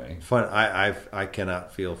anyway, fun. I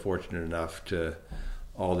cannot feel fortunate enough to.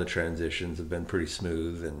 All the transitions have been pretty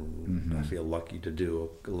smooth, and I feel lucky to do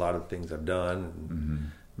a lot of things I've done,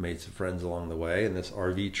 and made some friends along the way. And this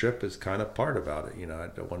RV trip is kind of part about it. I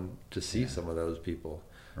don't want to see some of those people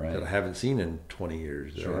that I haven't seen in 20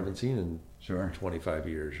 years, that I haven't seen in 25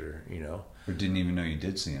 years, or didn't even know you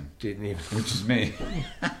did see him. Didn't even, which is me.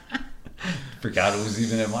 Forgot it was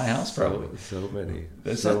even at my house. Probably so many.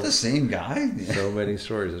 That's not the same guy. So many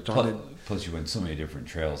stories. Plus, you went so many different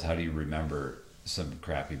trails. How do you remember some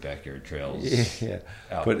crappy backyard trails? Yeah,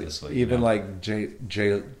 but this way, even like Jay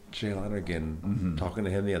Lonergan, talking to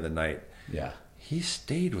him the other night. Yeah, he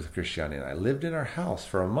stayed with Christiane and I. Lived in our house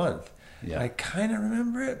for a month. Yeah, and I kind of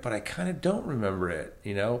remember it, but I kind of don't remember it.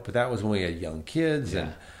 But that was when we had young kids,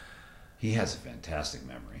 and He has a fantastic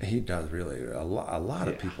memory. He does really. A lot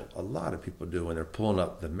of people do when they're pulling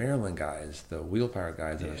up the Maryland guys, the wheel power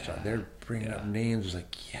guys that I was trying. They're bringing up names. It's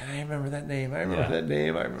like, I remember that name. I remember that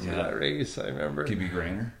name. I remember that race. I remember. Kippy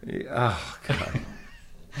Grainer. Yeah. Oh God.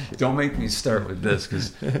 Don't make me start with this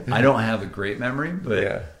because I don't have a great memory,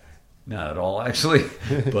 but not at all actually.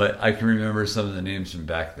 But I can remember some of the names from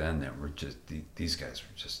back then that were just these guys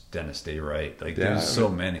were just Dennis Day Wright. Like there's so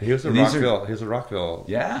many. He was a Rockville. He was a Rockville.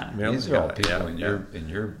 Yeah, Maryland these are all guy. people in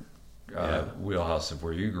your wheelhouse of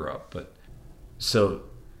where you grew up. But so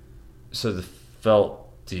the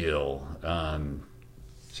felt deal.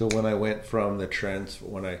 So when I went from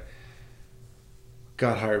when I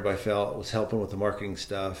got hired by Felt, was helping with the marketing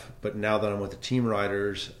stuff, but now that I'm with the team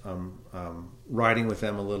riders, I'm riding with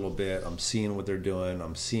them a little bit. I'm seeing what they're doing.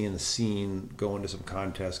 I'm seeing the scene, going to some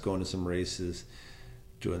contests, going to some races,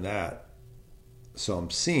 doing that. So I'm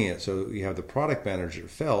seeing it. So you have the product manager at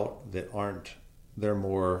Felt they're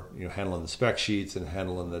more, handling the spec sheets and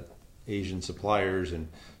handling the Asian suppliers and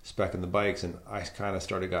speccing the bikes. And I kind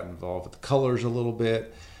of got involved with the colors a little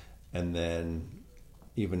bit. And then,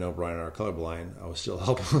 even though Brian and I are colorblind, I was still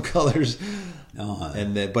helping with colors.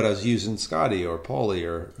 But I was using Scotty or Paulie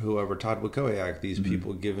or whoever, Todd Wakoyak, these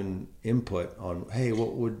people giving input on, hey,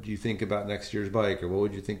 what would you think about next year's bike? Or what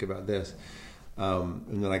would you think about this?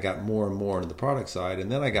 And then I got more and more into the product side.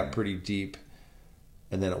 And then I got pretty deep.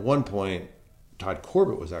 And then at one point, Todd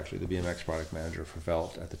Corbett was actually the BMX product manager for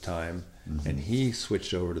Felt at the time. Mm-hmm. And he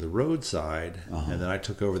switched over to the road side. And then I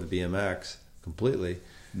took over the BMX completely.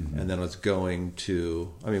 Mm-hmm. And then I was going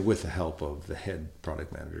to, with the help of the head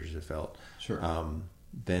product managers at Felt. Sure.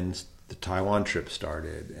 Then the Taiwan trip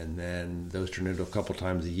started, and then those turned into a couple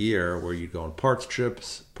times a year where you'd go on parts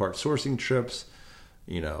trips, part sourcing trips,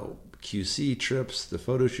 QC trips, the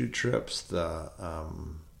photo shoot trips, the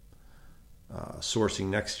sourcing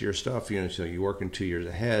next year stuff. So you're working 2 years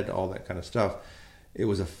ahead, all that kind of stuff. It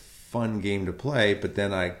was a fun game to play, but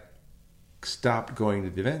then I stopped going to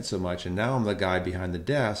the event so much, and now I'm the guy behind the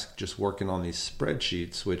desk just working on these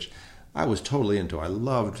spreadsheets, which I was totally into. I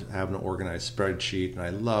loved having an organized spreadsheet, and I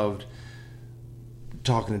loved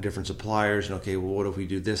talking to different suppliers, and okay, well, what if we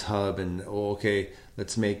do this hub, and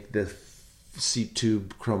let's make the seat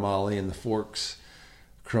tube chromoly and the forks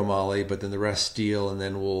chromoly, but then the rest steel, and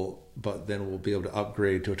then we'll be able to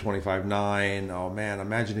upgrade to a 25.9. Oh man,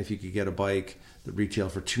 imagine if you could get a bike that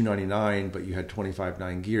retailed for $299, but you had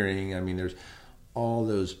 25.9 gearing. There's all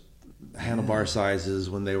those handlebar sizes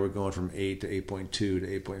when they were going from 8 to 8.2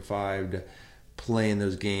 to 8.5 to playing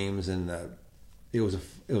those games, and it was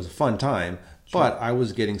a fun time. Sure. But I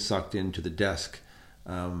was getting sucked into the desk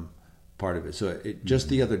part of it. So just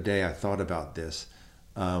the other day I thought about this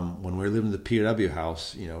when we were living in the POW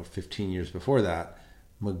house, 15 years before that.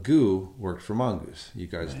 Magoo worked for Mongoose. You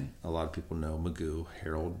guys, a lot of people know Magoo,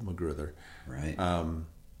 Harold McGruther. Right.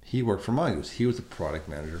 He worked for Mongoose. He was the product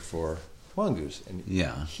manager for Mongoose. And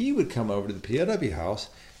he would come over to the POW house,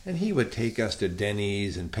 and he would take us to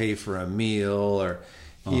Denny's and pay for a meal, or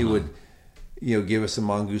he would, give us some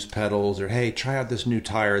Mongoose pedals, or, hey, try out this new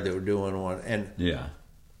tire that we're doing one. And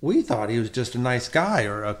we thought he was just a nice guy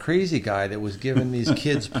or a crazy guy that was giving these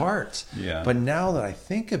kids parts. Yeah. But now that I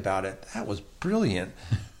think about it, that was brilliant,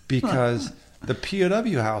 because the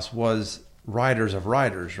POW house was riders of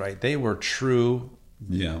riders, right? They were true,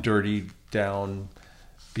 dirty down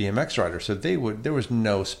BMX riders. So there was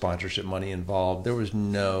no sponsorship money involved. There was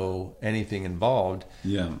no anything involved.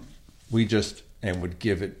 Yeah. We just would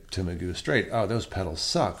give it to Magoo straight. Oh, those pedals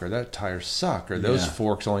suck, or that tire suck, or those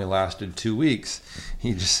forks only lasted 2 weeks.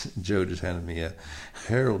 Joe just handed me a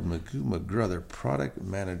Harold Magoo McGruther, product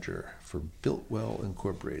manager for Builtwell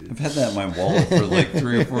Incorporated. I've had that in my wallet for like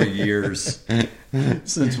 3 or 4 years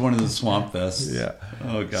since one of the Swamp Fests. Yeah.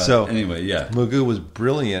 Oh God. So anyway, Magoo was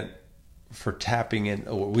brilliant for tapping in.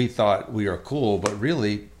 We thought we are cool, but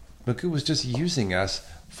really, Magoo was just using us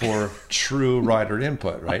for true rider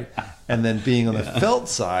input, right? And then being on the Felt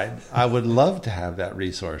side, I would love to have that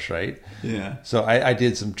resource, right? Yeah. So I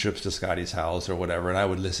did some trips to Scotty's house or whatever, and I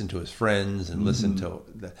would listen to his friends and listen to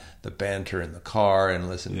the banter in the car and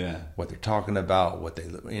listen what they're talking about, what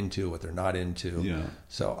they're into, what they're not into. Yeah.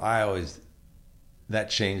 So that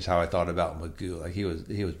changed how I thought about Magoo. Like he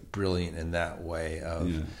was brilliant in that way of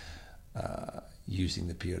using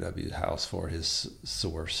the POW house for his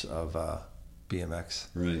source of BMX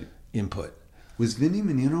input. Was Vinny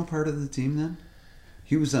Menino part of the team then?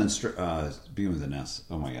 He was on being with an S.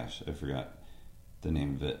 Oh my gosh, I forgot the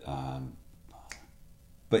name of it.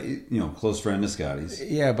 But close friend of Scotty's.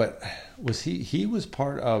 Yeah, but was he was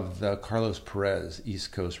part of the Carlos Perez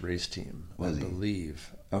East Coast race team, I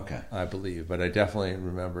believe. Okay. I believe, but I definitely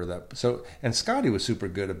remember that. So, and Scotty was super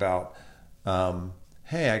good about,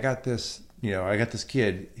 hey, I got this, I got this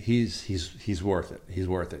kid. He's worth it. He's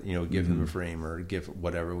worth it. Give him a frame or give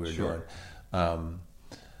whatever we were doing.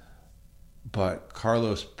 But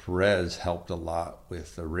Carlos Perez helped a lot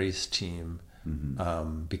with the race team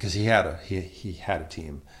because he had a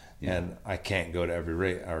team, and I can't go to every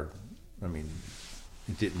race.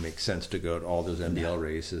 It didn't make sense to go to all those NBL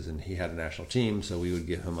races, and he had a national team, so we would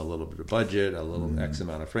give him a little bit of budget, a little X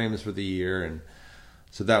amount of frames for the year, and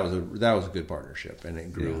so that was a good partnership, and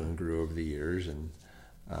it grew and grew over the years, and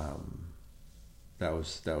that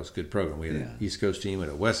was a good program. We had an East Coast team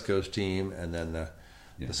and a West Coast team, and then the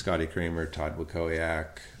Scotty Kramer, Todd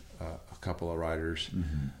Wikowiak, a couple of riders.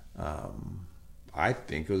 I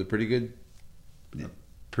think it was a pretty good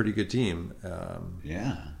team.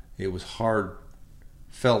 It was hard.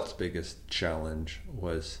 Felt's biggest challenge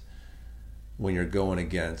was when you're going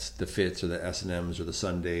against the Fitz or the S&Ms or the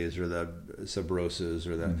Sundays or the Sabrosas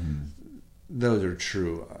or those are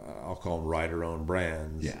true, I'll call them rider-owned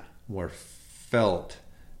brands. Yeah. Where Felt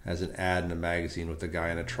has an ad in a magazine with a guy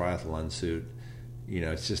in a triathlon suit,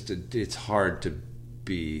 it's hard to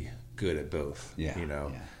be good at both.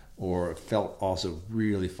 Or Felt also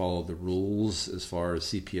really followed the rules as far as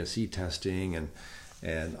CPSC testing and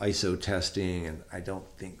ISO testing, and I don't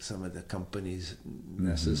think some of the companies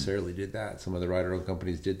necessarily did that. Some of the rider-owned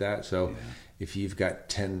companies did that. So if you've got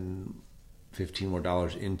 $10, $15 more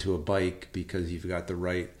into a bike because you've got the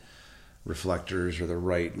right reflectors or the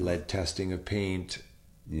right lead testing of paint,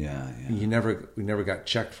 we never got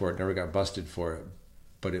checked for it, never got busted for it,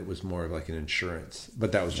 but it was more of like an insurance.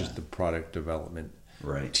 But that was just the product development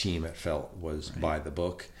team at Felt was by the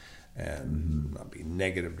book. And not be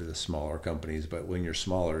negative to the smaller companies, but when you're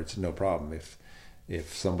smaller, it's no problem.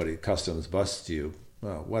 If somebody customs busts you,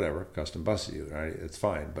 well, whatever, custom busts you, right? It's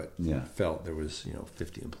fine. But Felt there was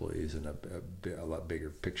 50 employees and a lot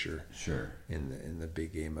bigger picture. In the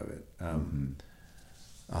big game of it.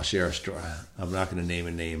 I'll share a story. I'm not going to name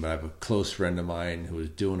a name, but I have a close friend of mine who was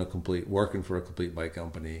working for a complete bike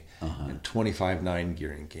company, and 25.9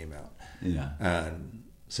 gearing came out. And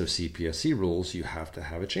so CPSC rules, you have to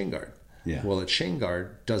have a chain guard. Well, a chain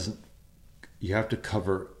guard you have to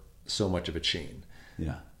cover so much of a chain.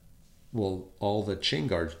 Well, all the chain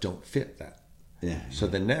guards don't fit that. So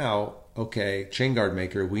then now, okay, chain guard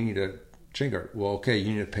maker, we need a chain guard. Well, okay,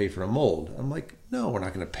 you need to pay for a mold. I'm like, no, we're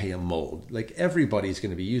not going to pay a mold. Like, everybody's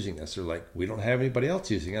going to be using this. They're like, we don't have anybody else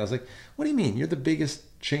using it. I was like, what do you mean? You're the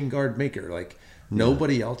biggest chain guard maker. Like,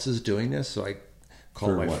 nobody else is doing this. So I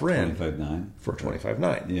call my friend 25.9 for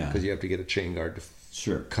 25.9 because you have to get a chain guard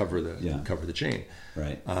to cover the chain.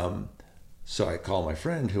 So I call my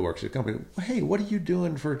friend who works at a company. Hey, what are you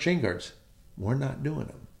doing for chain guards? We're not doing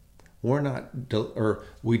them. We're not,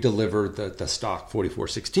 we deliver the stock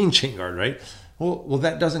 4416 chain guard, right? Well,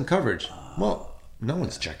 that doesn't coverage. Well, no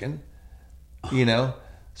one's checking,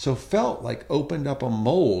 So Felt opened up a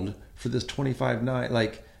mold for this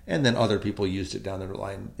 25.9, and then other people used it down the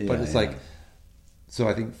line. But it's so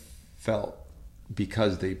I think Felt,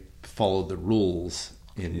 because they followed the rules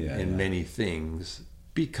in many things,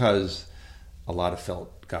 because a lot of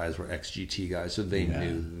Felt guys were ex-GT guys, so they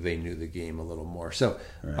knew the game a little more. So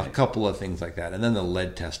a couple of things like that, and then the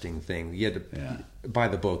lead testing thing. You had to by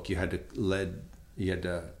the book. You had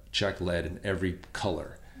to check lead in every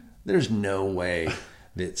color. There's no way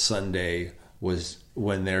that Sunday was,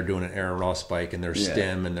 when they're doing an Aaron Ross bike and their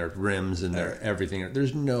stem and their rims and their everything.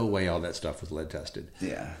 There's no way all that stuff was lead tested.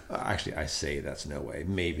 Actually, I say that's no way.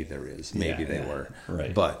 Maybe there is. Maybe they were.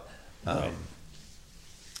 But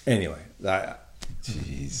anyway,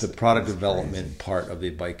 the product development part of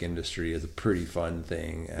the bike industry is a pretty fun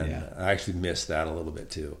thing, and I actually miss that a little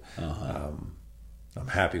bit too. I'm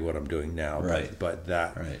happy what I'm doing now, but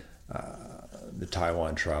that the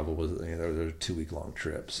Taiwan travel was, those are 2-week-long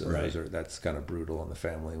trips, so that's kind of brutal on the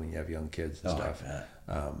family when you have young kids and stuff.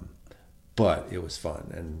 But it was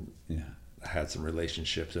fun, and I had some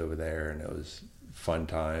relationships over there, and it was fun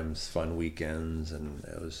times, fun weekends, and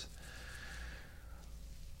it was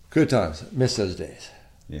good times. Miss those days.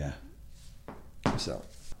 So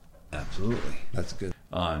absolutely, that's good.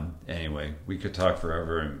 Anyway, we could talk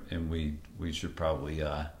forever, and we should probably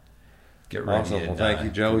get ready. Awesome. Well, thank you,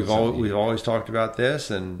 Joe. We've always talked about this,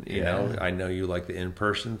 and I know you like the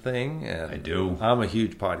in-person thing, and I do. I'm a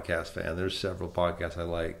huge podcast fan. There's several podcasts I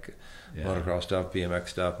like: motocross stuff, BMX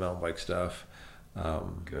stuff, mountain bike stuff.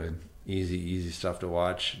 Good. Easy stuff to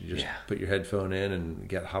watch. You just put your headphone in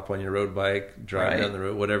and hop on your road bike, drive down the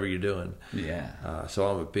road, whatever you're doing. Yeah. So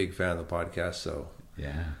I'm a big fan of the podcast. So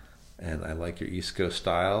and I like your East Coast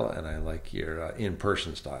style, and I like your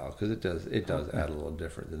in-person style, because it does add a little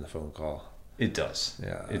different than the phone call. It does.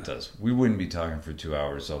 Yeah, it does. We wouldn't be talking for 2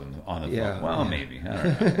 hours on the phone. Well, maybe. I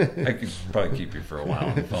don't know. I could probably keep you for a while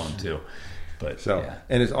on the phone too. But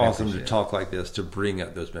and it's awesome to talk like this, to bring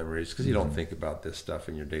up those memories, because you don't think about this stuff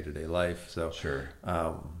in your day-to-day life. So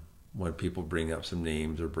when people bring up some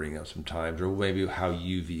names or bring up some times, or maybe how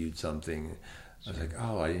you viewed something, I was like,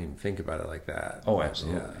 oh, I didn't even think about it like that. Oh,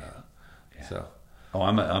 absolutely. Yeah. So. Oh,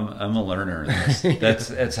 I'm a learner.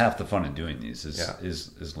 That's half the fun of doing these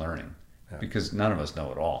is learning, because none of us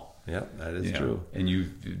know it all. Yeah, that is true. And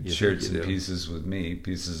you've shared some pieces with me,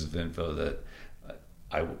 pieces of info that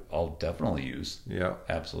I'll definitely use. Yeah,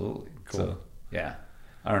 absolutely. Cool. So, yeah,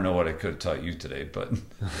 I don't know what I could have taught you today, but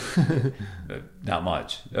not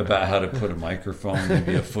much about how to put a microphone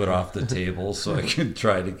maybe a foot off the table, so I can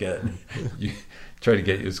try to get you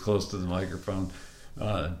as close to the microphone.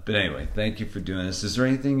 But anyway, thank you for doing this. Is there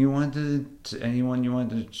anything you wanted to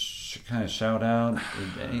kind of shout out?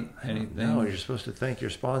 Anything? No, you're supposed to thank your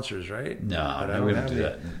sponsors, right? No, I don't do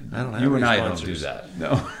that. I don't have you and I sponsors. don't do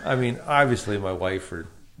that. No. I mean, obviously, my wife for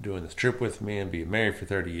doing this trip with me and being married for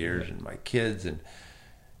 30 years, and my kids. And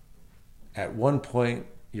at one point,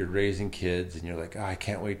 you're raising kids, and you're like, oh, I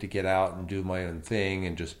can't wait to get out and do my own thing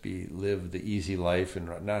and just live the easy life and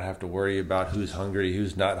not have to worry about who's hungry,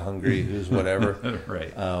 who's not hungry, who's whatever.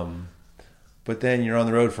 Right. But then you're on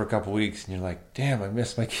the road for a couple of weeks, and you're like, damn, I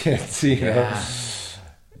miss my kids, you know?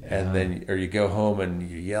 And then, or you go home and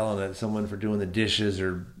you're yelling at someone for doing the dishes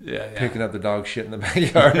or picking up the dog shit in the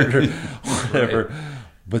backyard or whatever. Right.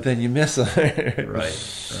 But then you miss them.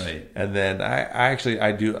 Right. And then I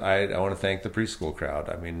want to thank the preschool crowd.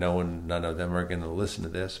 I mean, none of them are going to listen to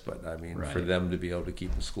this, but I mean, for them to be able to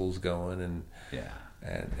keep the schools going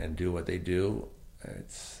and do what they do,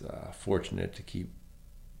 it's fortunate to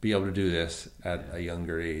be able to do this at a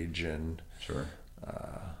younger age, and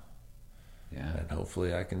and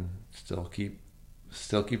hopefully I can still keep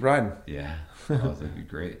riding. Yeah, that'd be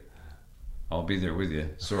great. I'll be there with you,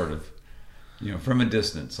 sort of. From a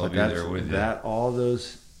distance, I'll be there with you. All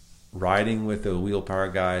those riding with the wheel power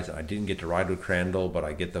guys. I didn't get to ride with Crandall, but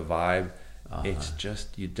I get the vibe. It's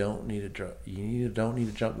just you don't need to jump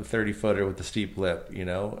the 30-footer with the steep lip,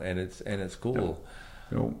 and it's cool.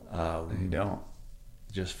 No, you don't.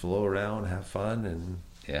 Just flow around, have fun, and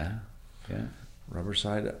rubber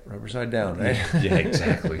side down, right? Yeah,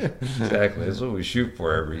 exactly. That's what we shoot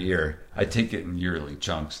for every year. I take it in yearly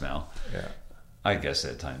chunks now. Yeah. I guess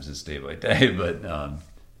at times it's day by day, but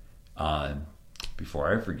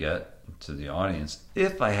before I forget, to the audience,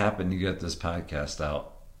 if I happen to get this podcast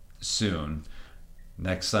out soon,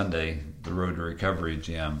 next Sunday, the Road to Recovery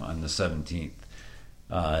Jam on the 17th.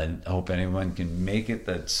 I hope anyone can make it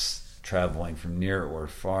that's traveling from near or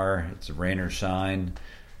far. It's rain or shine.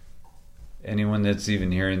 Anyone that's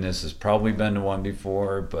even hearing this has probably been to one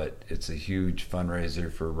before, but it's a huge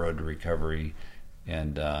fundraiser for Road to Recovery,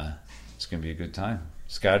 and it's going to be a good time.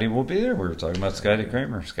 Scotty will be there. We were talking about Scotty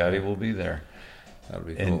Kramer. Scotty will be there. That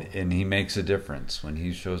would be cool. And he makes a difference. When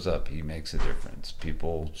he shows up, he makes a difference.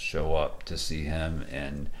 People show up to see him,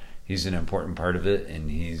 and he's an important part of it.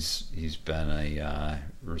 And he's been a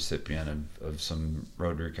recipient of some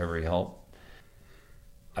Road to Recovery help.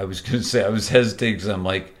 I was going to say, I was hesitating because I'm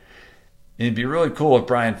like, it'd be really cool if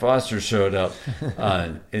Brian Foster showed up.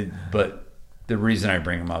 But the reason I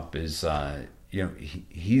bring him up is,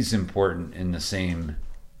 he's important in the same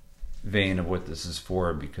vein of what this is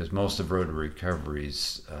for, because most of Road to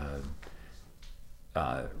Recovery's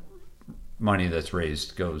money that's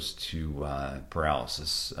raised goes to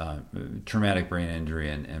paralysis, traumatic brain injury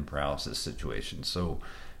and paralysis situations. So,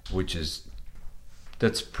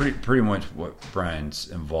 that's pretty much what Brian's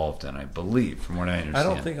involved in, I believe, from what I understand. I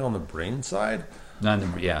don't think on the brain side. On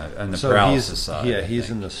the paralysis side. Yeah, he's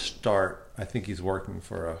in the start. I think he's working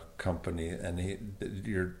for a company, and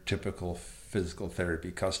your typical physical therapy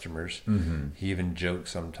customers. Mm-hmm. He even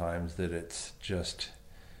jokes sometimes that it's just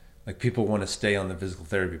like people want to stay on the physical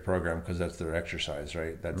therapy program because that's their exercise,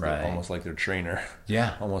 right? That's almost like their trainer.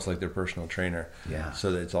 Yeah. Almost like their personal trainer. Yeah.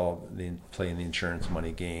 So that it's all playing the insurance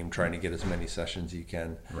money game, trying to get as many sessions you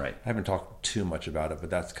can. Right. I haven't talked too much about it, but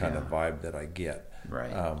that's kind of vibe that I get.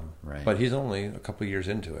 Right. Right. But he's only a couple of years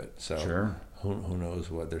into it, so sure. Who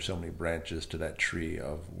knows what? There's so many branches to that tree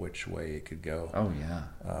of which way it could go. Oh yeah.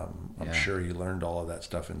 I'm sure you learned all of that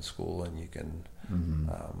stuff in school, and you can. And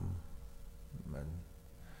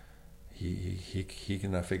he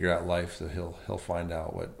can figure out life, so he'll find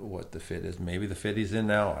out what the fit is. Maybe the fit he's in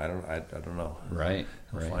now. I don't know. Right.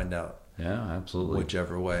 He'll find out. Yeah, absolutely.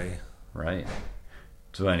 Whichever way. Right.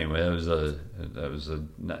 So anyway, that was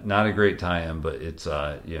not a great tie-in, but it's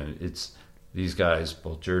it's these guys,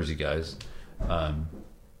 both Jersey guys,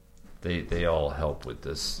 they all help with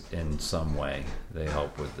this in some way. They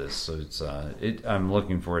help with this, so I'm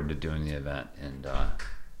looking forward to doing the event, and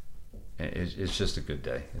it's just a good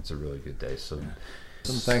day. It's a really good day. So.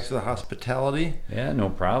 Thanks for the hospitality. Yeah, no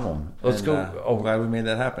problem. Let's go. Glad we made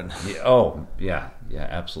that happen. Yeah,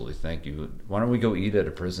 absolutely. Thank you. Why don't we go eat at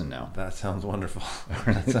a prison now? That sounds wonderful.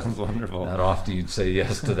 That sounds wonderful. Not often you'd say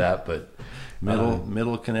yes to that, but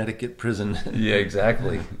middle Connecticut prison. Yeah,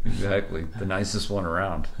 exactly. The nicest one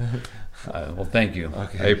around. Well, thank you.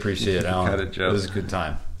 Okay. I appreciate it, Alan. You got it, Joe. It was a good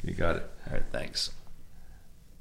time. You got it. All right, thanks.